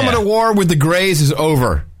Andromeda War with the Greys is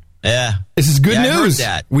over. Yeah. This is good news.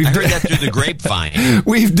 I heard that through the grapevine.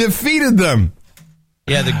 We've defeated them.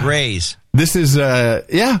 Yeah, the Greys. This is,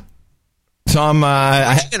 So I'm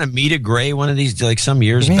going to meet a Gray one of these, like some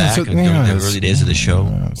years back, during the early days of the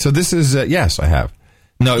show. So this is yes, I have.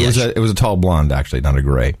 No, it was a tall blonde actually, not a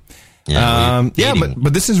Gray.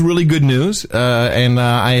 But this is really good news, and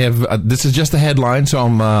I have. This is just a headline, so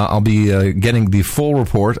I'll be getting the full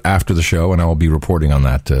report after the show, and I will be reporting on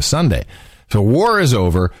that Sunday. So war is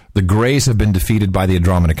over. The Greys have been defeated by the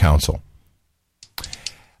Andromeda Council.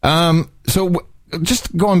 So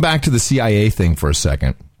just going back to the CIA thing for a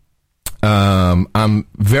second. I'm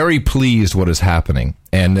very pleased what is happening.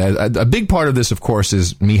 And a big part of this, of course,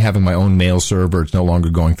 is me having my own mail server. It's no longer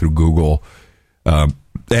going through Google and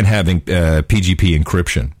having PGP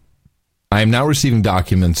encryption. I am now receiving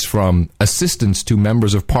documents from assistants to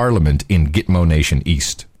members of parliament in Gitmo Nation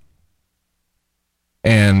East.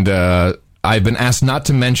 And I've been asked not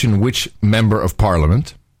to mention which member of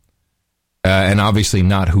parliament, and obviously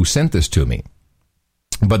not who sent this to me.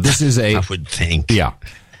 But this is I would think. Yeah.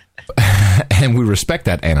 And we respect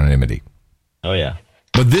that anonymity. Oh yeah.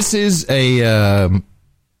 But this is a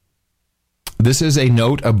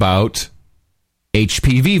note about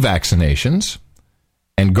HPV vaccinations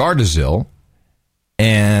and Gardasil.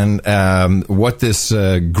 And what this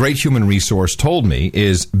great human resource told me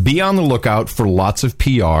is be on the lookout for lots of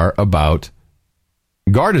PR about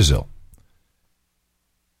Gardasil.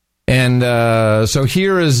 And so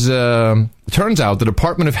here is, turns out the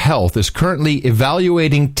Department of Health is currently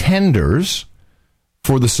evaluating tenders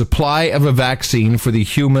for the supply of a vaccine for the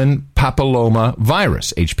human papilloma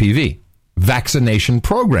virus, HPV, vaccination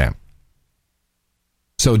program.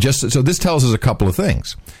 So this tells us a couple of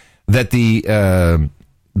things. That the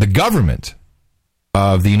government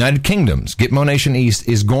of the United Kingdom's Gitmo Nation East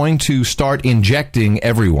is going to start injecting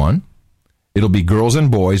everyone. It'll be girls and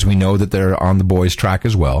boys. We know that they're on the boys' track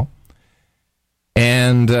as well.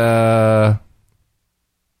 And there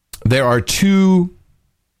are 2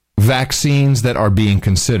 vaccines that are being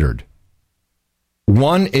considered.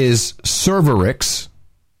 One is Cervarix.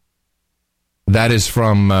 That is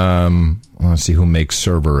from, let's see who makes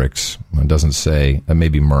Cervarix. It doesn't say. That may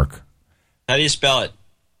be Merck. How do you spell it?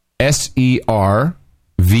 Servarix.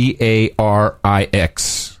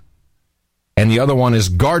 And the other one is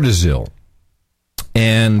Gardasil.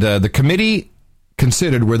 And the committee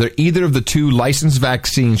considered whether either of the 2 licensed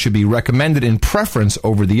vaccines should be recommended in preference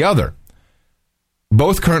over the other.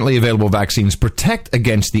 Both currently available vaccines protect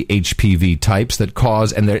against the HPV types that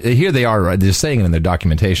cause, and here they are, they're saying it in their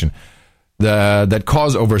documentation, that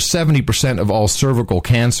cause over 70% of all cervical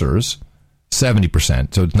cancers,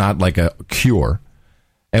 70%, so it's not like a cure.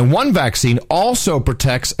 And one vaccine also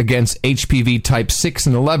protects against HPV type 6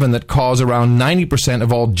 and 11 that cause around 90%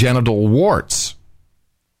 of all genital warts.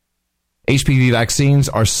 HPV vaccines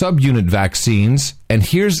are subunit vaccines, and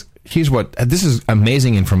here's what, this is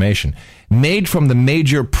amazing information, made from the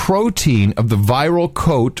major protein of the viral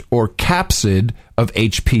coat or capsid of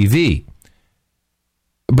HPV.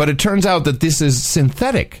 But it turns out that this is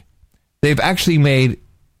synthetic. They've actually made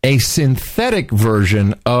a synthetic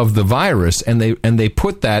version of the virus, and they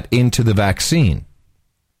put that into the vaccine,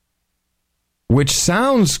 which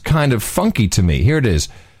sounds kind of funky to me. Here it is.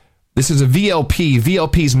 This is a VLP.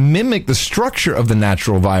 VLPs mimic the structure of the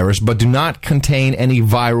natural virus, but do not contain any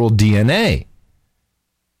viral DNA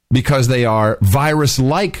because they are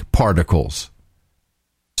virus-like particles.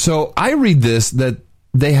 So I read this that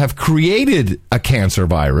they have created a cancer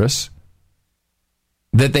virus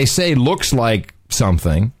that they say looks like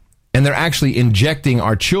something, and they're actually injecting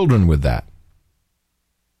our children with that.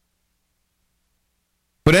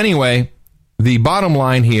 But anyway, the bottom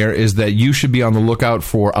line here is that you should be on the lookout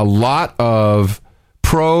for a lot of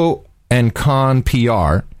pro and con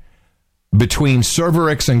PR between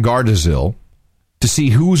Cervarix and Gardasil to see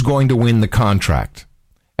who's going to win the contract.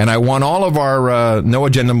 And I want all of our No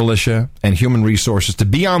Agenda Militia and human resources to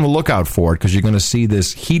be on the lookout for it, because you're going to see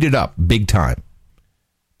this heated up big time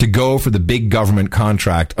to go for the big government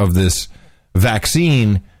contract of this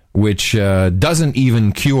vaccine, which doesn't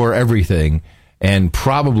even cure everything and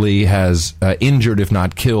probably has injured, if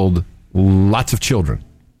not killed, lots of children.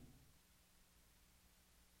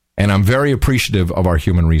 And I'm very appreciative of our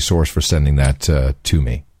human resource for sending that to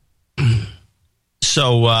me.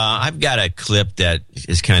 So I've got a clip that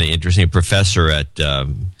is kind of interesting. A professor at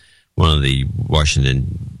one of the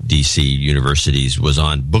Washington, D.C. universities was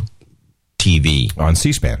on Book TV. On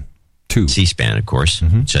C-SPAN, too. C-SPAN, of course,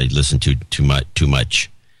 which I listen to too much.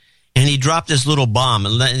 And he dropped this little bomb.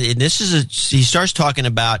 And this is he starts talking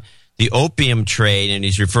about the opium trade, and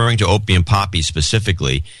he's referring to opium poppy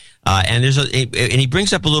specifically. And he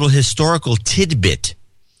brings up a little historical tidbit,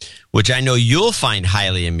 which I know you'll find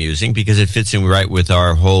highly amusing because it fits in right with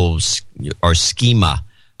our schema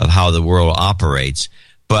of how the world operates.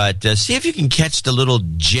 But see if you can catch the little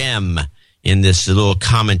gem in this little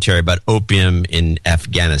commentary about opium in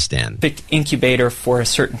Afghanistan. The incubator for a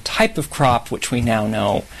certain type of crop, which we now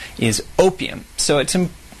know is opium. So it's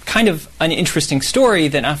kind of an interesting story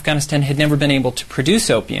that Afghanistan had never been able to produce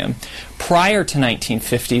opium prior to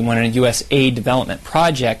 1950, when a U.S. aid development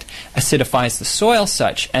project acidifies the soil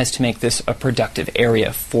such as to make this a productive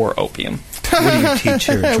area for opium. What do you teach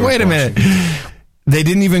here at George Wait a minute. They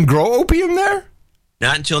didn't even grow opium there?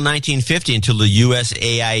 Not until 1950, until the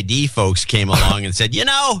USAID folks came along and said,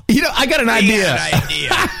 I got an idea.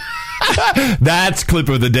 That's clip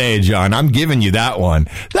of the day, John. I'm giving you that one.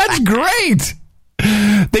 That's great.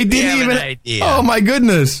 They didn't even. An idea. Oh my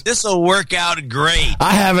goodness! This will work out great.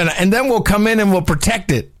 I haven't, and then we'll come in and we'll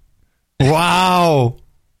protect it. Wow,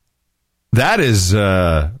 that's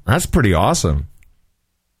pretty awesome.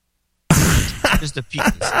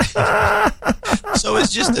 So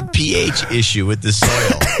it's just a pH issue with the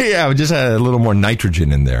soil. Yeah, we just had a little more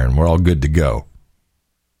nitrogen in there, and we're all good to go.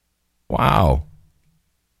 Wow.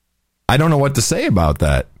 I don't know what to say about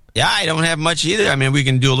that. Yeah, I don't have much either. I mean, we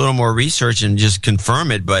can do a little more research and just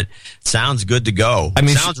confirm it, but it sounds good to go. I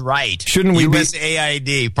mean, sounds right. Shouldn't we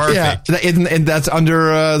USAID, perfect. Yeah, and that's under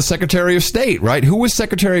the Secretary of State, right? Who was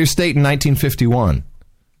Secretary of State in 1951?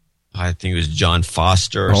 I think it was John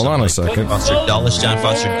Foster. Or Hold on a second. Foster Dulles, John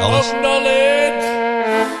Foster Dulles.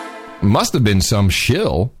 Must have been some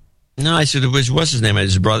shill. No, I said it was. What's his name?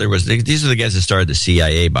 His brother was. These are the guys that started the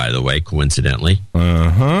CIA, by the way, coincidentally.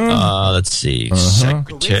 Let's see.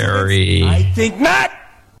 Secretary. I think not.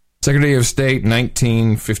 Secretary of State,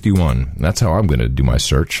 1951. That's how I'm going to do my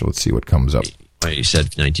search. Let's see what comes up. You said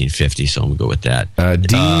 1950, so I'm going to go with that.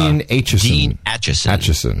 Dean Acheson. Dean Acheson.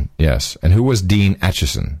 Acheson, yes. And who was Dean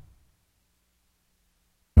Acheson?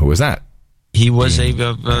 Who was that? He was he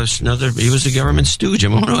was a government stooge. I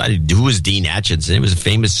don't know who was Dean Acheson. He was a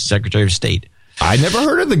famous Secretary of State. I never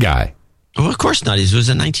heard of the guy. Well, of course not. He was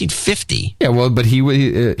in 1950. Yeah, well, but he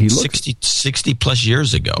looked 60 plus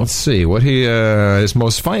years ago. Let's see what his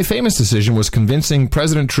most famous decision was convincing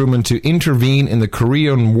President Truman to intervene in the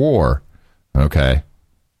Korean War. Okay.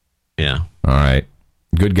 Yeah. All right.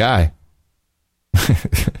 Good guy.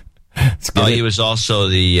 He was also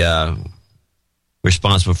the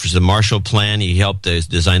responsible for the Marshall Plan. He helped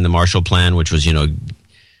design the Marshall Plan, which was,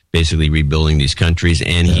 basically rebuilding these countries.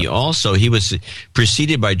 And he was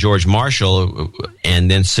preceded by George Marshall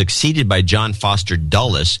and then succeeded by John Foster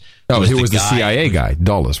Dulles. He was the CIA guy,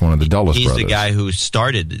 Dulles, one of the Dulles brothers. He's the guy who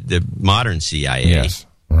started the modern CIA. Yes.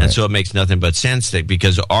 Right. And so it makes nothing but sense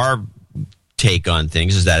because our take on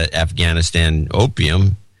things is that Afghanistan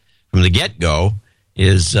opium from the get-go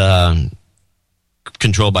is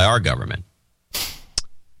controlled by our government.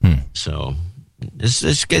 So this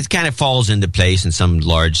it kind of falls into place in some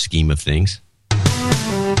large scheme of things.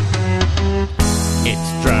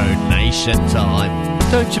 It's donation time.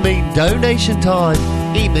 Don't you mean donation time?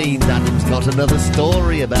 He means Adam's got another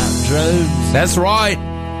story about drones. That's right.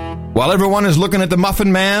 While everyone is looking at the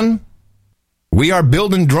Muffin Man, we are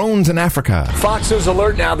building drones in Africa. Fox News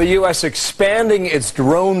alert now, the U.S. expanding its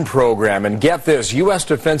drone program. And get this, U.S.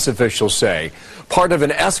 defense officials say part of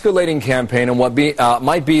an escalating campaign on what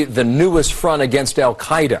might be the newest front against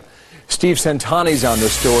al-Qaeda. Steve Centani's on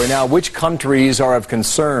this story. Now, which countries are of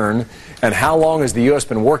concern, and how long has the U.S.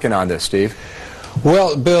 been working on this, Steve?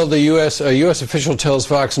 Well, Bill, a U.S. official tells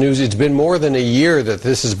Fox News it's been more than a year that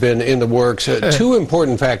this has been in the works. Two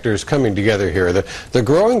important factors coming together here. The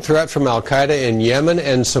growing threat from al-Qaeda in Yemen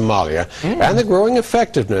and Somalia, and the growing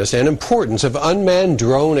effectiveness and importance of unmanned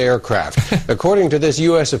drone aircraft. According to this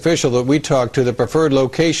U.S. official that we talked to, the preferred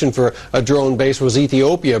location for a drone base was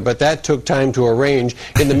Ethiopia, but that took time to arrange.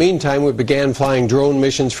 In the meantime, we began flying drone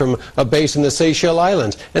missions from a base in the Seychelles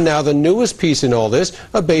Islands. And now the newest piece in all this,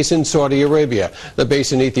 a base in Saudi Arabia. The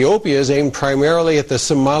base in Ethiopia is aimed primarily at the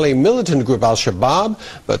Somali militant group Al-Shabaab,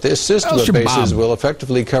 but this system of bases will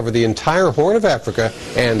effectively cover the entire Horn of Africa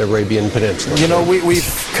and Arabian Peninsula.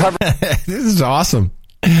 We've covered... This is awesome.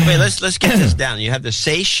 Wait, let's get this down. You have the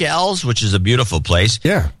Seychelles, which is a beautiful place.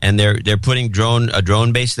 Yeah. And they're putting a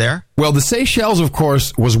drone base there? Well, the Seychelles, of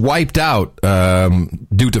course, was wiped out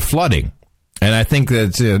due to flooding. And I think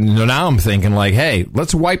that now I'm thinking like, hey,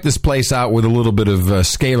 let's wipe this place out with a little bit of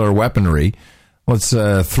scalar weaponry. Let's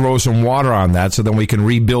throw some water on that so then we can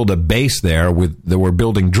rebuild a base there that we're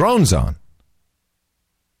building drones on.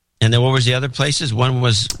 And then what was the other places? One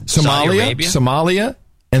was Saudi Arabia? Somalia,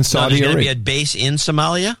 and Saudi Arabia. There's going to be a base in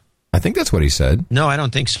Somalia? I think that's what he said. No, I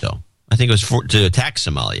don't think so. I think it was to attack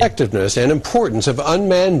Somalia. Effectiveness and importance of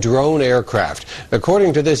unmanned drone aircraft.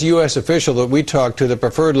 According to this U.S. official that we talked to, the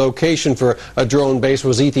preferred location for a drone base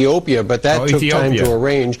was Ethiopia, but that took time to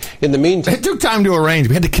arrange. In the meantime... It took time to arrange.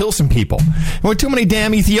 We had to kill some people. There were too many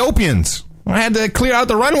damn Ethiopians. I had to clear out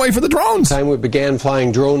the runway for the drones. Time we began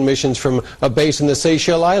flying drone missions from a base in the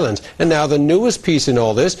Seychelles Islands. And now the newest piece in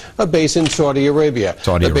all this, a base in Saudi Arabia.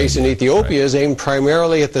 The base in Ethiopia is aimed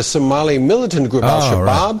primarily at the Somali militant group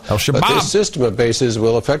Al-Shabaab. Al-Shabaab. But this system of bases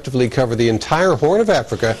will effectively cover the entire Horn of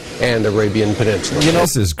Africa and Arabian Peninsula.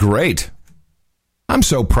 This is great. I'm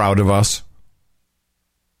so proud of us.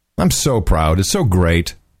 I'm so proud. It's so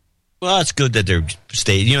great. Well, it's good that they're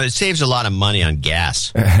staying. It saves a lot of money on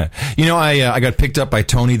gas. I got picked up by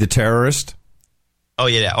Tony the terrorist. Oh,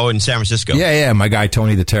 yeah. Oh, in San Francisco. Yeah, my guy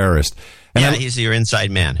Tony the terrorist. And he's your inside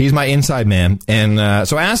man. He's my inside man. And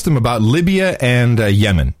so I asked him about Libya and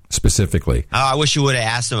Yemen specifically. Oh, I wish you would have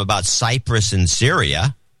asked him about Cyprus and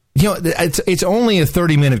Syria. It's only a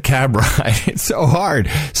 30-minute cab ride. It's so hard.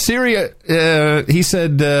 Syria, he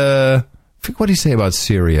said, what did he say about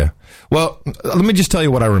Syria? Well, let me just tell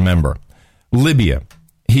you what I remember. Libya.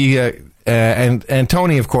 He and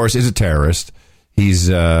Tony, of course, is a terrorist. He's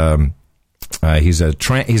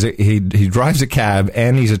He drives a cab,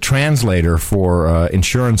 and he's a translator for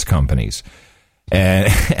insurance companies. And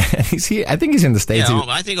I think he's in the States. Yeah,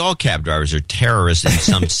 I think all cab drivers are terrorists in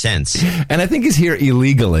some sense. And I think he's here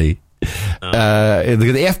illegally. The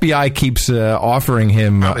FBI keeps offering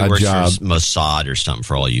him Probably a works job. for Mossad or something,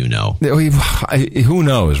 for all you know. Who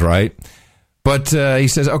knows, right? But he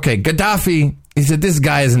says, okay, Gaddafi, he said, this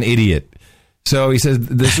guy is an idiot. So he says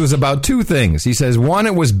this was about two things. He says, one,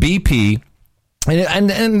 it was BP.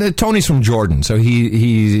 And Tony's from Jordan, so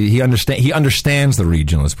he understands the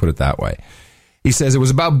region, let's put it that way. He says it was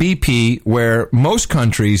about BP, where most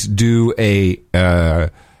countries do an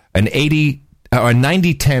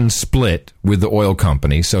 90-10 split with the oil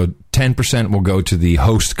company. So 10% will go to the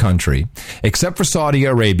host country, except for Saudi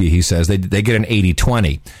Arabia. He says they get an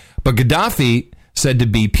 80-20. But Gaddafi said to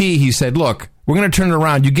BP, he said, look, we're going to turn it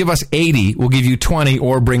around. You give us 80, we'll give you 20,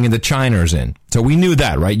 or bring in the Chiners in. So we knew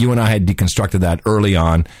that, right? You and I had deconstructed that early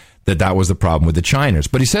on, that was the problem with the Chiners.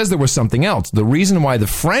 But he says there was something else. The reason why the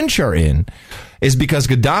French are in is because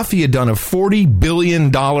Gaddafi had done a $40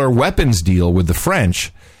 billion weapons deal with the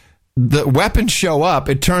French. The weapons show up.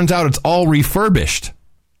 It turns out it's all refurbished.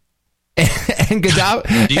 And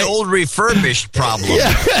Gaddafi, the old refurbished problem.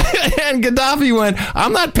 Yeah. And Gaddafi went,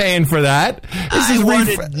 I'm not paying for that. I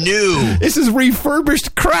wanted new. This is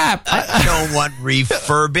refurbished crap. I don't want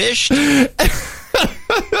refurbished.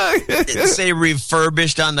 It didn't say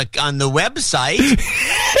refurbished on the website.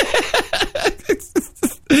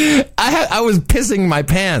 I was pissing my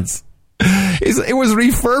pants. It was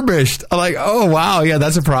refurbished. I'm like, oh wow, yeah,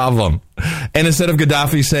 that's a problem. And instead of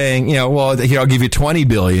Gaddafi saying, well, here, I'll give you $20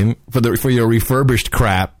 billion for your refurbished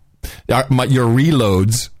crap, your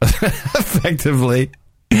reloads, effectively,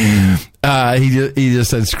 he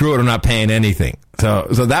just said, screw it, I'm not paying anything. So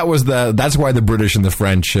that's why the British and the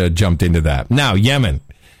French jumped into that. Now, Yemen.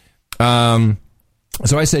 So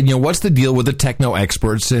I said, what's the deal with the techno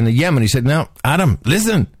experts in Yemen? He said, no, Adam,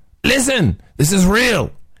 listen, this is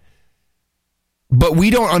real. But we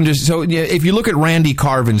don't understand. So if you look at Randy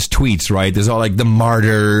Carvin's tweets, right, there's all like the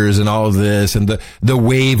martyrs and all of this and the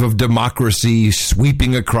wave of democracy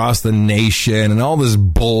sweeping across the nation and all this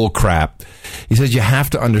bull crap. He says you have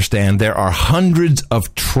to understand there are hundreds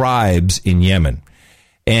of tribes in Yemen.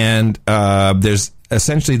 And there's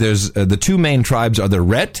the two main tribes are the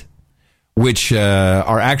Ret, which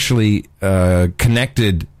are actually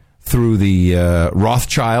connected through the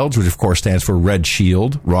Rothschilds, which of course stands for Red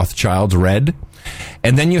Shield, Rothschilds, Red.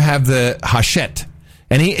 And then you have the Hachet.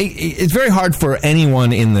 And it's very hard for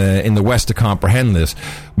anyone in the West to comprehend this,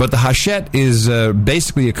 but the Hachet is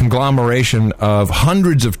basically a conglomeration of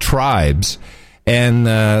hundreds of tribes. And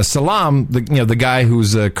Salam, the guy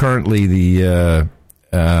who's currently the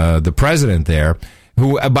president there,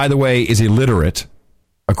 who, by the way, is illiterate,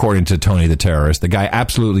 according to Tony the Terrorist. The guy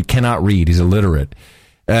absolutely cannot read. He's illiterate.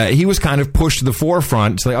 He was kind of pushed to the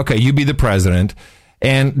forefront. It's like, okay, you be the president.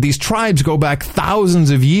 And these tribes go back thousands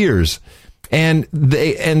of years. And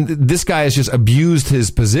this guy has just abused his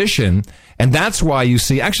position. And that's why you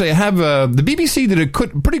see, actually, I have, the BBC did a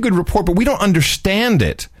pretty good report, but we don't understand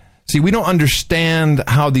it. See, we don't understand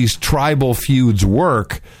how these tribal feuds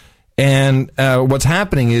work. And what's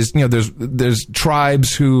happening is, there's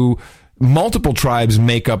tribes multiple tribes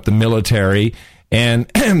make up the military. And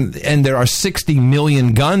there are 60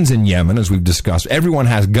 million guns in Yemen, as we've discussed. Everyone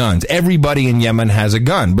has guns. Everybody in Yemen has a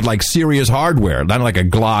gun, but like serious hardware, not like a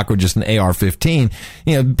Glock or just an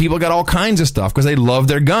AR-15. People got all kinds of stuff because they love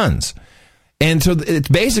their guns. And so it's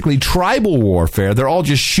basically tribal warfare. They're all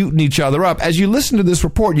just shooting each other up. As you listen to this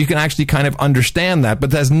report, you can actually kind of understand that,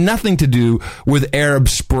 but that has nothing to do with Arab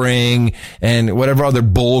Spring and whatever other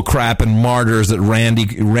bull crap and martyrs that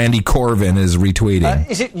Randy Corvin is retweeting.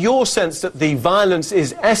 Is it your sense that the violence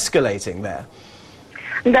is escalating there?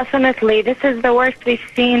 Definitely. This is the worst we've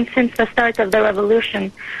seen since the start of the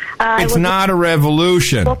revolution. It's not a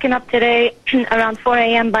revolution. Woken up today around 4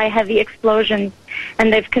 a.m. by heavy explosions,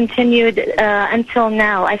 and they've continued until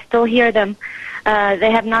now. I still hear them.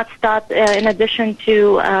 They have not stopped, in addition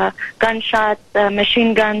to gunshots,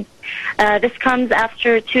 machine guns. This comes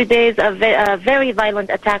after 2 days of very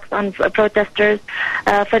violent attacks on protesters.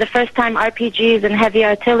 For the first time, RPGs and heavy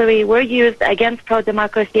artillery were used against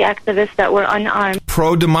pro-democracy activists that were unarmed.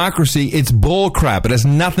 Pro-democracy, it's bullcrap. It has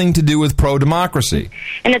nothing to do with pro-democracy.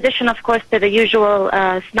 In addition, of course, to the usual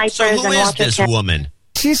snipers so who and is this woman?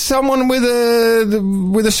 She's someone with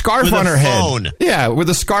a scarf on her head. Yeah, with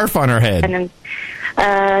a scarf on her head. And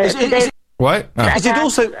then, what? Oh.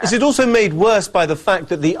 Is it also made worse by the fact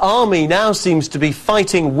that the army now seems to be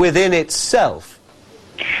fighting within itself?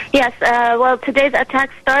 Yes, well, today's attack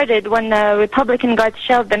started when Republican guards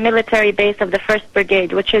shelled the military base of the 1st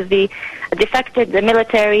Brigade, which is the defected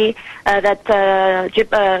military that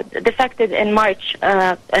defected in March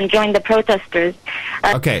and joined the protesters.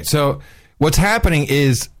 Okay, so what's happening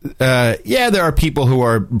is, there are people who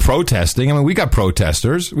are protesting. I mean, we got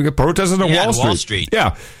protesters. We got protesters on Wall Street.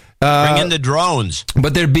 Yeah. Bring in the drones.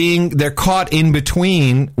 But they're caught in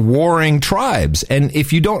between warring tribes. And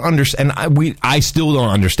if you don't understand, I still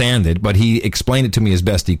don't understand it, but he explained it to me as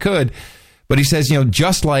best he could. But he says,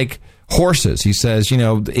 just like horses, he says, in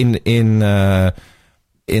the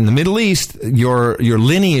Middle East, your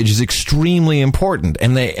lineage is extremely important.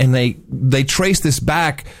 And they trace this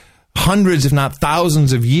back hundreds, if not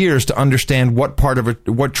thousands of years to understand what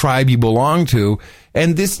tribe you belong to.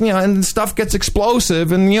 And this, and stuff gets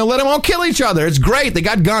explosive and, let them all kill each other. It's great. They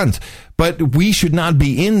got guns. But we should not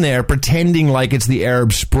be in there pretending like it's the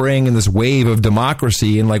Arab Spring and this wave of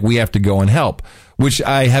democracy and like we have to go and help, which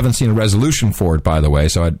I haven't seen a resolution for it, by the way.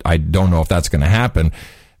 So I don't know if that's going to happen.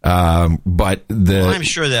 But I'm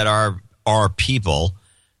sure that our people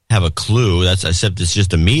have a clue. Except it's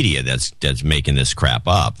just the media that's making this crap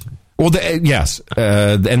up. Well, yes.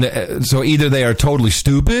 So either they are totally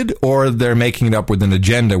stupid or they're making it up with an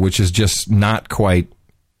agenda, which is just not quite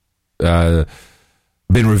been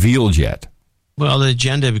revealed yet. Well, the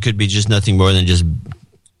agenda could be just nothing more than just,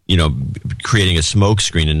 creating a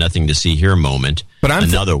smokescreen and nothing to see here moment. But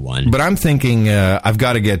another one. But I'm thinking I've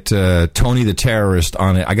got to get Tony the Terrorist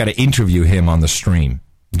on it. I got to interview him on the stream.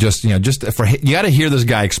 Just you got to hear this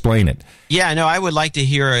guy explain it. Yeah, no, I would like to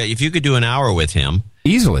hear if you could do an hour with him.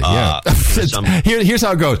 Easily, yeah. Here's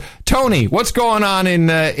how it goes. Tony, what's going on in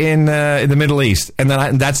the Middle East? And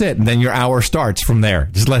then that's it. And then your hour starts from there.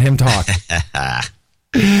 Just let him talk.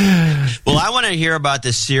 Well, I want to hear about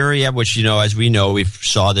the Syria, which, as we know, we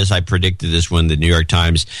saw this. I predicted this when the New York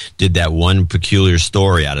Times did that one peculiar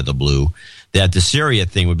story out of the blue, that the Syria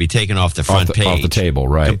thing would be taken off the front page. Off the table,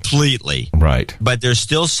 right. Completely. Right. But there's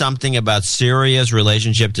still something about Syria's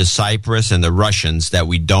relationship to Cyprus and the Russians that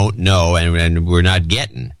we don't know and we're not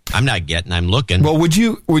getting. I'm not getting. I'm looking. Well, would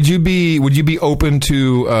you be open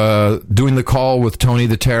to doing the call with Tony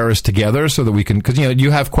the Terrorist together so that we can, because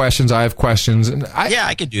you have questions, I have questions, and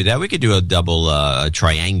I could do that. We could do a double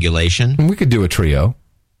triangulation. We could do a trio.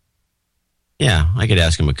 Yeah, I could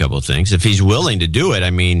ask him a couple of things. If he's willing to do it,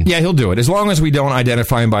 I mean... Yeah, he'll do it. As long as we don't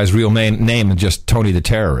identify him by his real name and just Tony the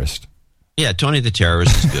Terrorist. Yeah, Tony the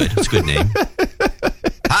Terrorist is good. It's a good name.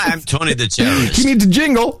 Hi, I'm Tony the Terrorist. You need to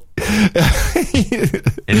jingle.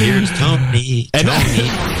 And here's Tony. And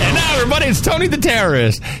now, everybody, it's Tony the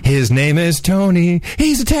Terrorist. His name is Tony.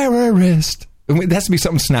 He's a terrorist. It has to be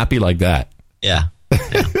something snappy like that. Yeah.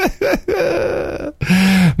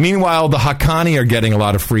 Meanwhile, the Haqqani are getting a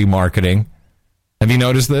lot of free marketing. Have you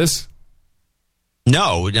noticed this?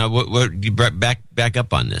 No. Back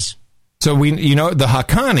up on this. So the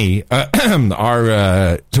Haqqani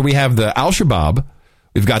are. So we have the Al-Shabaab,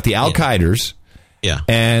 we've got the Al-Qaedars,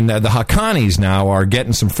 and the Haqqanis now are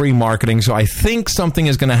getting some free marketing. So I think something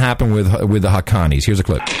is going to happen with the Haqqanis. Here's a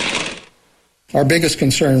clip. Our biggest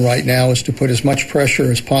concern right now is to put as much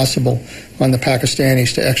pressure as possible on the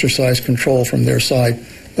Pakistanis to exercise control from their side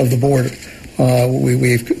of the border.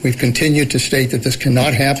 We've continued to state that this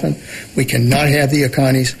cannot happen. We cannot have the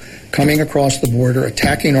Haqqanis coming across the border,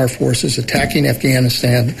 attacking our forces, attacking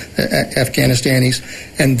Afghanistanis,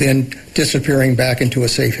 and then disappearing back into a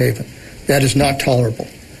safe haven. That is not tolerable.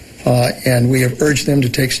 And we have urged them to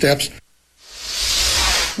take steps.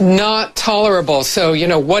 Not tolerable. So,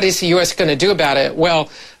 what is the U.S. going to do about it?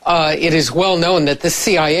 Well, it is well known that the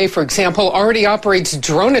CIA, for example, already operates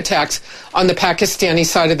drone attacks on the Pakistani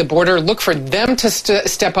side of the border. Look for them to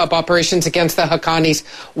step up operations against the Haqqanis.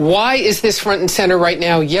 Why is this front and center right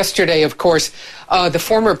now? Yesterday, of course, the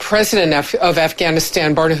former president of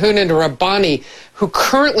Afghanistan, Burhan Rabbani, who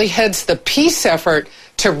currently heads the peace effort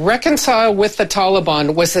to reconcile with the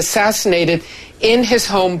Taliban, was assassinated in his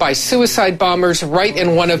home by suicide bombers right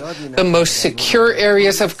in one of the most secure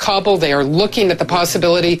areas of Kabul. They are looking at the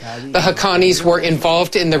possibility the Haqqanis were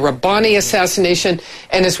involved in the Rabbani assassination.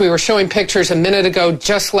 And as we were showing pictures a minute ago,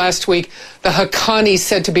 just last week, the Haqqanis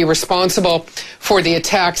said to be responsible for the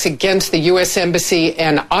attacks against the U.S. Embassy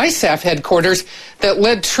and ISAF headquarters that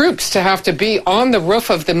led troops to have to be on the roof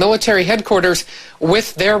of the military headquarters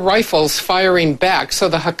with their rifles firing back. So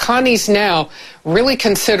the Haqqanis now really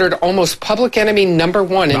considered almost public enemy number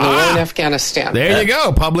one in the war in Afghanistan. There you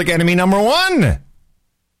go. Public enemy number one.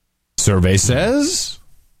 Survey says.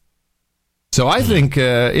 So I think,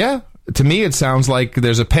 to me it sounds like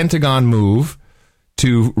there's a Pentagon move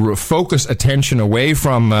to focus attention away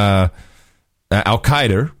from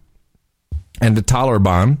Al-Qaeda and the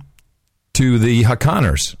Taliban to the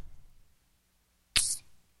Haqqanis.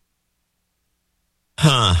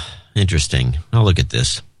 Huh. Interesting. I'll look at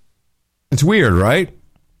this. It's weird, right?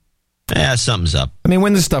 Yeah, something's up. I mean,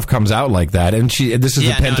 when this stuff comes out like that, and this is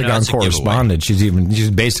the Pentagon correspondent, she's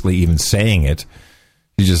basically even saying it.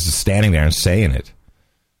 She's just standing there and saying it.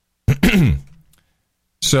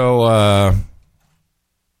 So,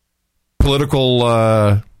 political...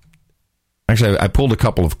 actually, I pulled a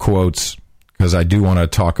couple of quotes because I do want to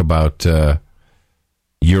talk about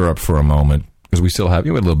Europe for a moment, because we still have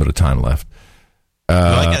a little bit of time left.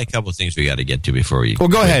 I got a couple of things we got to get to before we... Well,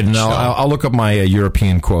 go ahead, and I'll look up my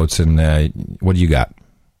European quotes, and what do you got?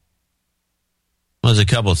 Well, there's a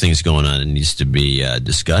couple of things going on that needs to be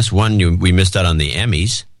discussed. One, we missed out on the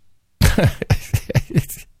Emmys.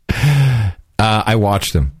 I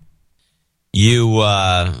watched them.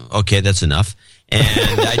 Okay, that's enough.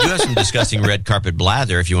 And I do have some disgusting red carpet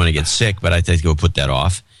blather if you want to get sick, but I think we'll put that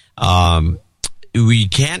off. We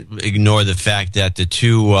can't ignore the fact that the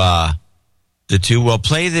two will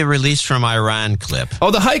play the release from Iran clip.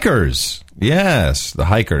 Oh, the hikers. Yes, the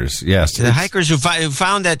hikers. Yes. The hikers who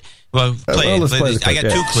found that... Well, play it. I got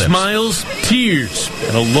two clips. Smiles, tears,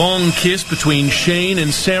 and a long kiss between Shane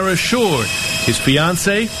and Sarah Short, his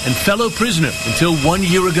fiancée and fellow prisoner, until 1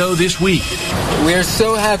 year ago this week. We are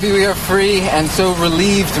so happy we are free and so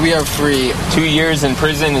relieved we are free. 2 years in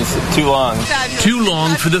prison is too long. Too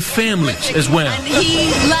long for the families as well. And he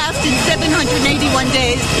lasted 781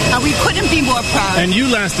 days, and we couldn't be more proud. And you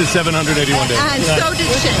lasted 781 days. And so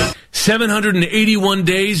did Shane. 781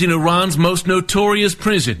 days in Iran's most notorious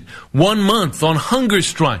prison. 1 month on hunger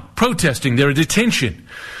strike, protesting their detention.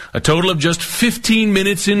 A total of just 15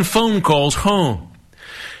 minutes in phone calls home.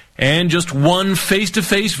 And just one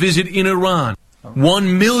face-to-face visit in Iran.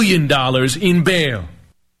 $1 million in bail.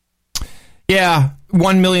 Yeah,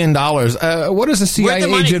 $1 million. What does a CIA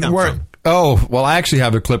agent work? Oh, well, I actually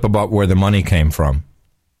have a clip about where the money came from.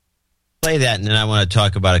 Play that, and then I want to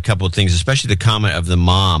talk about a couple of things, especially the comment of the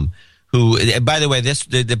mom, who, by the way,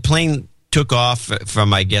 the plane took off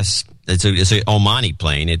from, I guess, it's an Omani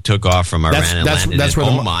plane. It took off from Iran and landed in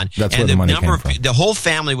Oman. That's where the money came from. The whole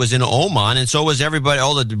family was in Oman, and so was everybody.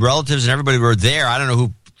 All the relatives and everybody were there. I don't know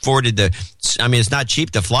who forwarded it's not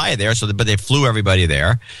cheap to fly there, but they flew everybody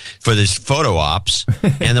there for this photo ops.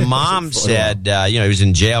 And the mom said, he was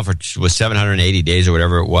in jail for 780 days or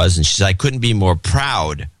whatever it was, and she said, I couldn't be more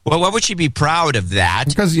proud. Well, why would she be proud of that?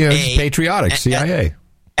 Because, it's patriotic, CIA.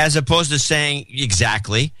 As opposed to saying,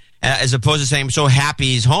 exactly, as opposed to saying, I'm so happy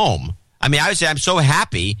he's home. I mean, I would say, I'm so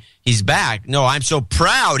happy he's back. No, I'm so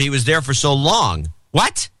proud he was there for so long.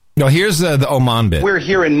 What? No, here's the Oman bit. We're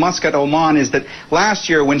here in Muscat, Oman, is that last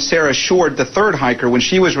year when Sarah Short, the third hiker, when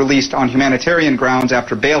she was released on humanitarian grounds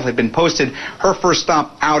after bail had been posted, her first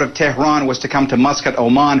stop out of Tehran was to come to Muscat,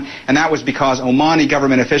 Oman, and that was because Omani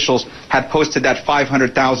government officials had posted that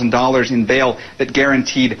 $500,000 in bail that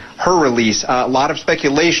guaranteed her release. A lot of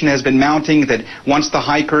speculation has been mounting that once the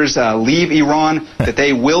hikers leave Iran, that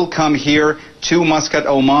they will come here to Muscat,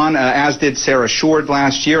 Oman, as did Sarah Short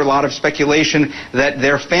last year. A lot of speculation that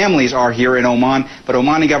their families are here in Oman, but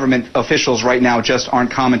Omani government officials right now just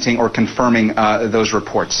aren't commenting or confirming those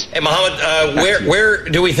reports. Hey, Mohammed, where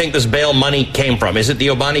do we think this bail money came from? Is it the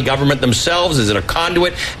Omani government themselves? Is it a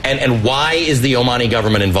conduit? And why is the Omani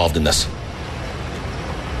government involved in this?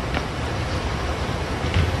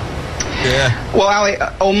 Yeah. Well, Ali,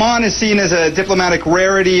 Oman is seen as a diplomatic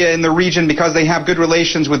rarity in the region because they have good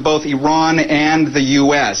relations with both Iran and the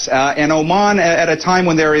U.S. And Oman, at a time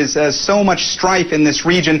when there is so much strife in this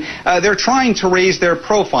region, they're trying to raise their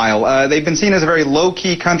profile. They've been seen as a very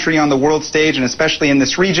low-key country on the world stage, and especially in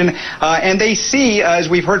this region. And they see, as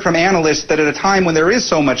we've heard from analysts, that at a time when there is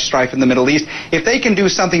so much strife in the Middle East, if they can do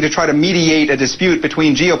something to try to mediate a dispute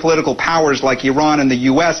between geopolitical powers like Iran and the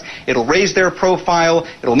U.S., it'll raise their profile,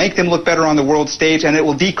 it'll make them look better on the world stage, and it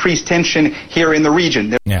will decrease tension here in the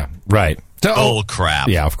region. Yeah, right. So, crap.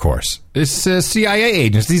 Yeah, of course. It's CIA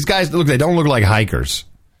agents. These guys, they don't look like hikers.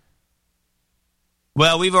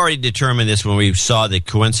 Well, we've already determined this when we saw the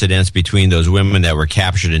coincidence between those women that were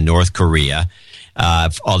captured in North Korea,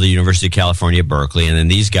 all the University of California, Berkeley, and then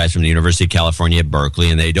these guys from the University of California,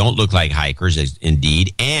 Berkeley, and they don't look like hikers,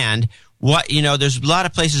 indeed. And there's a lot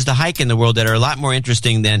of places to hike in the world that are a lot more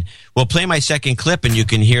interesting than, well, play my second clip and you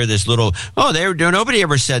can hear this little, nobody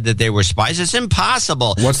ever said that they were spies. It's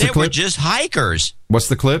impossible. What's the clip? They were just hikers. What's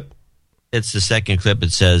the clip? It's the second clip.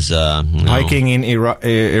 It says, hiking in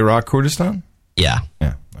Iraq, Kurdistan? Yeah.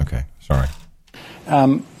 Yeah. Okay. Sorry.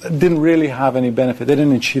 didn't really have any benefit. They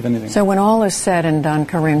didn't achieve anything. So when all is said and done,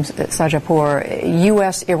 Karim Sajapour,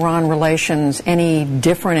 U.S.-Iran relations any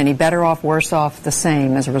different, any better off, worse off, the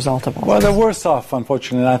same as a result of all Well, this? they're worse off,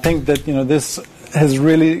 unfortunately. I think that this has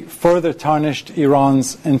really further tarnished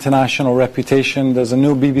Iran's international reputation. There's a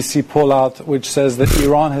new BBC poll out which says that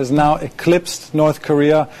Iran has now eclipsed North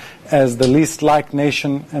Korea as the least liked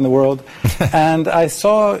nation in the world. And I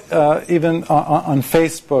saw even on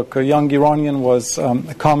Facebook, a young Iranian was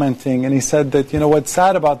commenting, and he said that, what's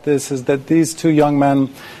sad about this is that these two young men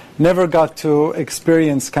never got to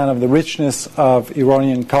experience kind of the richness of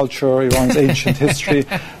Iranian culture, Iran's ancient history,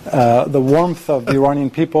 the warmth of the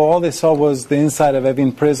Iranian people. All they saw was the inside of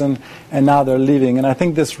Evin prison, and now they're leaving. And I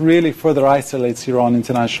think this really further isolates Iran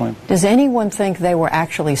internationally. Does anyone think they were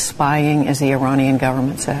actually spying, as the Iranian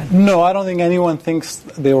government said? No, I don't think anyone thinks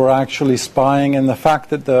they were actually spying. And the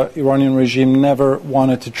fact that the Iranian regime never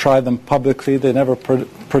wanted to try them publicly, they never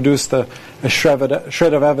produced a shred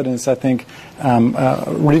of evidence, I think,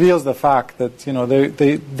 reveals the fact that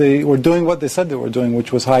they were doing what they said they were doing,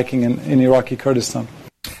 which was hiking in Iraqi Kurdistan.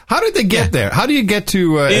 How did they get there? How do you get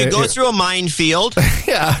to... you go through a minefield.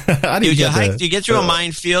 Yeah. How do you get there? You get through a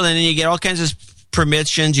minefield, and then you get all kinds of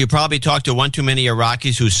permissions. You probably talked to one too many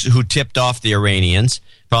Iraqis who tipped off the Iranians,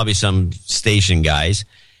 probably some station guys.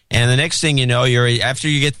 And the next thing you know, after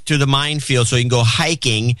you get to the minefield, so you can go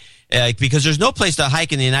hiking, because there's no place to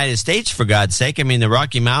hike in the United States, for God's sake. I mean, the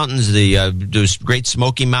Rocky Mountains, those Great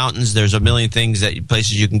Smoky Mountains, there's a million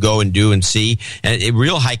places you can go and do and see, and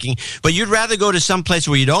real hiking. But you'd rather go to some place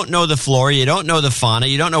where you don't know the flora, you don't know the fauna,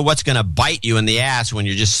 you don't know what's going to bite you in the ass when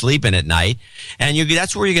you're just sleeping at night, and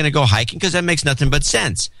that's where you're going to go hiking, because that makes nothing but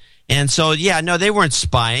sense. And so, they weren't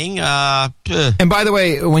spying. And by the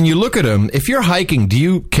way, when you look at them, if you're hiking, do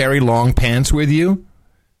you carry long pants with you?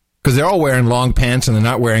 Because they're all wearing long pants and they're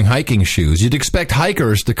not wearing hiking shoes. You'd expect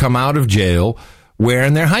hikers to come out of jail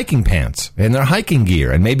wearing their hiking pants and their hiking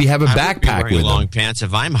gear, and maybe have a backpack with them. Long pants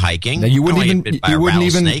if I'm hiking. Now, you wouldn't even.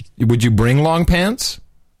 Would you bring long pants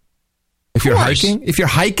if you're hiking? If you're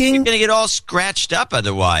hiking, you're going to get all scratched up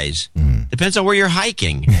otherwise. Depends on where you're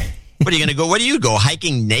hiking. What are you going to go? What do you go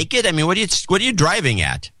hiking naked? I mean, what are you driving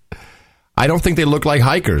at? I don't think they look like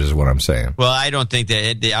hikers, is what I'm saying. Well, I don't think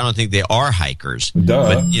they are hikers.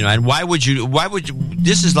 Duh. But and why would you?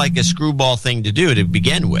 This is like a screwball thing to do to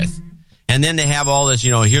begin with. And then they have all this,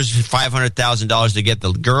 here's $500,000 to get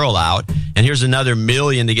the girl out, and here's another $1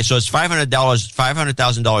 million to get. So it's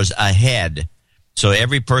 $500,000 a head. So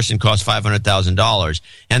every person costs $500,000,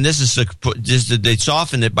 and they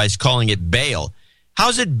softened it by calling it bail.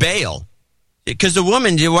 How's it bail? Because the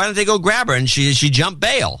woman, why don't they go grab her? And she jumped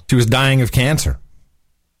bail. She was dying of cancer.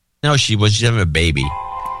 No, she was having a baby.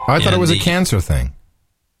 I thought it was a cancer thing.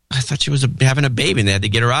 I thought she was having a baby, and they had to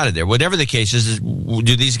get her out of there. Whatever the case is,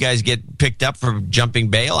 do these guys get picked up for jumping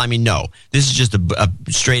bail? I mean, no. This is just a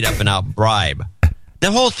straight up and out bribe.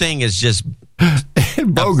 The whole thing is just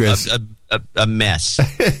bogus. A mess.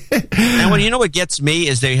 And you know what gets me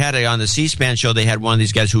is they had on the C-SPAN show, they had one of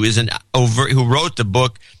these guys who wrote the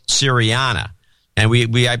book Syriana, and we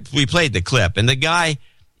played the clip, and the guy,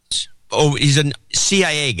 he's a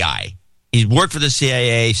CIA guy. He worked for the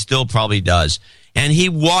CIA, still probably does, and he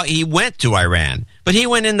went to Iran, but he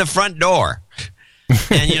went in the front door,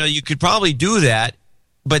 and you could probably do that.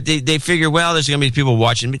 But they figure, well, there's going to be people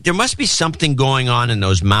watching. There must be something going on in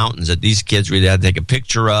those mountains that these kids really had to take a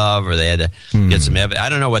picture of, or they had to get some evidence. I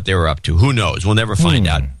don't know what they were up to. Who knows? We'll never find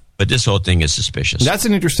out. But this whole thing is suspicious. That's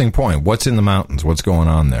an interesting point. What's in the mountains? What's going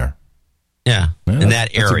on there? Yeah, in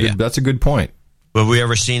that area. That's a good point. Have we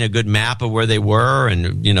ever seen a good map of where they were?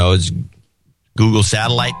 And, is Google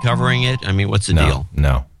satellite covering it? I mean, what's the deal?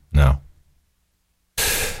 No.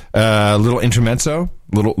 Little intermezzo,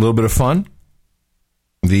 little bit of fun.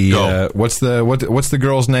 What's the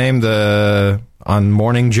girl's name? On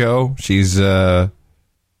Morning Joe, she's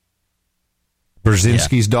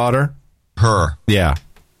Brzezinski's daughter. Her. Yeah.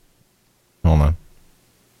 Hold on.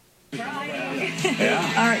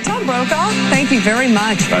 All right, Tom Brokaw, thank you very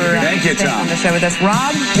much for being on the show with us.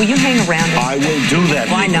 Rob, will you hang around? I will do that.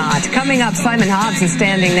 Why not? Coming up, Simon Hobbs is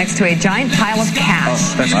standing next to a giant pile of cash.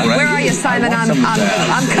 Oh, that's great. Where are you, Simon? I'm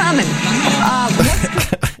coming.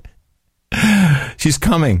 She's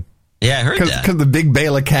coming. Yeah, I heard that. Because the big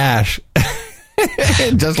bale of cash.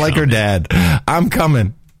 Just like her dad. I'm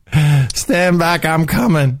coming. Stand back, I'm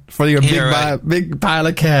coming for your big pile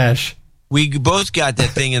of cash. We both got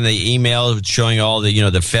that thing in the email showing all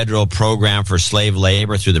the federal program for slave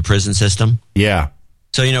labor through the prison system. Yeah.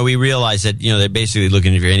 So, we realize that, they're basically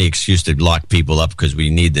looking for any excuse to lock people up because we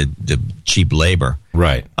need the cheap labor.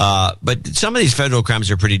 Right. But some of these federal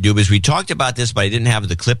crimes are pretty dubious. We talked about this, but I didn't have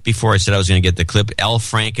the clip before. I said I was going to get the clip. L.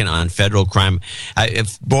 Franken on federal crime.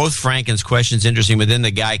 If both Franken's questions interesting, but then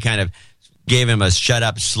the guy kind of gave him a shut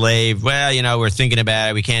up slave. Well, we're thinking about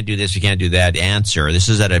it. We can't do this. We can't do that. Answer. This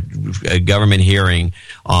is at a government hearing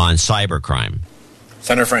on cybercrime.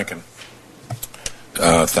 Senator Franken.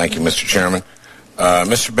 Thank you, Mr. Chairman.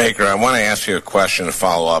 Mr. Baker, I want to ask you a question to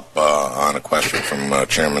follow up on a question from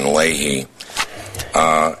Chairman Leahy.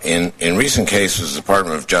 In recent cases, the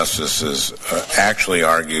Department of Justice has actually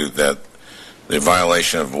argued that the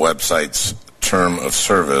violation of a website's term of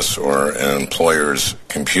service or an employer's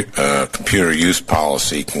computer use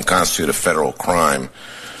policy can constitute a federal crime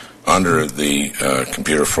under the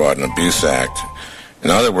Computer Fraud and Abuse Act. In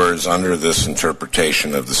other words, under this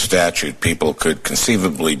interpretation of the statute, people could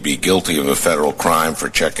conceivably be guilty of a federal crime for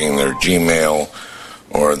checking their Gmail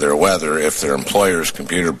or their weather if their employer's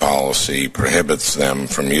computer policy prohibits them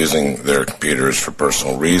from using their computers for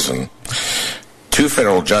personal reason. 2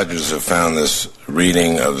 federal judges have found this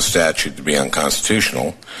reading of the statute to be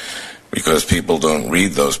unconstitutional because people don't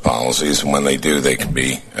read those policies, and when they do, they can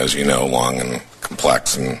be, as you know, long and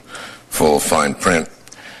complex and full of fine print.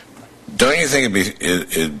 Don't you think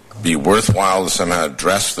it'd be worthwhile to somehow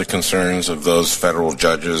address the concerns of those federal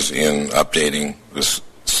judges in updating this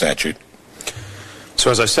statute?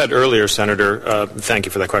 So as I said earlier, Senator, thank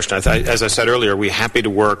you for that question. As I said earlier, we're happy to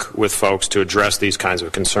work with folks to address these kinds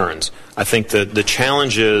of concerns. I think that the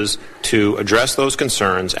challenge is to address those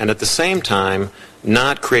concerns and at the same time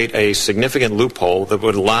not create a significant loophole that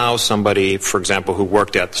would allow somebody, for example, who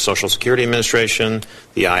worked at the Social Security Administration,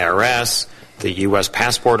 the IRS, the U.S.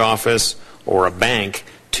 Passport Office, or a bank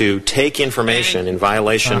to take information in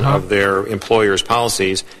violation of their employer's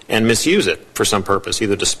policies and misuse it for some purpose,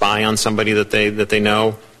 either to spy on somebody that they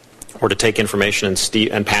know, or to take information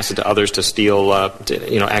and pass it to others to steal,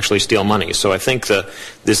 actually steal money. So I think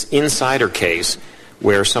this insider case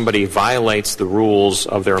where somebody violates the rules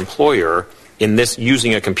of their employer in this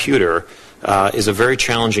using a computer is a very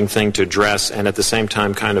challenging thing to address, and at the same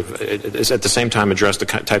time address the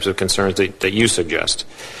types of concerns that you suggest.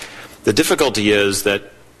 The difficulty is that,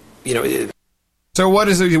 So what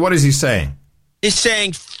is he saying? He's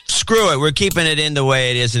saying, screw it, we're keeping it in the way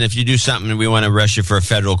it is, and if you do something and we want to arrest you for a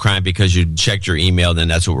federal crime because you checked your email, then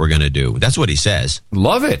that's what we're going to do. That's what he says.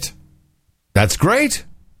 Love it. That's great.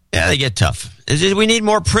 Yeah, they get tough. We need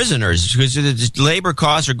more prisoners because the labor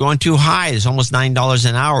costs are going too high. It's almost $9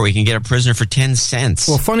 an hour. We can get a prisoner for 10 cents.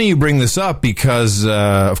 Well, funny you bring this up because,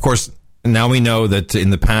 of course, now we know that in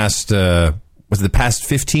the past, the past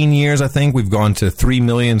 15 years, I think, we've gone to 3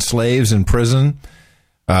 million slaves in prison.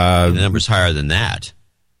 The number's higher than that.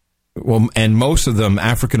 Well, and most of them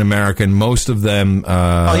African-American, most of them...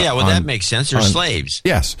 that makes sense. They're slaves.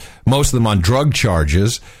 Yes, most of them on drug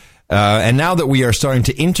charges. And now that we are starting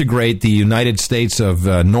to integrate the United States of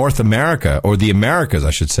North America, or the Americas,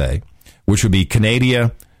 I should say, which would be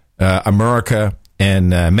Canada, America,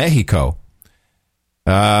 and Mexico,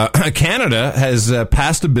 Canada has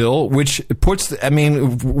passed a bill which puts,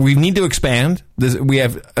 we need to expand. We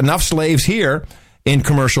have enough slaves here in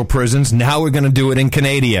commercial prisons. Now we're going to do it in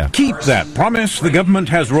Canada. Keep that promise. The government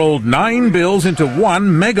has rolled 9 bills into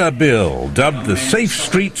one mega bill, dubbed the Safe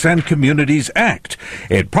Streets and Communities Act.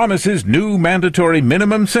 It promises new mandatory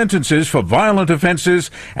minimum sentences for violent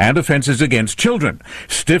offenses and offenses against children,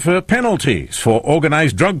 stiffer penalties for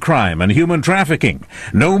organized drug crime and human trafficking,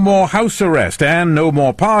 no more house arrest and no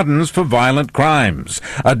more pardons for violent crimes,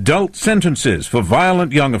 adult sentences for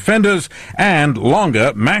violent young offenders, and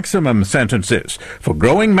longer maximum sentences. For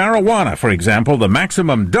growing marijuana, for example, the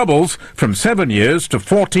maximum doubles from 7 years to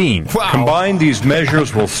 14. Wow. Combined, these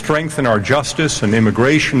measures will strengthen our justice and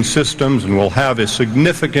immigration systems and will have a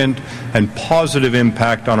significant and positive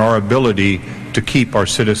impact on our ability to keep our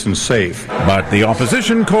citizens safe. But the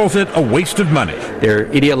opposition calls it a waste of money.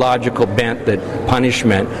 Their ideological bent that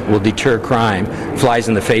punishment will deter crime flies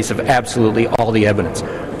in the face of absolutely all the evidence.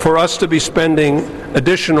 For us to be spending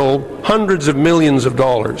additional hundreds of millions of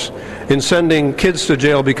dollars in sending kids to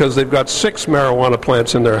jail because they've got 6 marijuana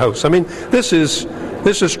plants in their house. I mean, this is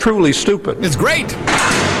truly stupid. It's great.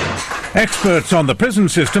 Experts on the prison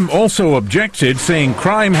system also objected, saying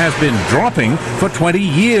crime has been dropping for 20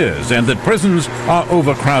 years and that prisons are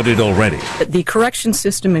overcrowded already. The correction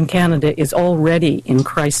system in Canada is already in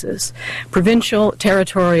crisis. Provincial,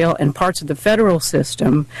 territorial, and parts of the federal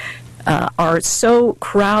system are so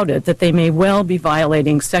crowded that they may well be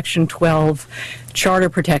violating Section 12 Charter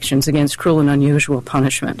protections against cruel and unusual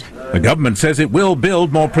punishment. The government says it will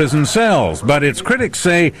build more prison cells, but its critics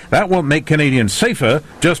say that won't make Canadians safer,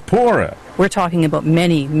 just poorer. We're talking about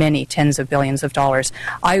many, many tens of billions of dollars.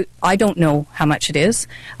 I don't know how much it is.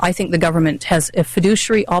 I think the government has a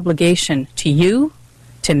fiduciary obligation to you,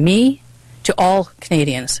 to me, to all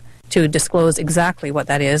Canadians to disclose exactly what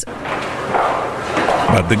that is.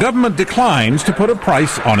 But the government declines to put a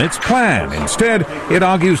price on its plan. Instead, it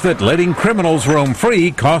argues that letting criminals roam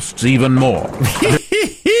free costs even more.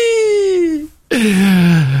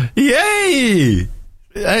 Yay!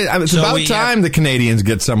 It's about time the Canadians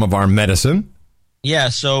get some of our medicine. Yeah,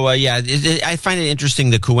 so, I find it interesting,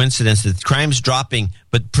 the coincidence that crime's dropping,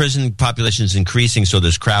 but prison population is increasing, so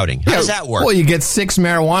there's crowding. How does that work? Well, you get 6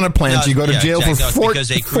 marijuana plants, you go to jail for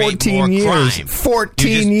 14 years. Crime.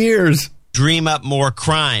 14 years. Dream up more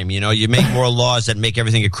crime. You make more laws that make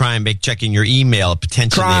everything a crime, make checking your email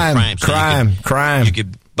potentially a crime. So crime. You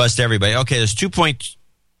could bust everybody. Okay, there's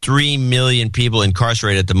 2.3 million people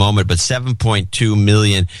incarcerated at the moment, but 7.2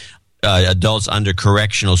 million adults under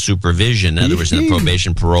correctional supervision. In other words, in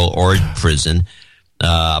probation, parole, or prison.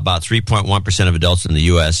 About 3.1% of adults in the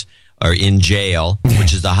U.S. are in jail,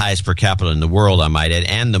 which is the highest per capita in the world, I might add,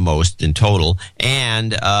 and the most in total.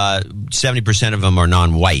 And 70% of them are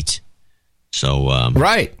non-white. So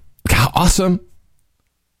right, awesome.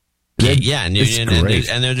 Yeah, and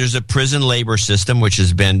there's a prison labor system which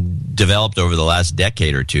has been developed over the last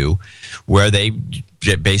decade or two, where they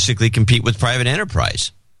basically compete with private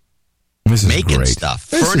enterprise. This is making great. Stuff.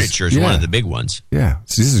 Furniture is one of the big ones. Yeah,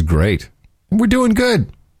 this is great. We're doing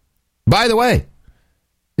good. By the way,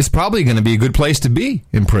 it's probably going to be a good place to be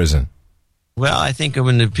in prison. Well, I think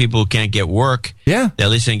when the people can't get work, at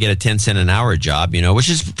least they can get a 10-cent an hour job, which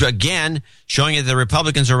is, again, showing that the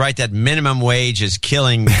Republicans are right that minimum wage is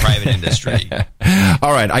killing private industry.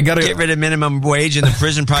 All right, I got to get rid of minimum wage and the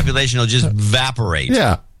prison population will just evaporate.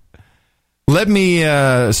 Yeah. Let me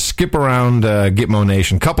skip around Gitmo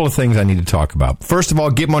Nation. Couple of things I need to talk about. First of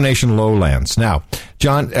all, Gitmo Nation Lowlands. Now,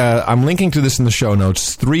 John, I'm linking to this in the show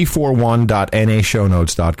notes,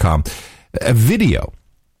 341.nashownotes.com. A video.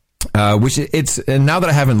 Which it's now that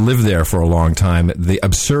I haven't lived there for a long time, the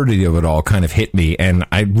absurdity of it all kind of hit me, and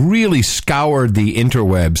I really scoured the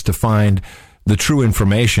interwebs to find the true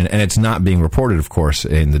information, and it's not being reported, of course,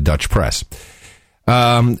 in the Dutch press.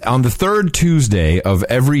 On the third Tuesday of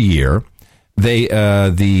every year,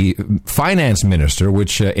 the finance minister,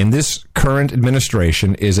 which in this current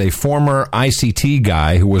administration is a former ICT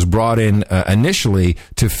guy who was brought in initially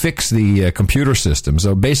to fix the computer system.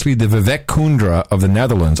 So basically the Vivek Kundra of the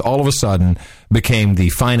Netherlands all of a sudden became the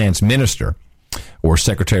finance minister or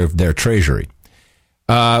secretary of their treasury.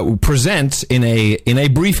 Presents in a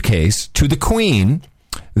briefcase to the Queen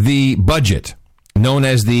the budget known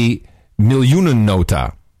as the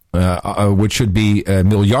Miljoenennota. Which should be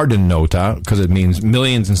Miljardennota, because it means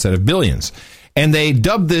millions instead of billions. And they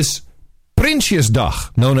dubbed this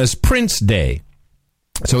Prinsjesdag, known as Prince Day.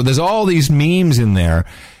 So there's all these memes in there.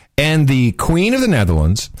 And the Queen of the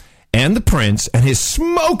Netherlands and the Prince and his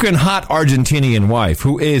smoking hot Argentinian wife,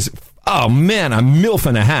 who is, oh man, a MILF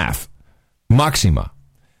and a half, Maxima,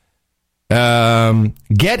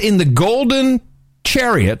 get in the golden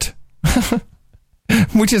chariot,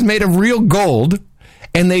 which is made of real gold,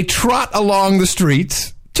 and they trot along the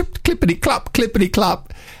streets, clippity-clop,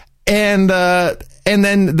 clippity-clop, and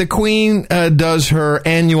then the Queen does her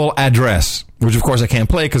annual address, which, of course, I can't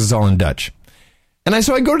play because it's all in Dutch. And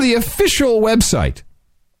so I go to the official website,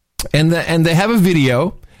 and they have a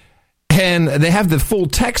video, and they have the full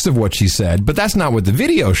text of what she said, but that's not what the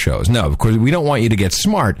video shows. No, of course, we don't want you to get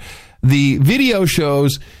smart. The video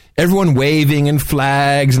shows everyone waving and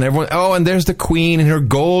flags and everyone, and there's the Queen in her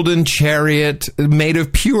golden chariot made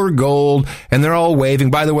of pure gold, and they're all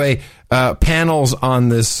waving. By the way, panels on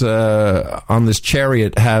this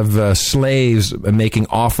chariot have slaves making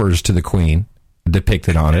offers to the Queen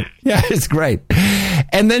depicted on it. Yeah, it's great.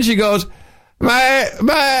 And then she goes, my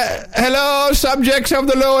hello, subjects of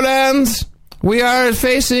the lowlands. We are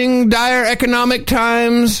facing dire economic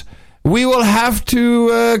times. We will have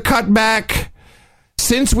to cut back.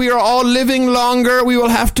 Since we are all living longer, we will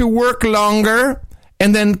have to work longer.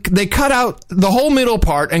 And then they cut out the whole middle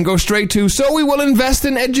part and go straight to, so we will invest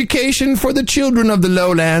in education for the children of the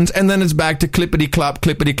lowlands. And then it's back to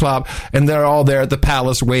clippity-clop, and they're all there at the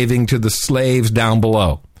palace waving to the slaves down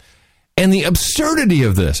below. And the absurdity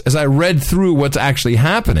of this, as I read through what's actually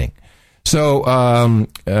happening. So,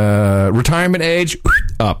 retirement age,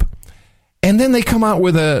 up. And then they come out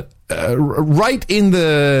with right in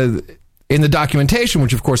the in the documentation,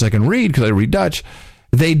 which of course I can read because I read Dutch,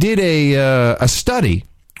 they did a study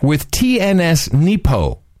with TNS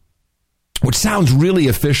Nipo, which sounds really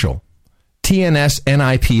official. TNS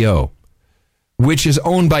NIPO, which is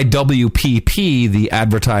owned by WPP, the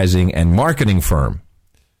advertising and marketing firm.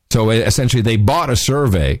 So essentially they bought a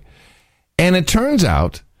survey, and it turns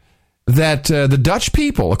out that the Dutch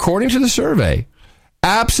people, according to the survey,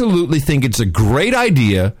 absolutely think it's a great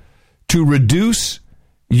idea to reduce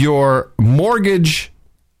your mortgage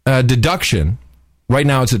deduction. Right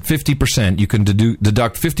now it's at 50%. You can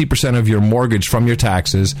deduct 50% of your mortgage from your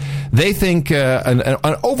taxes. They think an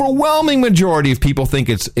overwhelming majority of people think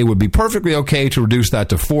it would be perfectly okay to reduce that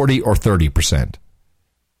to 40 or 30%.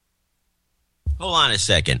 Hold on a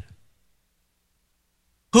second.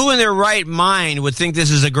 Who in their right mind would think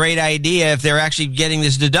this is a great idea if they're actually getting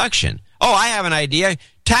this deduction? Oh, I have an idea.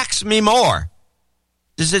 Tax me more.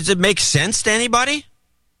 Does it make sense to anybody?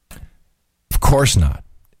 Of course not.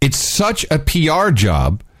 It's such a PR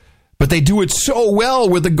job, but they do it so well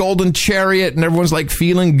with the golden chariot, and everyone's like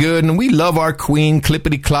feeling good, and we love our queen,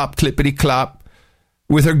 clippity-clop, clippity-clop,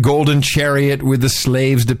 with her golden chariot with the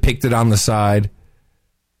slaves depicted on the side.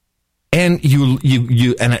 And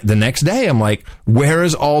you and the next day I'm like, where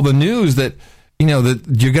is all the news that, that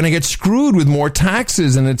you're going to get screwed with more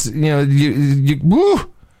taxes, and it's,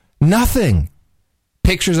 nothing.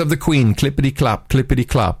 Pictures of the queen, clippity-clop,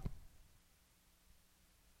 clippity-clop.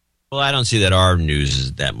 Well, I don't see that our news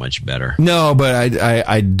is that much better. No, but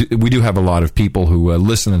we do have a lot of people who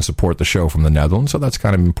listen and support the show from the Netherlands, so that's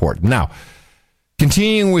kind of important. Now,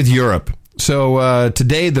 continuing with Europe. So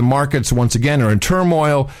today the markets once again are in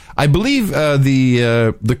turmoil. I believe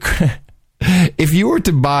the if you were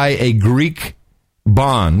to buy a Greek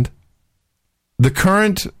bond, the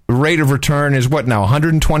current rate of return is what now?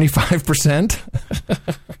 125%?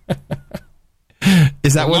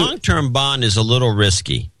 Is that what? A long-term bond is a little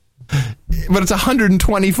risky. But it's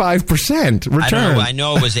 125% return. I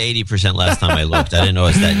know it was 80% last time I looked. I didn't know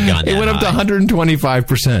it was that gone. It went up to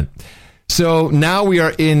 125%. So now we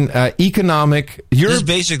are in economic. This is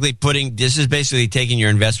basically taking your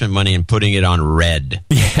investment money and putting it on red.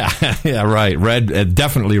 Yeah, right. Red,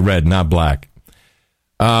 definitely red, not black.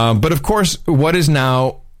 But of course, what has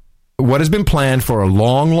been planned for a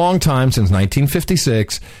long, long time since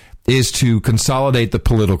 1956 is to consolidate the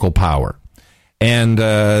political power. And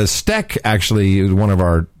Steck, actually, one of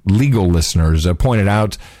our legal listeners, pointed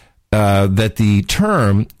out that the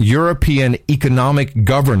term European economic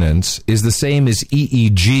governance is the same as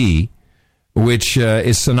EEG, which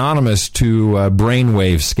is synonymous to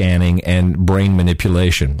brainwave scanning and brain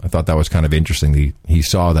manipulation. I thought that was kind of interesting. He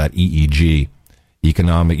saw that EEG,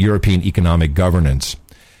 European economic governance.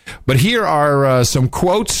 But here are some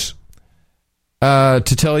quotes to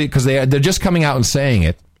tell you, because they're just coming out and saying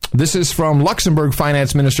it. This is from Luxembourg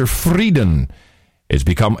Finance Minister Frieden. It's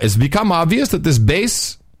become obvious that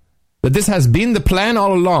this has been the plan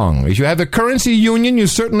all along. If you have a currency union, you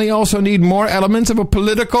certainly also need more elements of a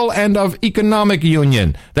political and of economic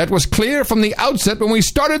union. That was clear from the outset when we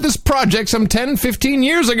started this project some 10, 15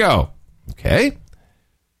 years ago. Okay.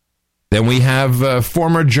 Then we have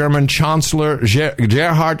former German Chancellor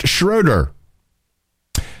Gerhard Schröder.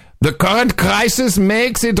 The current crisis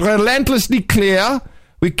makes it relentlessly clear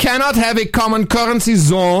we cannot have a common currency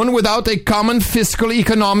zone without a common fiscal,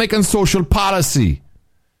 economic, and social policy.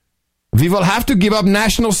 We will have to give up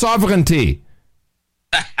national sovereignty.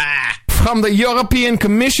 From the European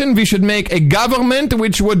Commission, we should make a government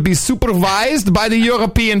which would be supervised by the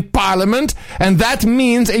European Parliament, and that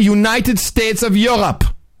means a United States of Europe.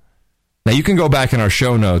 Now, you can go back in our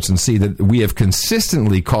show notes and see that we have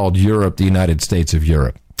consistently called Europe the United States of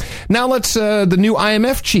Europe. Now let's, the new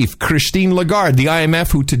IMF chief, Christine Lagarde, the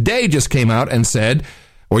IMF who today just came out and said,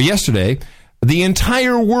 or yesterday, the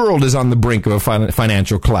entire world is on the brink of a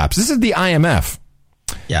financial collapse. This is the IMF.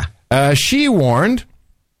 Yeah. She warned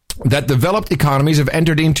that developed economies have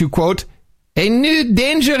entered into, quote, a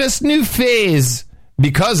dangerous new phase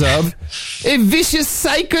because of a vicious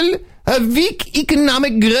cycle of weak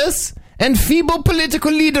economic growth and feeble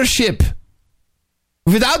political leadership.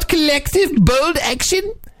 Without collective, bold action,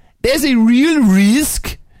 there's a real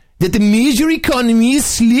risk that the major economies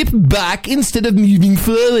slip back instead of moving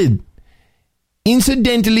forward.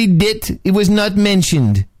 Incidentally, debt, it was not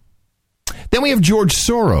mentioned. Then we have George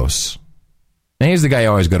Soros. Now, here's the guy you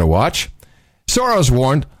always got to watch. Soros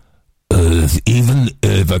warned, even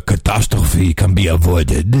if a catastrophe can be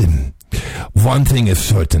avoided, one thing is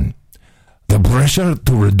certain. The pressure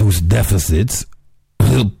to reduce deficits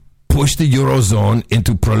will push the Eurozone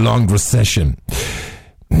into prolonged recession.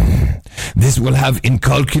 This will have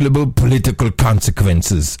incalculable political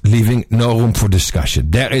consequences, leaving no room for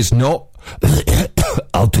discussion. There is no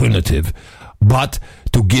alternative but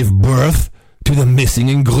to give birth to the missing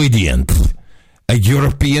ingredient, a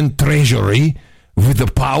European treasury with the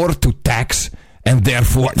power to tax and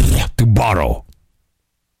therefore to borrow.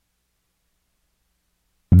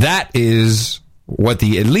 That is what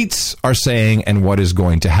the elites are saying and what is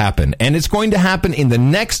going to happen. And it's going to happen in the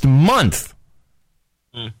next month.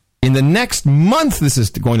 In the next month, this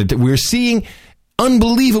is going to... We're seeing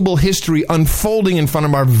unbelievable history unfolding in front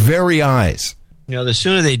of our very eyes. You know, the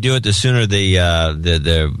sooner they do it, the sooner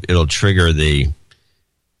it'll trigger the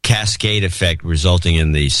cascade effect resulting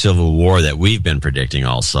in the civil war that we've been predicting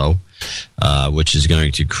also, which is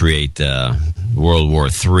going to create World War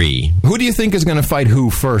III. Who do you think is going to fight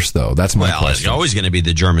who first, though? That's my question. It's always going to be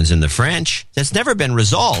the Germans and the French. That's never been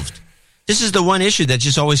resolved. This is the one issue that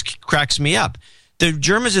just always cracks me up. The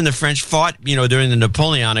Germans and the French fought, during the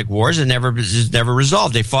Napoleonic Wars. It was never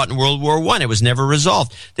resolved. They fought in World War I. It was never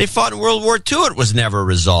resolved. They fought in World War II. It was never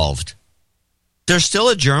resolved. They're still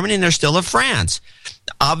a Germany and they're still a France.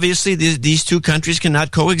 Obviously, these two countries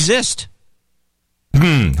cannot coexist.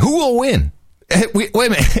 Who will win? Wait a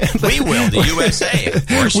minute. We will, the USA, of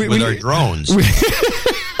course, with our drones.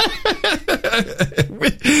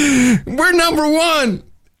 We're number one.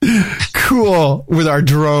 Cool, with our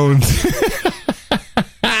drones.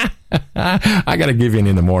 I got to give you an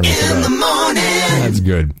in the morning for that. In the morning. That's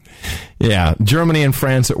good. Yeah, Germany and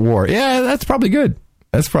France at war. Yeah, that's probably good.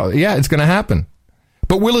 It's going to happen.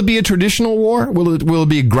 But will it be a traditional war? Will it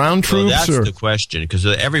be ground troops? Well, that's the question, because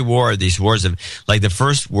every war, these wars have, like the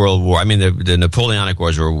First World War, the Napoleonic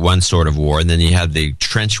Wars were one sort of war, and then you had the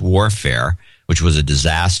trench warfare, which was a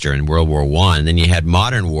disaster in World War I, and then you had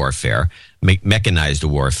modern warfare, mechanized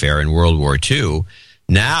warfare in World War II.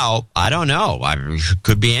 Now, I don't know.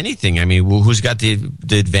 Could be anything. Who's got the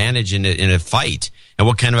advantage in a fight? And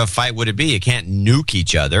what kind of a fight would it be? You can't nuke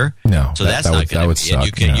each other. No. So that's not going to be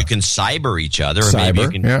it. You can cyber each other. Or maybe you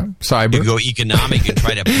can cyber. You can go economic and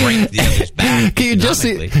try to break the other's back. Can you just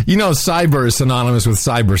see, cyber is synonymous with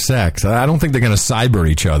cyber sex. I don't think they're going to cyber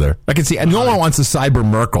each other. I can see, no one wants to cyber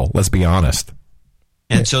Merkel, let's be honest.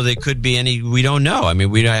 And so they could be we don't know.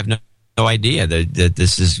 We don't have no idea that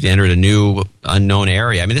this has entered a new unknown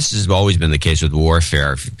area. This has always been the case with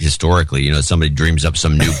warfare historically. Somebody dreams up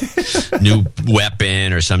some new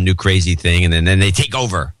weapon or some new crazy thing, and then they take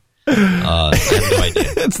over. I have no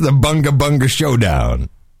idea. It's the Bunga Bunga Showdown.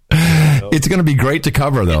 It's going to be great to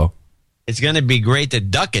cover, though. It's going to be great to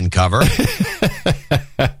duck and cover.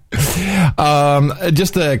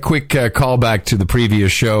 Just a quick callback to the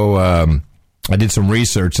previous show. I did some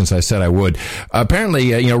research since I said I would.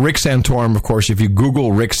 Apparently, Rick Santorum, of course, if you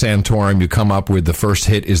Google Rick Santorum, you come up with the first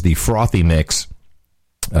hit is the frothy mix,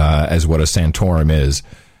 as what a Santorum is.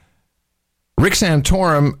 Rick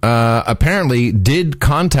Santorum apparently did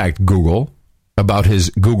contact Google about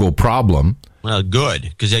his Google problem. Well, good,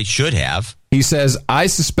 because they should have. He says, I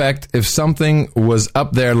suspect if something was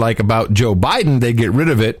up there like about Joe Biden, they'd get rid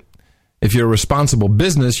of it. If you're a responsible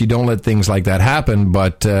business, you don't let things like that happen,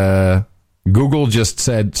 but Google just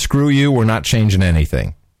said, screw you, we're not changing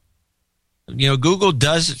anything. Google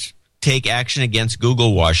does take action against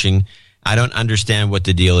Google washing. I don't understand what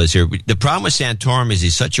the deal is here. The problem with Santorum is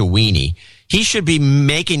he's such a weenie. He should be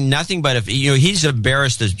making nothing but he's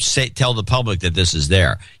embarrassed to tell the public that this is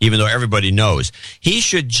there, even though everybody knows. He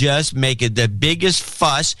should just make it the biggest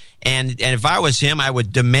fuss. And if I was him, I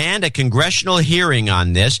would demand a congressional hearing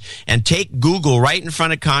on this and take Google right in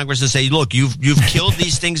front of Congress and say, look, you've killed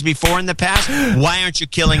these things before in the past. Why aren't you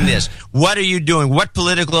killing this? What are you doing? What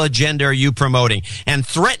political agenda are you promoting? And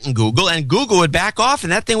threaten Google, and Google would back off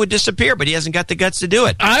and that thing would disappear, but he hasn't got the guts to do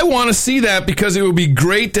it. I want to see that, because it would be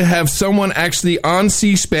great to have someone actually on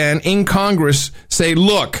C-SPAN in Congress say,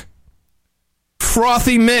 look,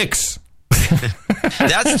 frothy mix.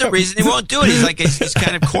 That's the reason he won't do it. He's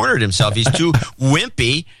kind of cornered himself. He's too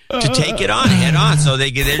wimpy to take it on head on. So they're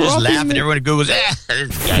just laughing. Everyone at Google's that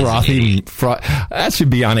should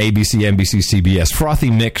be on ABC, NBC, CBS. Frothy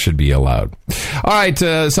mix should be allowed. All right,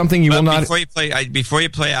 something you will not. Before you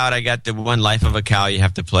play out, I got the one Life of a Cow you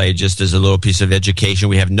have to play just as a little piece of education.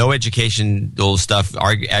 We have no educational stuff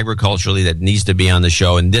agriculturally that needs to be on the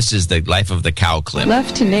show, and this is the Life of the Cow clip.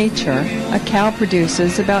 Left to nature, a cow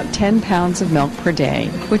produces about 10 pounds of milk per day,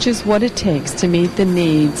 which is what it takes to meet the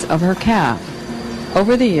needs of her calf.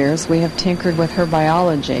 Over the years, we have tinkered with her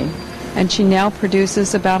biology, and she now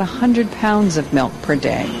produces about 100 pounds of milk per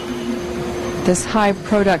day. This high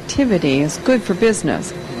productivity is good for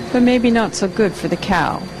business, but maybe not so good for the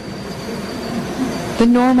cow. The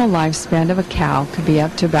normal lifespan of a cow could be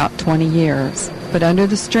up to about 20 years, but under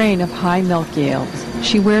the strain of high milk yields,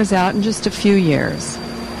 she wears out in just a few years.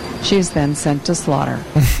 She is then sent to slaughter.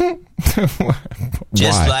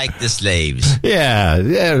 Just like the slaves.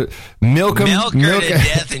 Yeah. Milk her to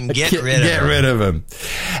death and get rid of them.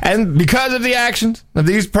 And because of the actions of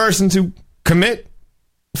these persons who commit,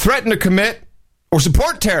 threaten to commit, or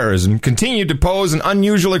support terrorism, continue to pose an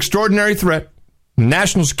unusual, extraordinary threat to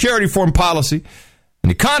national security, foreign policy, and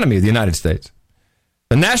the economy of the United States,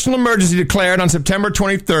 the national emergency declared on September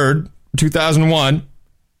 23rd, 2001,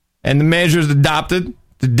 and the measures adopted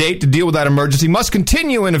to date to deal with that emergency must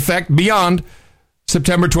continue in effect beyond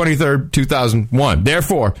September 23rd, 2001.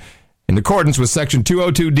 Therefore, in accordance with Section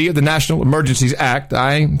 202D of the National Emergencies Act,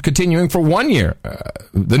 I'm continuing for 1 year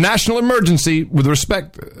the national emergency with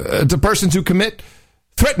respect to persons who commit,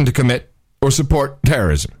 threaten to commit, or support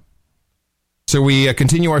terrorism. So we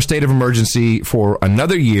continue our state of emergency for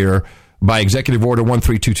another year by Executive Order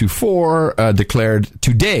 13224, declared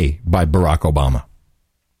today by Barack Obama.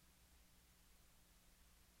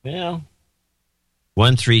 Well,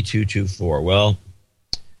 13224. Well,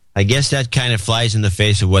 I guess that kind of flies in the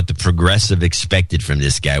face of what the progressive expected from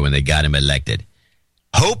this guy when they got him elected.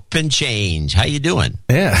 Hope and change. How you doing?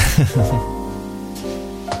 Yeah.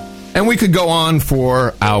 And we could go on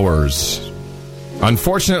for hours.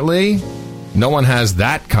 Unfortunately, no one has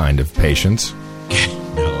that kind of patience.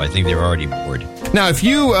 No, I think they're already bored. Now, if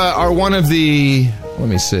you are one of the, let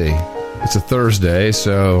me see, it's a Thursday,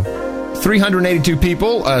 so 382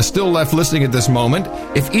 people still left listening at this moment.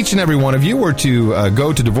 If each and every one of you were to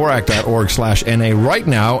go to Dvorak.org/NA right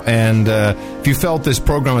now, and if you felt this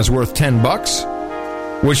program is worth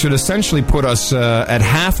 $10, which would essentially put us at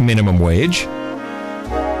half minimum wage.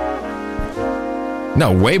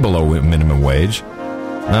 No, way below minimum wage.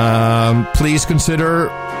 Please consider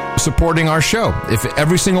supporting our show. If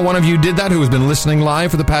every single one of you did that who has been listening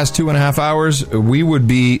live for the past 2.5 hours, we would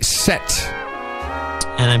be set.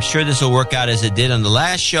 And I'm sure this will work out as it did on the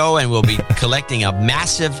last show, and we'll be collecting a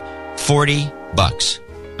massive $40.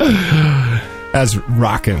 That's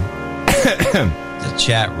rocking. The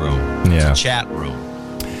chat room. Yeah. The chat room.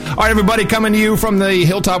 All right, everybody, coming to you from the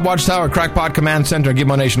Hilltop Watchtower, Crackpot Command Center,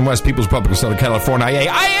 Gizmo Nation West, People's Republic of Southern California.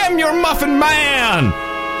 I am your Muffin Man.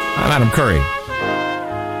 I'm Adam Curry.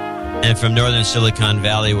 And from northern Silicon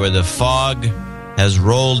Valley, where the fog has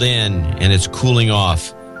rolled in and it's cooling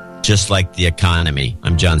off, just like the economy,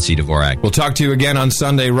 I'm John C. Dvorak. We'll talk to you again on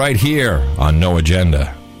Sunday right here on No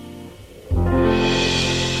Agenda.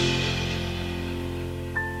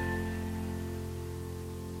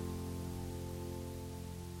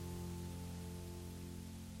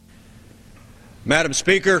 Madam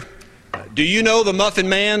Speaker, do you know the Muffin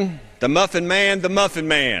Man? The Muffin Man, the Muffin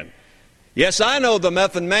Man. Yes, I know the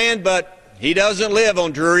Muffin Man, but he doesn't live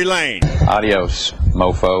on Drury Lane. Adios,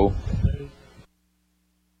 mofo.